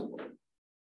possible,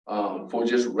 for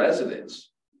just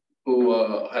residents who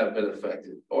have been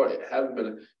affected or haven't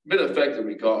been affected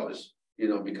regardless, you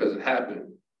know, because it happened.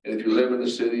 And if you live in the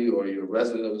city or you're a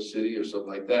resident of the city or something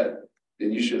like that,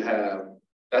 then you should have,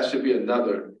 that should be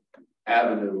another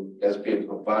avenue that's being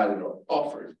provided or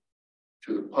offered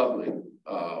to the public,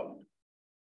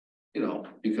 you know,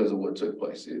 because of what took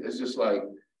place. It's just like,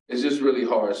 it's just really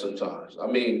hard sometimes. I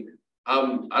mean,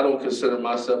 I don't consider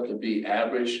myself to be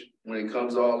average when it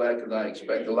comes to all that, because I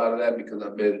expect a lot of that because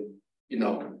I've been, you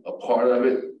know, a part of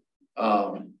it.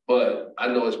 But I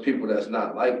know it's people that's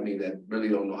not like me that really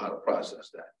don't know how to process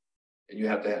that. And you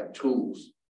have to have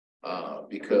tools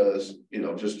because, you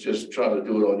know, just try to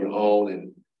do it on your own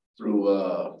and through,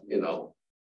 you know,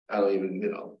 I don't even,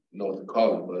 you know what to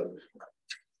call it,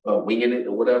 but winging it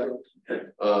or whatever,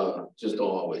 just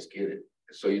don't always get it.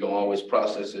 So you don't always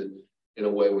process it in a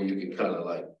way where you can kind of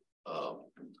like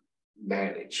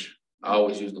manage. I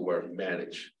always use the word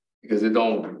manage because it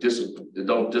don't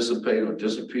dissipate or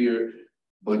disappear,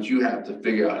 but you have to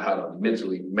figure out how to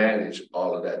mentally manage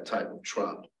all of that type of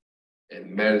trauma and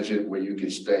manage it where you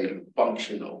can stay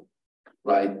functional,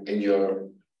 right, in your,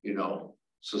 you know,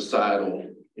 societal,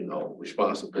 you know,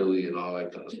 responsibility and all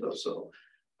that kind of stuff. So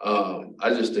I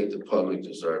just think the public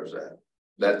deserves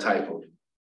that type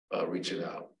of reaching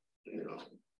out, you know.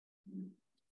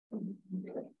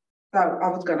 So I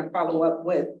was going to follow up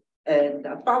with and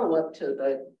follow up to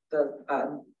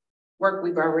the work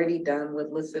we've already done with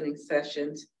listening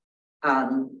sessions.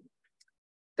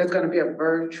 There's going to be a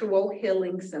virtual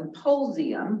healing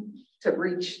symposium to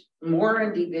reach more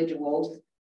individuals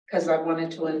because I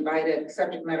wanted to invite a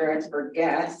subject matter expert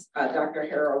guest, Dr.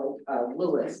 Harold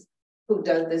Lewis, who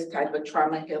does this type of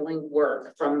trauma healing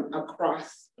work from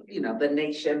across, you know, the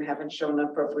nation, having shown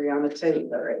up for Breonna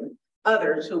Taylor and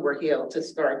others who were healed to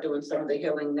start doing some of the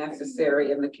healing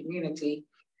necessary in the community.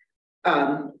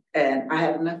 And I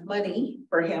have enough money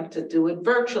for him to do it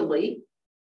virtually.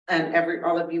 And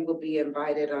all of you will be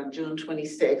invited on June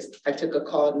 26th. I took a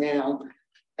call now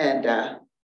and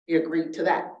he agreed to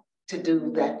that, to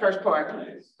do that first part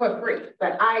for free.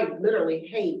 But I literally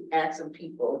hate asking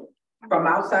people from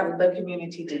outside of the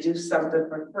community to do something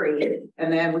for free.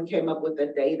 And then we came up with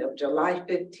a date of July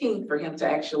 15th for him to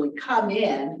actually come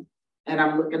in. And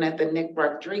I'm looking at the Nick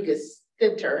Rodriguez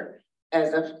Center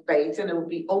as a space, and it will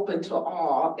be open to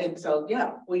all. And so,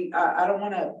 yeah, I don't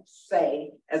want to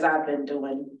say, as I've been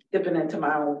doing, dipping into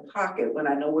my own pocket when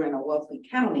I know we're in a wealthy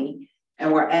county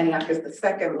and where Antioch is the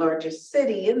second largest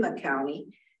city in the county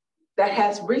that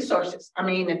has resources. I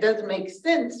mean, it doesn't make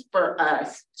sense for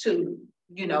us to,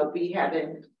 you know, be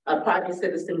having a private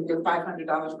citizen give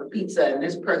 $500 for pizza and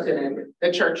this person in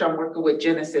the church I'm working with,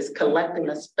 Genesis, collecting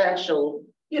a special,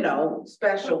 you know,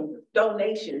 special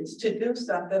donations to do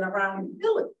something around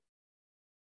healing.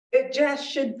 It just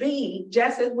should be,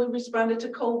 just as we responded to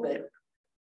COVID,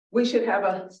 we should have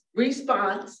a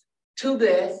response to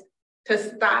this to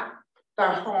stop the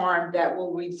harm that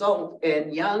will result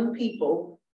in young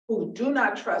people who do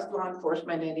not trust law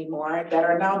enforcement anymore, that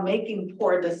are now making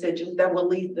poor decisions that will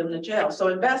lead them to jail. So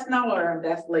invest now or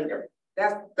invest later.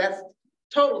 That's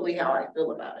totally how I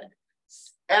feel about it.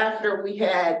 After we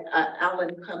had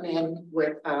Alan come in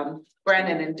with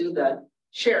Brandon and do the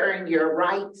sharing your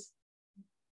rights,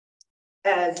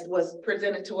 as was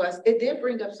presented to us, it did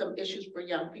bring up some issues for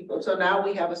young people. So now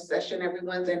we have a session every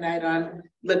Wednesday night on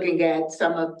looking at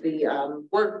some of the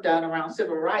work done around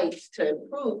civil rights to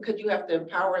improve, because you have to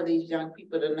empower these young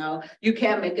people to know you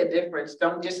can make a difference.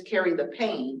 Don't just carry the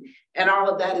pain. And all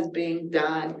of that is being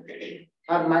done.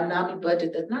 My NAMI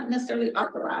budget does not necessarily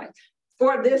authorize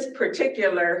for this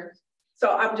particular. So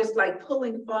I'm just like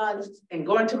pulling funds and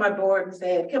going to my board and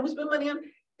saying, can we spend money on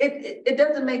it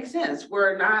doesn't make sense.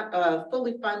 We're not a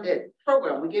fully funded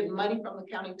program. We get money from the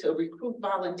county to recruit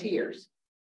volunteers,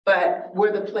 but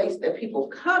we're the place that people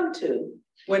come to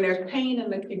when there's pain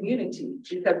in the community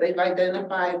because they've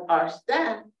identified our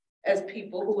staff as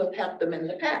people who have helped them in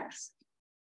the past.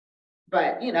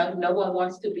 But, you know, no one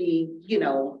wants to be, you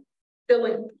know,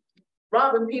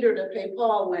 robbing Peter to pay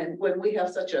Paul when we have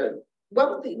such a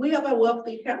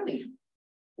wealthy county.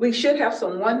 We should have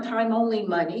some one-time only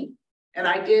money. And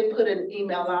I did put an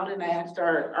email out and I asked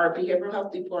our behavioral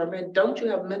health department, don't you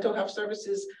have mental health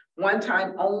services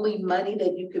one-time only money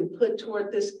that you can put toward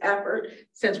this effort,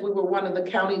 since we were one of the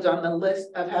counties on the list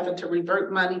of having to revert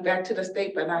money back to the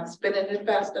state but not spending it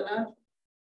fast enough?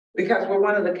 Because we're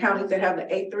one of the counties that have the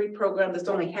A3 program that's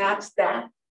only half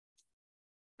staffed.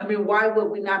 I mean, why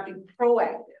would we not be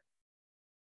proactive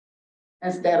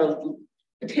instead of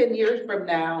 10 years from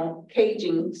now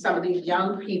caging some of these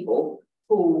young people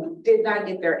who did not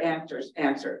get their answers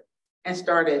answered and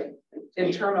started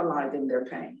internalizing their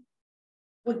pain?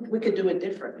 We could do it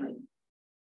differently.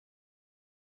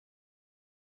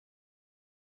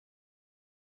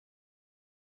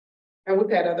 And we've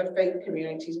had other faith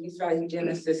communities besides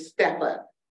Genesis step up,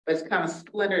 but it's kind of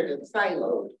splintered and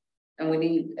siloed. And we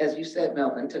need, as you said,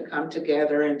 Melvin, to come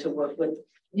together and to work with,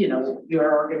 you know,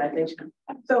 your organization.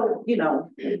 So, you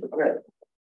know,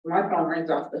 my phone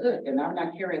rings off the hook and I'm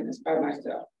not hearing this by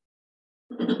myself.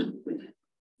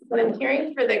 What I'm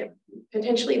hearing for the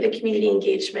potentially the community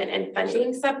engagement and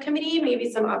funding subcommittee, maybe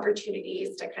some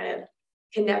opportunities to kind of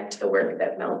connect the work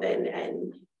that Melvin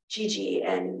and Gigi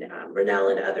and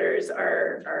Renelle and others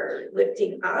are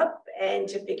lifting up, and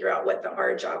to figure out what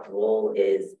our job role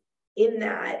is in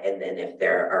that. And then if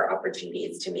there are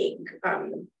opportunities to make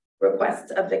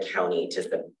requests of the county to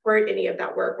support any of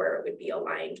that work where it would be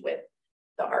aligned with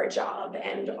our job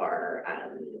and our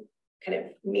kind of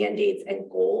mandates and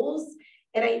goals.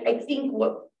 And I think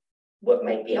what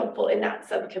might be helpful in that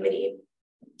subcommittee,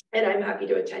 and I'm happy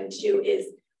to attend to, is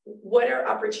what are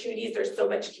opportunities? There's so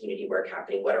much community work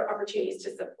happening. What are opportunities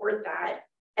to support that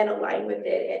and align with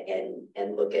it,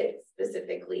 and look at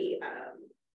specifically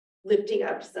lifting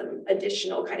up some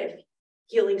additional kind of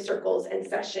healing circles and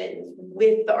sessions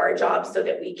with our job, so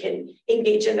that we can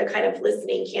engage in the kind of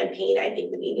listening campaign I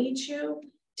think we need to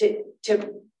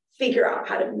figure out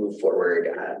how to move forward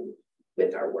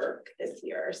with our work this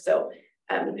year. So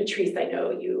Patrice, I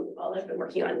know you all have been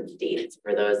working on dates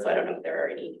for those, so I don't know if there are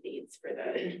any dates for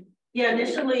the. Yeah,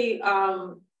 initially,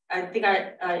 I think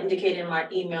I indicated in my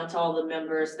email to all the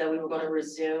members that we were going to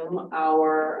resume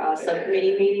our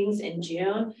subcommittee meetings in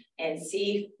June, and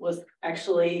C was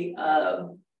actually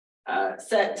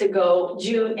set to go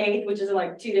June 8th, which is in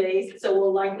like 2 days. So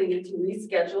we'll likely need to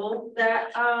reschedule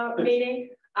that meeting.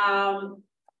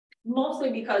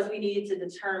 Mostly because we needed to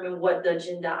determine what the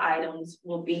agenda items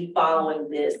will be following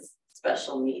this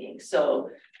special meeting. So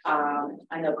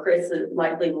I know Chris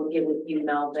likely will get with you,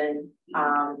 Melvin,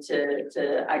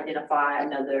 to identify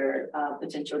another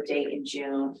potential date in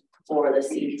June for the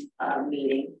C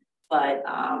meeting. But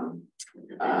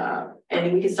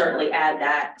and we can certainly add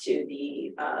that to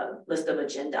the list of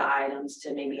agenda items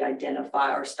to maybe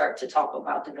identify or start to talk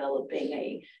about developing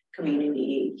a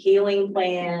community healing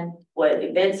plan, what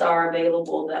events are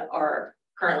available that are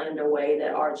currently underway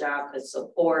that our job could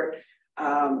support.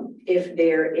 If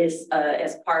there is,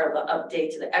 as part of the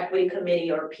update to the equity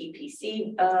committee or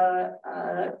PPC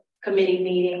committee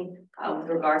meeting with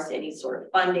regards to any sort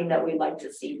of funding that we'd like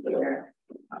to see there,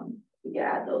 we can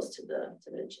add those to the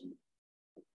agenda.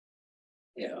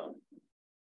 Yeah.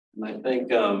 And I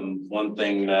think one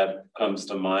thing that comes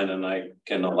to mind, and I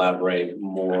can elaborate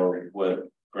more with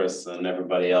Chris and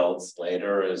everybody else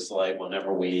later, is like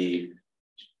whenever we,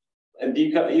 and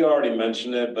you already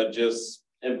mentioned it, but just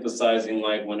emphasizing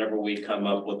like whenever we come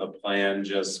up with a plan,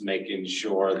 just making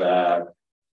sure that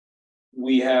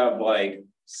we have like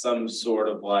some sort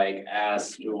of like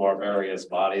ask to our various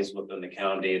bodies within the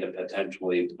county to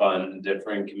potentially fund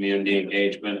different community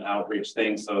engagement outreach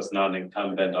things. So it's not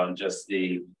incumbent on just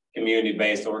the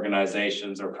community-based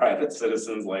organizations or private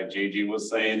citizens like Gigi was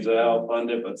saying to help fund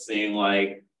it, but seeing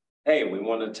like, hey, we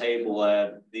want to table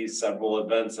at these several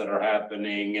events that are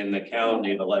happening in the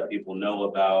county to let people know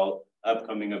about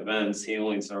upcoming events,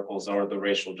 healing circles, or the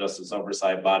racial justice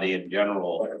oversight body in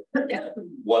general.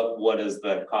 What is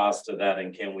the cost of that,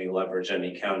 and can we leverage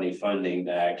any county funding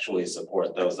to actually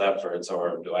support those efforts,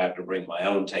 or do I have to bring my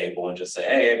own table and just say,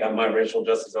 hey, I got my racial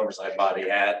justice oversight body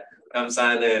hat, come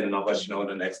sign in and I'll let you know when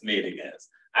the next meeting is.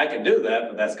 I can do that,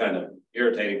 but that's kind of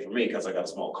irritating for me because I got a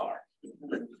small car.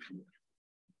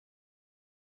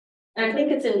 And I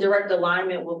think it's in direct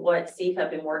alignment with what Steve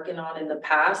had been working on in the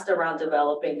past around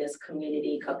developing this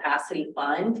community capacity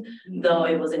fund, though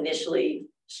it was initially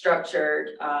structured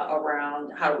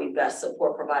around how do we best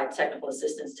provide technical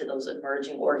assistance to those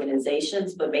emerging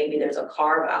organizations, but maybe there's a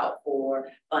carve out for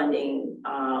funding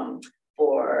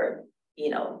for, you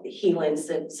know, the healing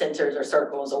centers or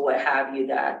circles or what have you,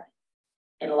 that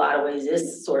in a lot of ways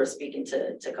is sort of speaking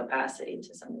to capacity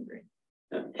to some degree.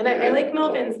 And I like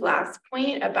Melvin's last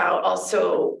point about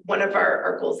also one of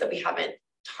our goals that we haven't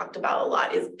talked about a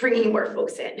lot is bringing more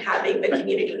folks in, having the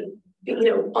community, you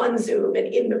know, on Zoom and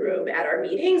in the room at our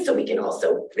meetings, so we can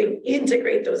also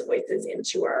integrate those voices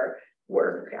into our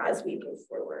work as we move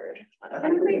forward. I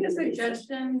make a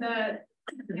suggestion that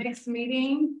next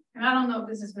meeting, and I don't know if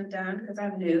this has been done because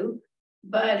I'm new,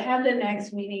 but have the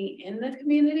next meeting in the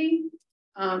community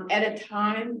at a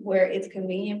time where it's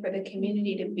convenient for the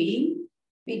community to be,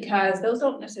 because those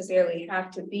don't necessarily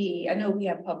have to be, I know we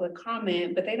have public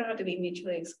comment, but they don't have to be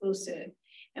mutually exclusive.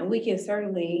 And we can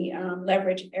certainly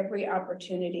leverage every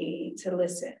opportunity to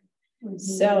listen. Mm-hmm.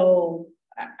 So,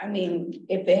 I mean,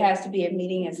 if it has to be a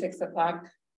meeting at 6 o'clock,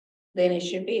 then it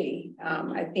should be.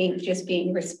 I think just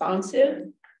being responsive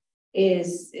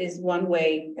is one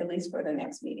way, at least for the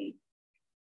next meeting.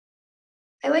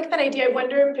 I like that idea. I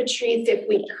wonder, Patrice, if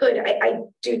we could, I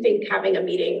do think having a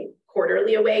meeting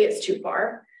quarterly away is too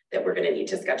far, that we're going to need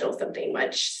to schedule something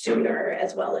much sooner,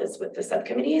 as well as with the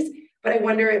subcommittees. But I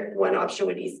wonder if one option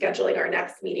would be scheduling our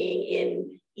next meeting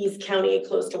in East County,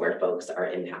 close to where folks are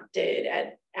impacted,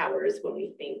 at hours when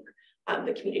we think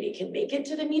the community can make it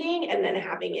to the meeting, and then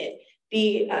having it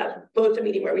be both a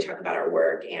meeting where we talk about our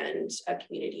work and a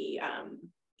community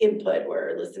input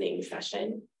or listening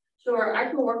session. Sure, I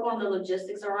can work on the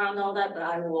logistics around all that, but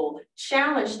I will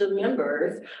challenge the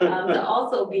members to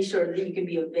also be sure that you can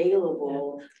be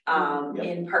available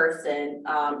in person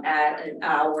at an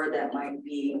hour that might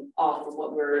be off of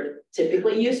what we're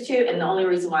typically used to. And the only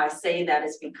reason why I say that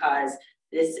is because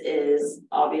this is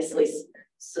obviously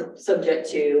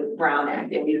subject to Brown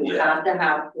Act, and we will have to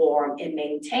have quorum and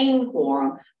maintain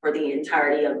quorum for the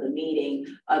entirety of the meeting.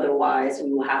 Otherwise,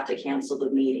 we will have to cancel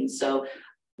the meeting. So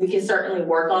we can certainly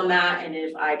work on that. And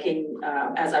if I can,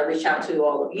 as I reach out to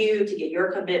all of you to get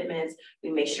your commitments, we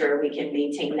make sure we can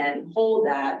maintain that and hold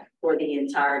that for the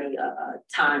entirety of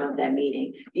time of that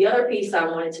meeting. The other piece I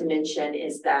wanted to mention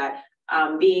is that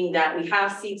being that we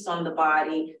have seats on the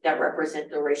body that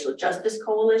represent the Racial Justice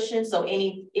Coalition. So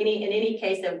in any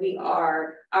case that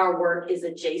our work is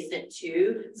adjacent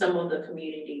to some of the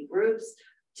community groups,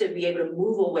 to be able to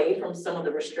move away from some of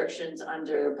the restrictions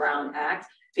under the Brown Act,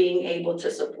 being able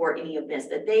to support any events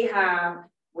that they have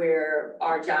where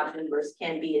our job members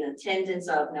can be in attendance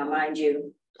of. Now, mind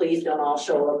you, please don't all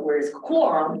show up where it's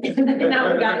quorum.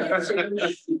 Now we got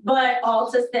it. But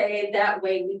also say that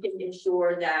way we can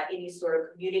ensure that any sort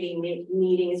of community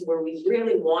meetings where we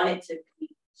really want it to be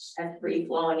as free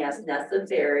flowing as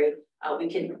necessary, we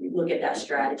can look at that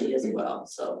strategy as well.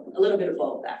 So a little bit of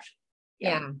both, actually.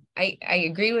 Yeah, I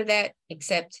agree with that,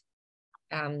 except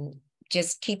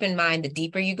just keep in mind, the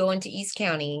deeper you go into East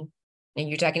County, and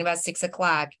you're talking about 6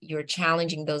 o'clock, you're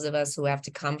challenging those of us who have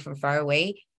to come from far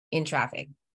away in traffic.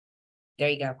 There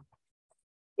you go.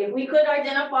 If we could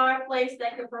identify a place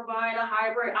that could provide a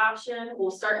hybrid option,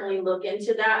 we'll certainly look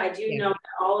into that. I do know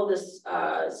that all of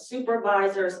the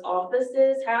supervisors'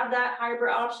 offices have that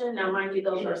hybrid option. Now, mind you,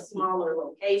 those are smaller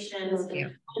locations. Yeah.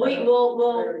 We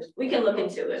can look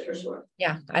into it for sure.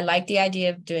 Yeah, I like the idea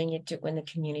of doing it when the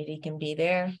community can be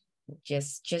there.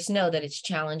 Just know that it's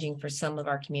challenging for some of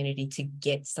our community to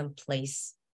get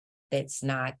someplace that's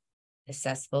not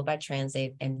accessible by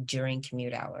transit and during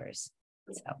commute hours.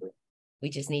 So we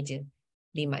just need to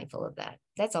be mindful of that.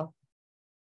 That's all.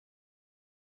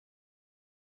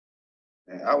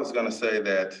 And I was going to say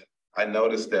that I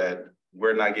noticed that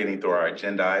we're not getting through our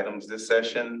agenda items this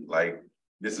session. Like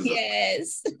this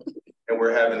is and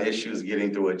we're having issues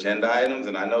getting through agenda items.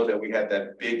 And I know that we had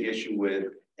that big issue with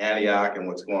Antioch and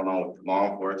what's going on with law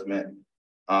enforcement.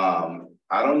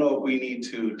 I don't know if we need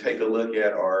to take a look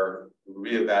at or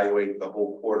reevaluate the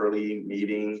whole quarterly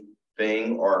meeting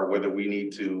thing, or whether we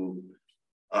need to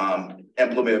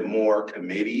implement more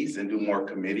committees and do more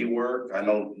committee work. I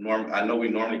know we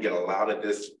normally get a lot of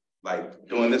this, like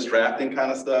doing this drafting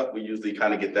kind of stuff. We usually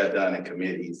kind of get that done in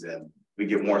committees, and we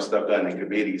get more stuff done in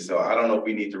committees. So I don't know if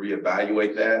we need to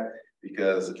reevaluate that,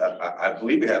 because I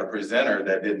believe we had a presenter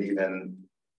that didn't even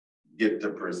get to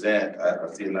present.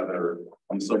 I see another,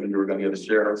 I'm assuming you were going to get a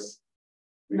sheriff's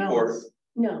report.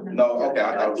 No, okay.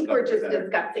 I think we're just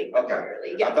discussing.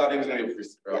 Okay. Yeah. I thought it was going to be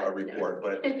a report,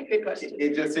 but good question.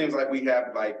 It just seems like we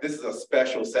have, like, this is a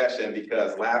special session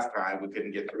because last time we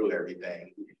couldn't get through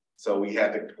everything. So we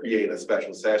had to create a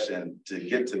special session to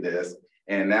get to this.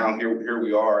 And now here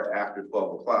we are after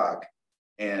 12 o'clock,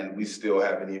 and we still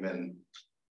haven't even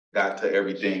got to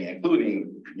everything,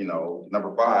 including,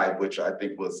 number 5, which I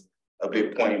think was a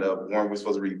big point of when we're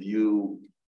supposed to review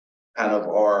kind of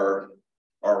our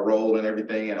role and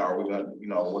everything, and are we going to,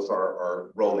 what's our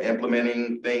role in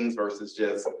implementing things versus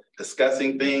just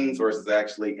discussing things versus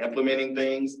actually implementing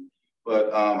things.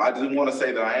 But I just want to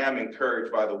say that I am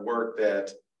encouraged by the work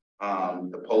that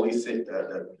the police,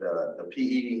 the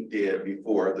PE did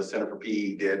before, the Center for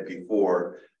PE did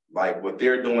before. Like what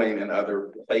they're doing in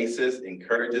other places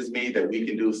encourages me that we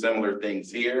can do similar things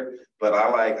here. But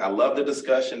I love the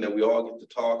discussion that we all get to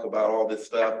talk about all this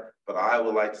stuff, but I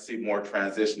would like to see more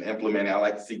transition implementing. I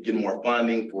like to see get more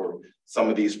funding for some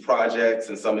of these projects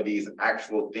and some of these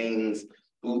actual things,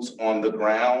 boots on the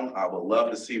ground. I would love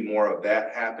to see more of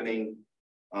that happening.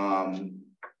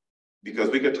 Because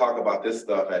we could talk about this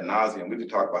stuff ad nauseum. We could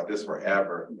talk about this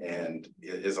forever. And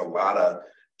there's a lot of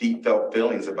deep felt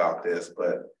feelings about this,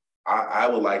 but I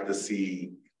would like to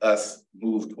see us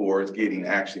move towards getting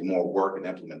actually more work and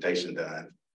implementation done.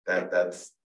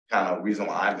 That's kind of reason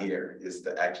why I'm here is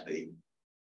to actually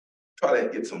try to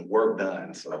get some work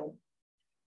done. So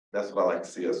that's what I like to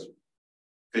see us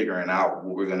figuring out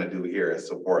what we're going to do here as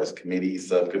far as committee,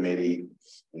 subcommittee,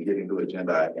 and getting to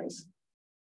agenda items.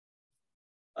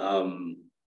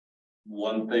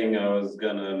 One thing I was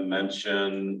gonna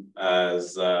mention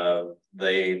as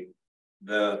the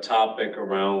topic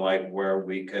around like where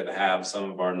we could have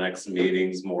some of our next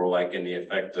meetings more like in the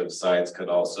effective sites could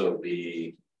also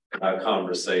be a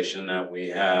conversation that we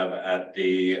have at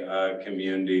the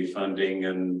community funding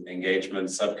and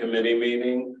engagement subcommittee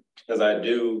meeting. Because I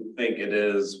do think it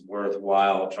is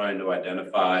worthwhile trying to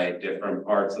identify different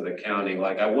parts of the county.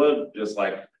 Like I would just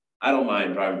like, I don't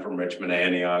mind driving from Richmond to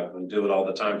Antioch and do it all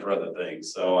the time for other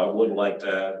things. So I would like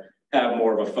to have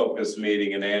more of a focused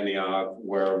meeting in Antioch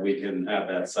where we can have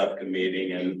that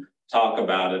subcommittee and talk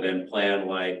about it and plan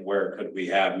like where could we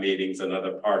have meetings in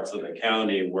other parts of the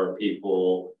county where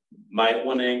people might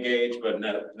want to engage, but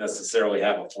not necessarily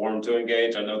have a forum to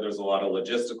engage. I know there's a lot of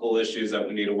logistical issues that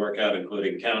we need to work out,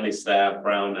 including county staff,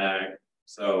 Brown Act.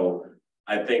 So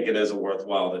I think it is a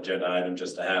worthwhile agenda item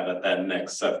just to have at that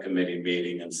next subcommittee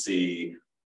meeting and see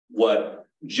what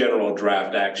general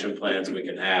draft action plans we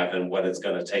can have and what it's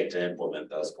going to take to implement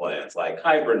those plans, like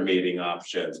hybrid meeting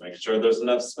options, make sure there's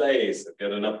enough space,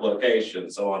 good enough location,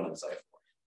 so on and so forth.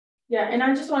 Yeah, and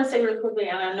I just want to say really quickly,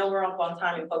 and I know we're up on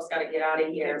time and folks got to get out of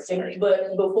here,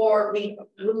 but before we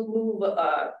move,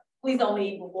 please don't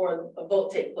leave before a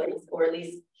vote takes place, or at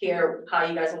least hear how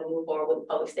you guys want to move forward with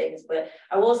public statements. But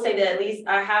I will say that at least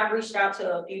I have reached out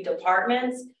to a few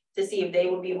departments to see if they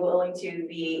would be willing to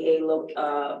be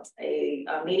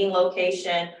a meeting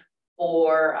location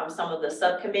for some of the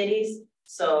subcommittees.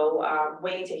 So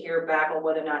waiting to hear back on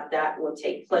whether or not that will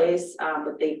take place,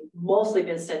 but they've mostly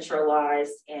been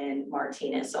centralized in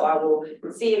Martinez. So I will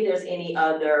see if there's any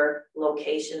other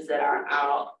locations that are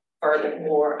out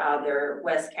furthermore, either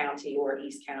West County or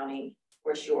East County,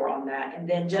 for sure on that. And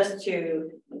then just to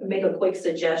make a quick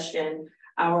suggestion,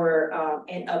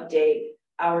 an update,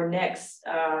 our next,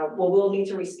 we'll need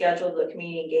to reschedule the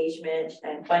community engagement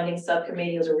and funding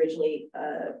subcommittee. Was originally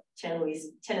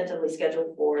tentatively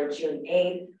scheduled for June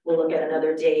 8th. We'll look at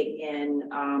another date in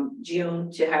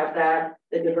June to have that.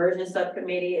 The diversion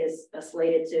subcommittee is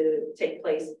slated to take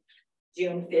place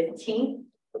June 15th.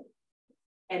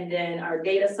 And then our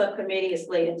data subcommittee is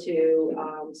slated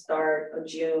to start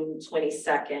June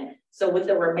 22nd. So with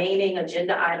the remaining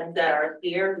agenda items that are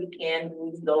here, we can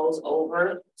move those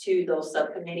over to those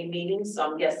subcommittee meetings.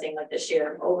 So I'm guessing like the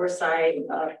sheriff oversight,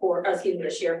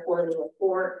 the sheriff quarterly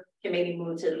report can maybe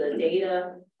move to the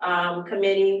data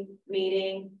committee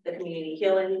meeting, the community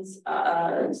healings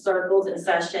circles and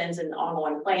sessions and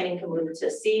ongoing planning can move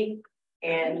to C.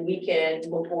 And we can,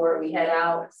 before we head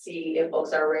out, see if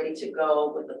folks are ready to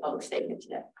go with the public statement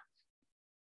today.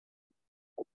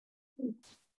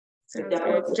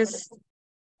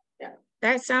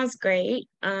 That sounds great.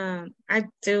 I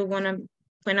do want to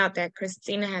point out that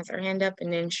Christina has her hand up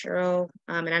and then Cheryl,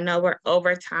 and I know we're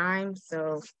over time,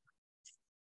 so.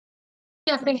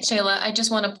 Yeah, thanks, Shayla. I just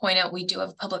want to point out we do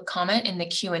have public comment in the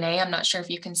Q&A. I'm not sure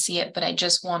if you can see it, but I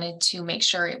just wanted to make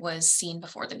sure it was seen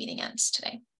before the meeting ends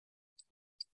today.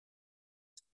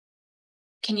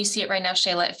 Can you see it right now,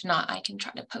 Shayla? If not, I can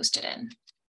try to post it in.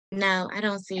 No, I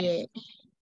don't see it.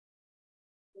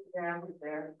 Yeah, I was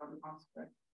there.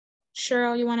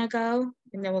 Cheryl, you want to go?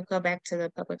 And then we'll go back to the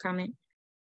public comment.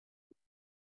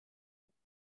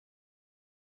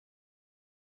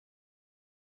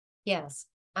 Yes.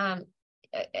 I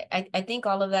think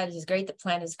all of that is great. The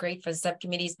plan is great for the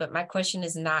subcommittees, but my question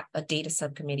is not a data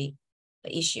subcommittee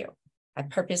issue. I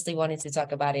purposely wanted to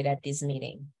talk about it at this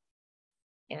meeting.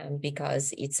 And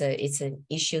because it's an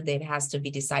issue that has to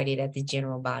be decided at the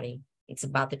general body. It's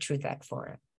about the Truth Act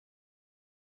Forum.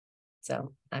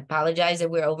 So I apologize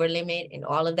that we're over limit and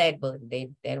all of that, but they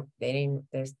didn't,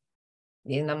 it's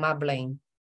not my blame.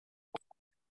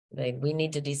 Like we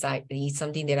need to decide. It's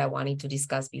something that I wanted to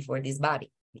discuss before this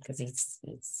body because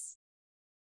it's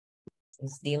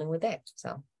dealing with that.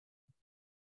 So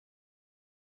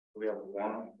We have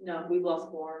one. No, we've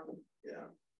lost more. Yeah.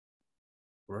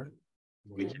 Right.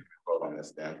 We can vote on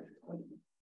this then.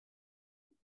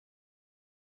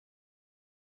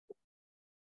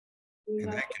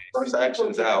 First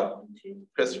actions out.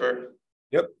 Christopher?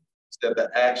 Yep. Said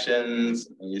the actions,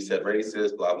 and you said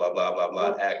racist, blah, blah, blah, blah,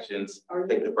 blah, actions.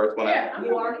 Take the first one out. Yeah,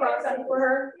 you are processing for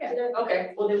her? Yeah.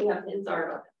 Okay, well then we have to,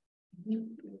 sorry about that.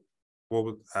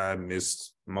 Well, I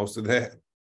missed most of that.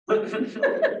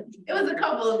 It was a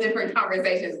couple of different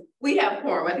conversations. We have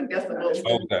quorum. I think that's the most.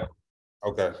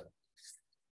 Okay.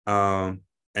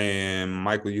 And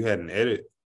Michael, you had an edit.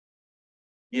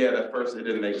 Yeah, that first, it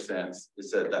didn't make sense. It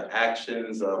said the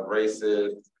actions of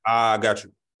racist. I got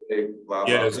you. Blah,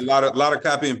 Yeah, blah, there's a lot of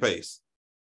copy and paste.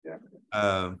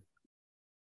 Yeah.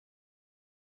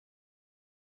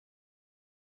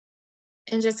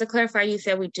 And just to clarify, you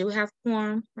said we do have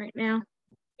quorum right now?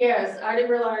 Yes, I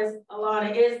didn't realize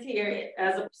Alana is here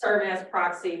as a serving as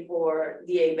proxy for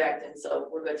DA Becton, so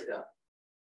we're good to go.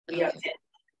 We have 10.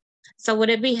 So would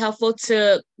it be helpful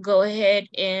to go ahead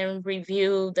and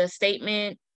review the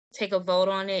statement, take a vote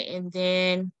on it, and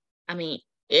then, I mean,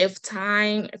 if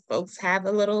folks have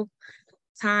a little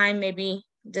time, maybe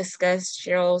discuss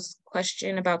Cheryl's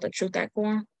question about the Truth Act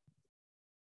form?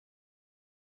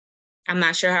 I'm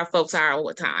not sure how folks are all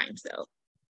the time, so.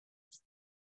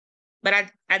 But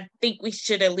I think we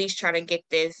should at least try to get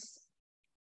this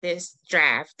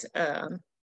draft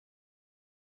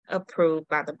approved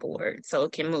by the board so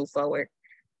it can move forward.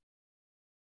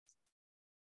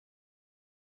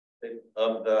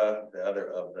 Of the other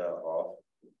of the off,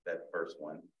 that first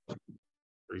one.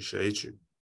 Appreciate you.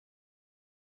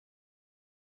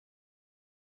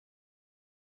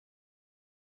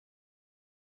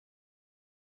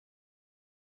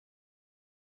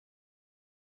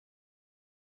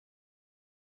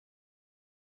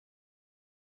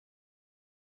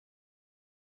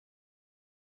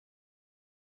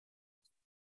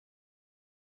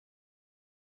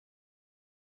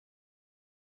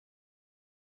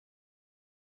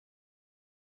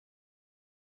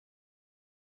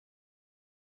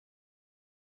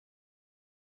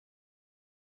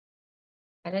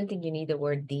 I don't think you need the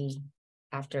word "the"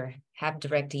 after have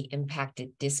directly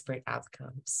impacted disparate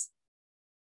outcomes.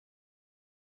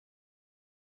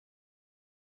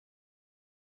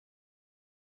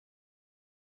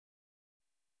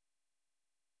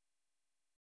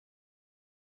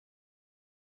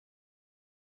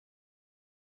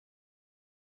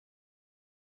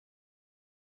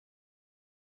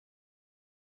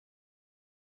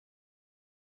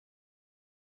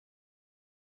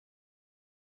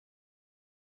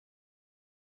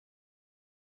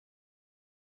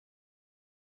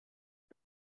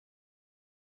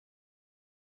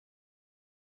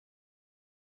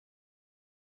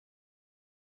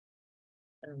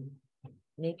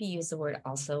 Maybe use the word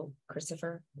 "also,"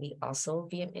 Christopher. We also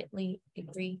vehemently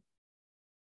agree.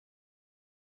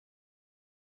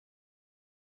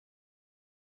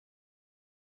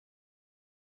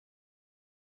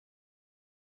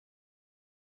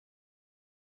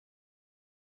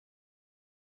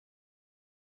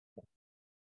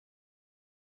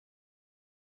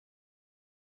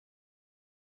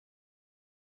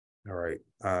 All right.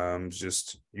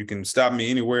 Just you can stop me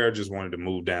anywhere. I just wanted to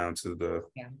move down to the.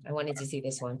 Yeah, I wanted to see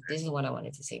this one. This is what I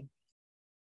wanted to see.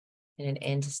 And an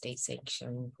end to state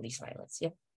sanctioned police violence.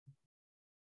 Yep.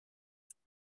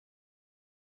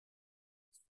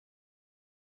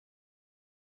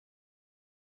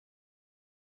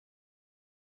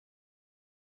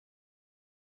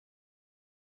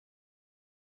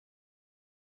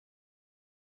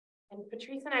 And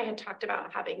Patrice and I had talked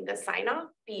about having the sign off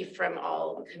be from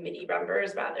all committee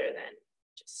members rather than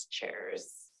just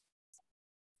chairs.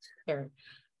 Sure.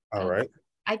 All right.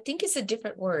 I think it's a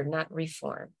different word, not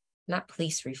reform, not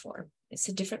police reform. It's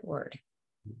a different word.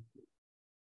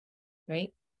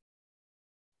 Right?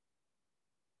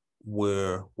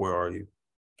 Where are you?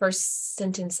 First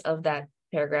sentence of that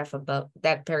paragraph above,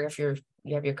 that paragraph you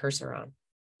have your cursor on.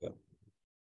 Yeah.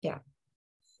 Yeah.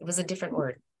 It was a different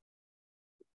word.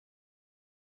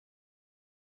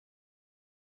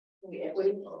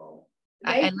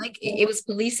 I like it was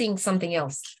policing something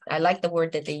else. I like the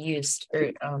word that they used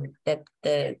or that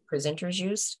the presenters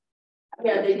used.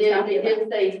 Yeah, they did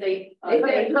say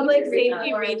public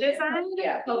safety redesign.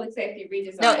 Yeah, public safety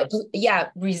redesign. No, yeah,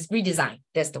 redesign.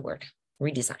 That's the word.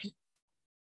 Redesign.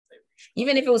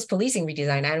 Even if it was policing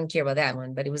redesign, I don't care about that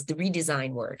one, but it was the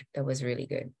redesign word that was really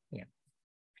good. Yeah.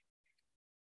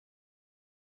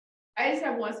 I just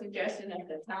have one suggestion at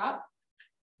the top.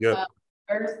 Yeah.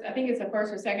 First, I think it's the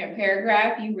first or second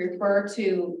paragraph, you refer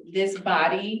to this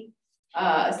body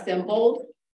assembled,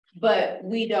 but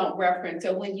we don't reference.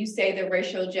 So when you say the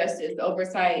racial justice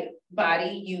oversight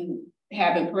body, you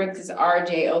have in parentheses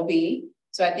RJOB.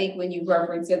 So I think when you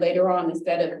reference it later on,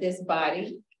 instead of this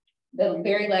body, the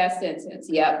very last sentence,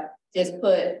 yep, just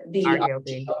put the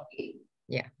RJOB.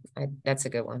 Yeah, that's a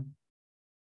good one.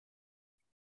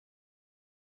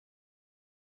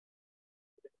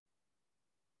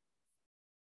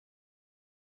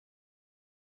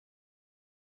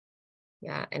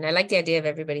 Yeah, and I like the idea of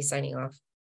everybody signing off.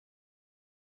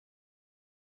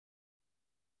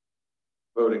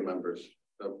 Voting members.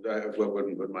 What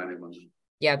would my name on?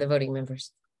 Yeah, the voting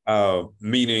members.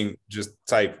 Meaning just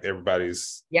type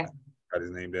everybody's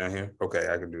name down here. Okay,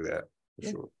 I can do that for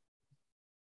sure.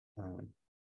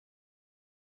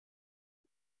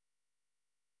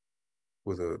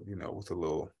 With a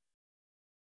little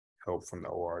help from the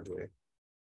ORJ.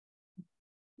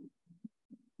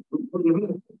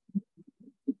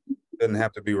 Doesn't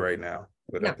have to be right now,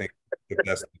 but I think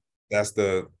that's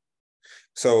the.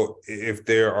 So if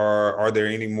are there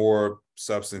any more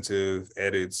substantive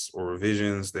edits or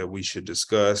revisions that we should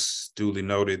discuss? Duly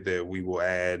noted that we will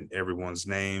add everyone's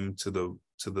name to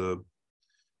the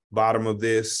bottom of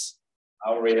this.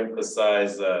 I'll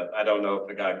reemphasize, I don't know if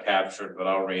it got captured, but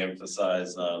I'll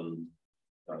reemphasize,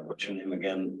 what's your name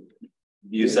again?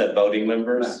 You said voting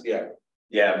members? Yeah.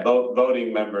 Yeah,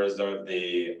 voting members are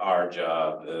our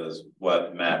job is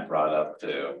what Matt brought up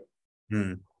too.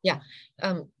 Yeah.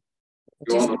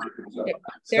 Just,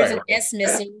 there's an S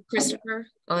missing, Christopher,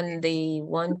 on the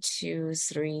 1, 2,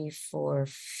 3, 4,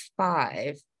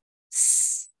 5.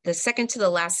 The second to the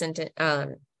last sentence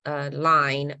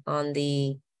line on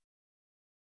the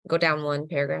go down one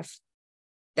paragraph.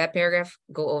 That paragraph,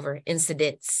 go over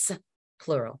incidents,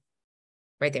 plural,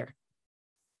 right there.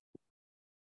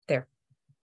 There.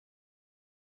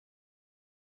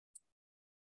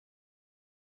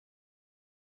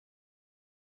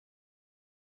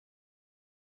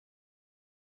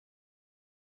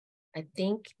 I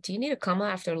think, do you need a comma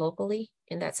after locally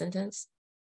in that sentence?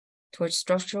 Towards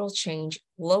structural change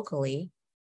locally,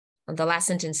 on the last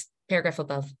sentence, paragraph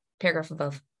above,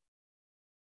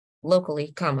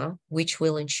 locally, comma, which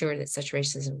will ensure that such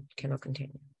racism cannot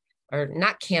continue. Or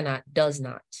not cannot, does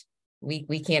not.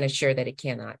 We can't assure that it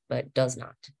cannot, but does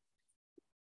not.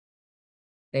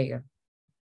 There you go.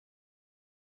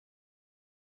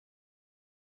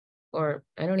 Or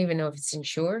I don't even know if it's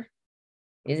ensure.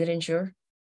 Is it ensure?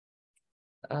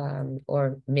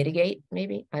 Or mitigate,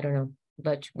 maybe, I don't know,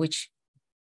 but which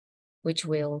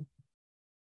will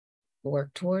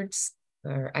work towards,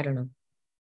 or I don't know.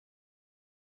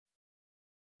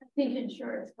 I think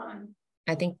ensure is fine.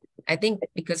 I think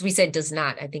because we said does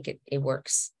not, I think it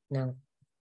works now.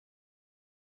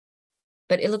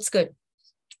 But it looks good.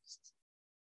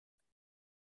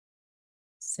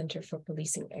 Center for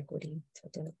Policing Equity to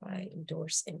identify,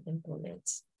 endorse, and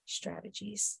implement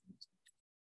strategies.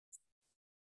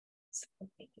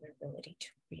 Making our ability to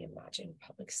reimagine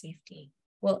public safety.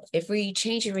 Well, if we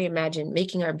change and reimagine,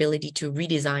 making our ability to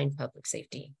redesign public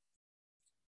safety.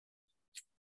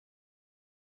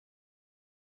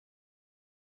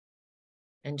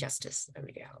 And justice, a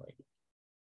reality.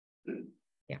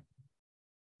 Yeah.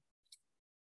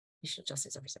 Racial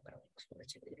justice oversight by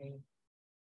today.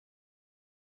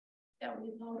 That would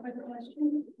be all for the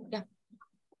question. Yeah.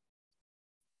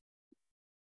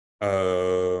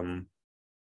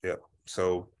 Yeah.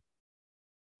 So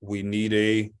we need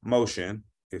a motion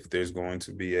if there's going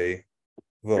to be a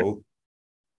vote.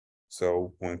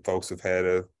 So when folks have had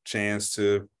a chance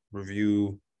to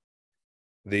review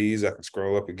these, I can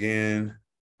scroll up again.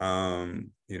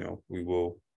 We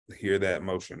will hear that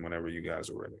motion whenever you guys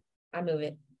are ready. I move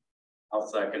it. I'll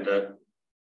second it.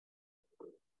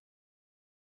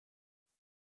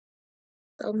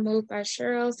 So moved by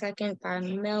Cheryl, second by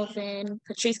Melvin.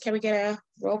 Patrice, can we get a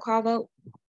roll call vote?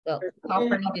 Well, call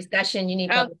for any discussion. You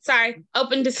need. Sorry.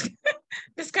 Open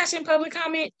discussion, public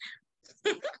comment.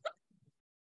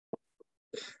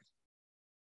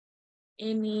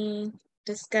 Any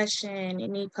discussion?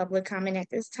 Any public comment at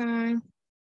this time?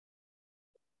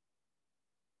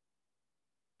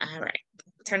 All right.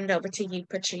 Turn it over to you,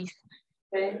 Patrice.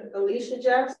 Okay, Alicia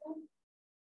Jackson.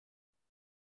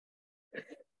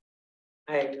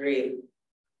 I agree.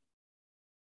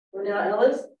 Renell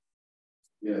Ellis.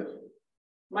 Yes.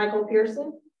 Michael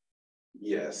Pearson.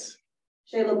 Yes.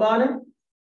 Shayla Bonner.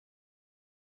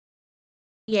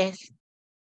 Yes.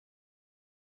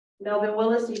 Melvin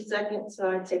Willis, you second, so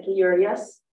I take it you're a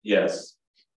yes. Yes.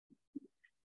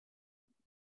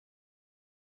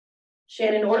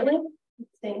 Shannon Ortman.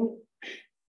 Same.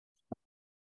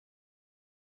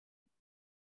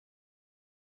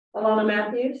 Alana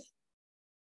Matthews.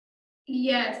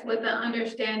 Yes, with the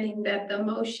understanding that the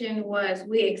motion was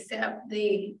we accept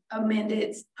the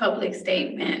amended public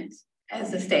statement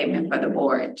as a statement for the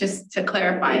board, just to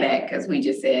clarify that, because we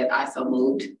just said I so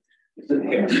moved. So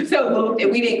moved,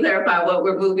 and we didn't clarify what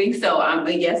we're moving, so I'm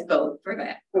a yes vote for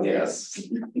that. Yes.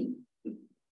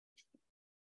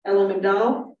 Ellen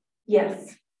McDonald.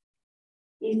 Yes.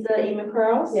 Issa Eman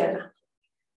Curls. Yeah.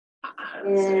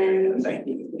 And Thank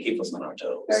you. Keep us on our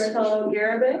toes. Bertolo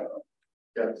Garabay.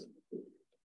 Yes.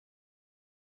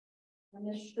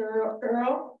 Mr.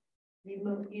 Earl. You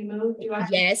move, do I?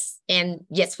 Yes, and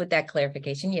yes, with that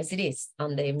clarification, yes, it is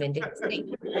on the amended.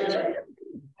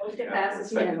 Motion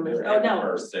passes unanimously. Oh,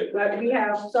 no, but we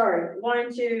have, sorry,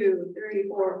 1, 2, 3,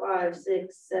 4, 5,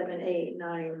 6, 7, 8,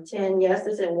 9, 10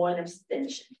 yeses and 1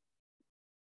 abstention.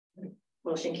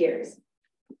 Motion carries.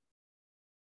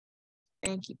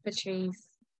 Thank you, Patrice.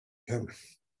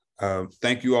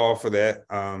 Thank you all for that.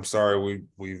 Sorry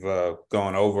we've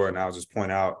gone over, and I'll just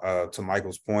point out to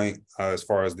Michael's point as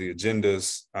far as the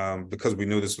agendas, because we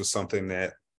knew this was something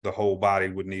that the whole body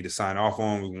would need to sign off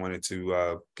on. We wanted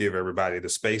to give everybody the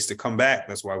space to come back.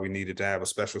 That's why we needed to have a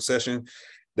special session.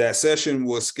 That session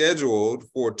was scheduled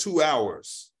for 2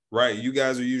 hours, right? You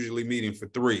guys are usually meeting for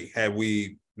 3. Had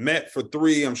we met for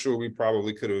 3, I'm sure we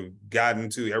probably could have gotten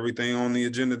to everything on the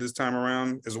agenda this time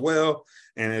around as well.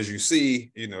 And as you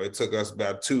see, you know, it took us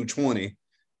about 2:20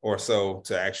 or so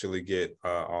to actually get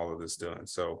all of this done.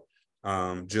 So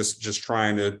just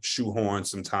trying to shoehorn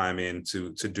some time in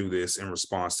to do this in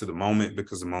response to the moment,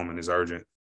 because the moment is urgent.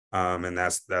 And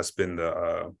that's been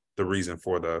the reason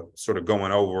for the sort of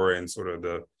going over and sort of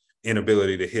the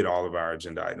inability to hit all of our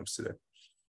agenda items today.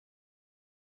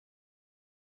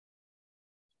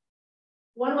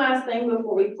 One last thing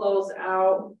before we close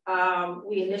out,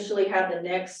 we initially had the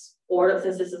next order,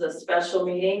 since this is a special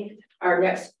meeting, our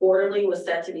next quarterly was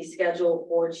set to be scheduled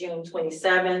for June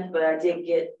 27th, but I did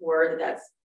get word that that's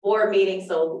board meeting,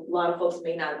 so a lot of folks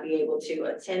may not be able to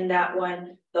attend that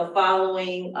one. The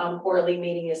following quarterly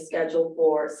meeting is scheduled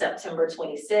for September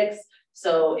 26th.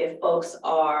 So if folks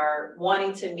are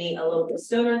wanting to meet a little bit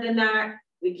sooner than that,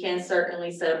 we can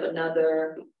certainly set up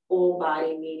another full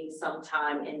body meeting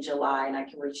sometime in July, and I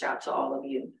can reach out to all of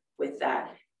you with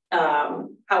that.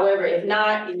 However, if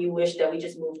not, and you wish that we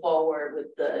just move forward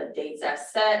with the dates as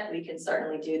set, we can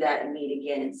certainly do that and meet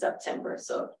again in September.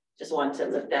 So just wanted to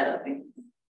lift that up and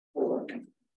for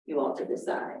you all to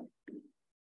decide.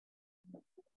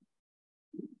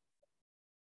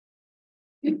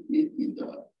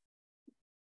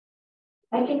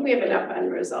 I think we have enough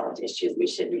unresolved issues. We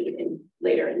should meet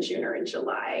later in June or in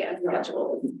July as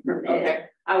scheduled. Okay,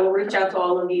 I will reach out to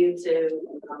all of you to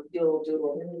do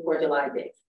for July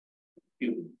dates.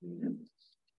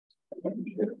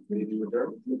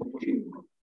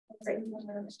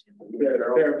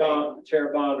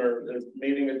 Chair Bonner, is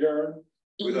meeting adjourned?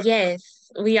 Yes,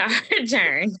 we are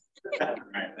adjourned. All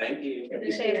right, thank you.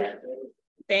 Appreciate it.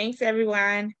 Thanks,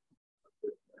 everyone.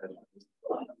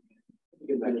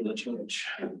 Get back to the church.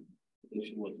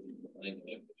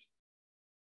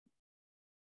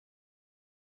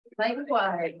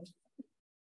 Likewise.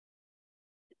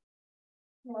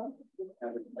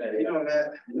 Hey, you know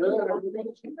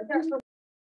that.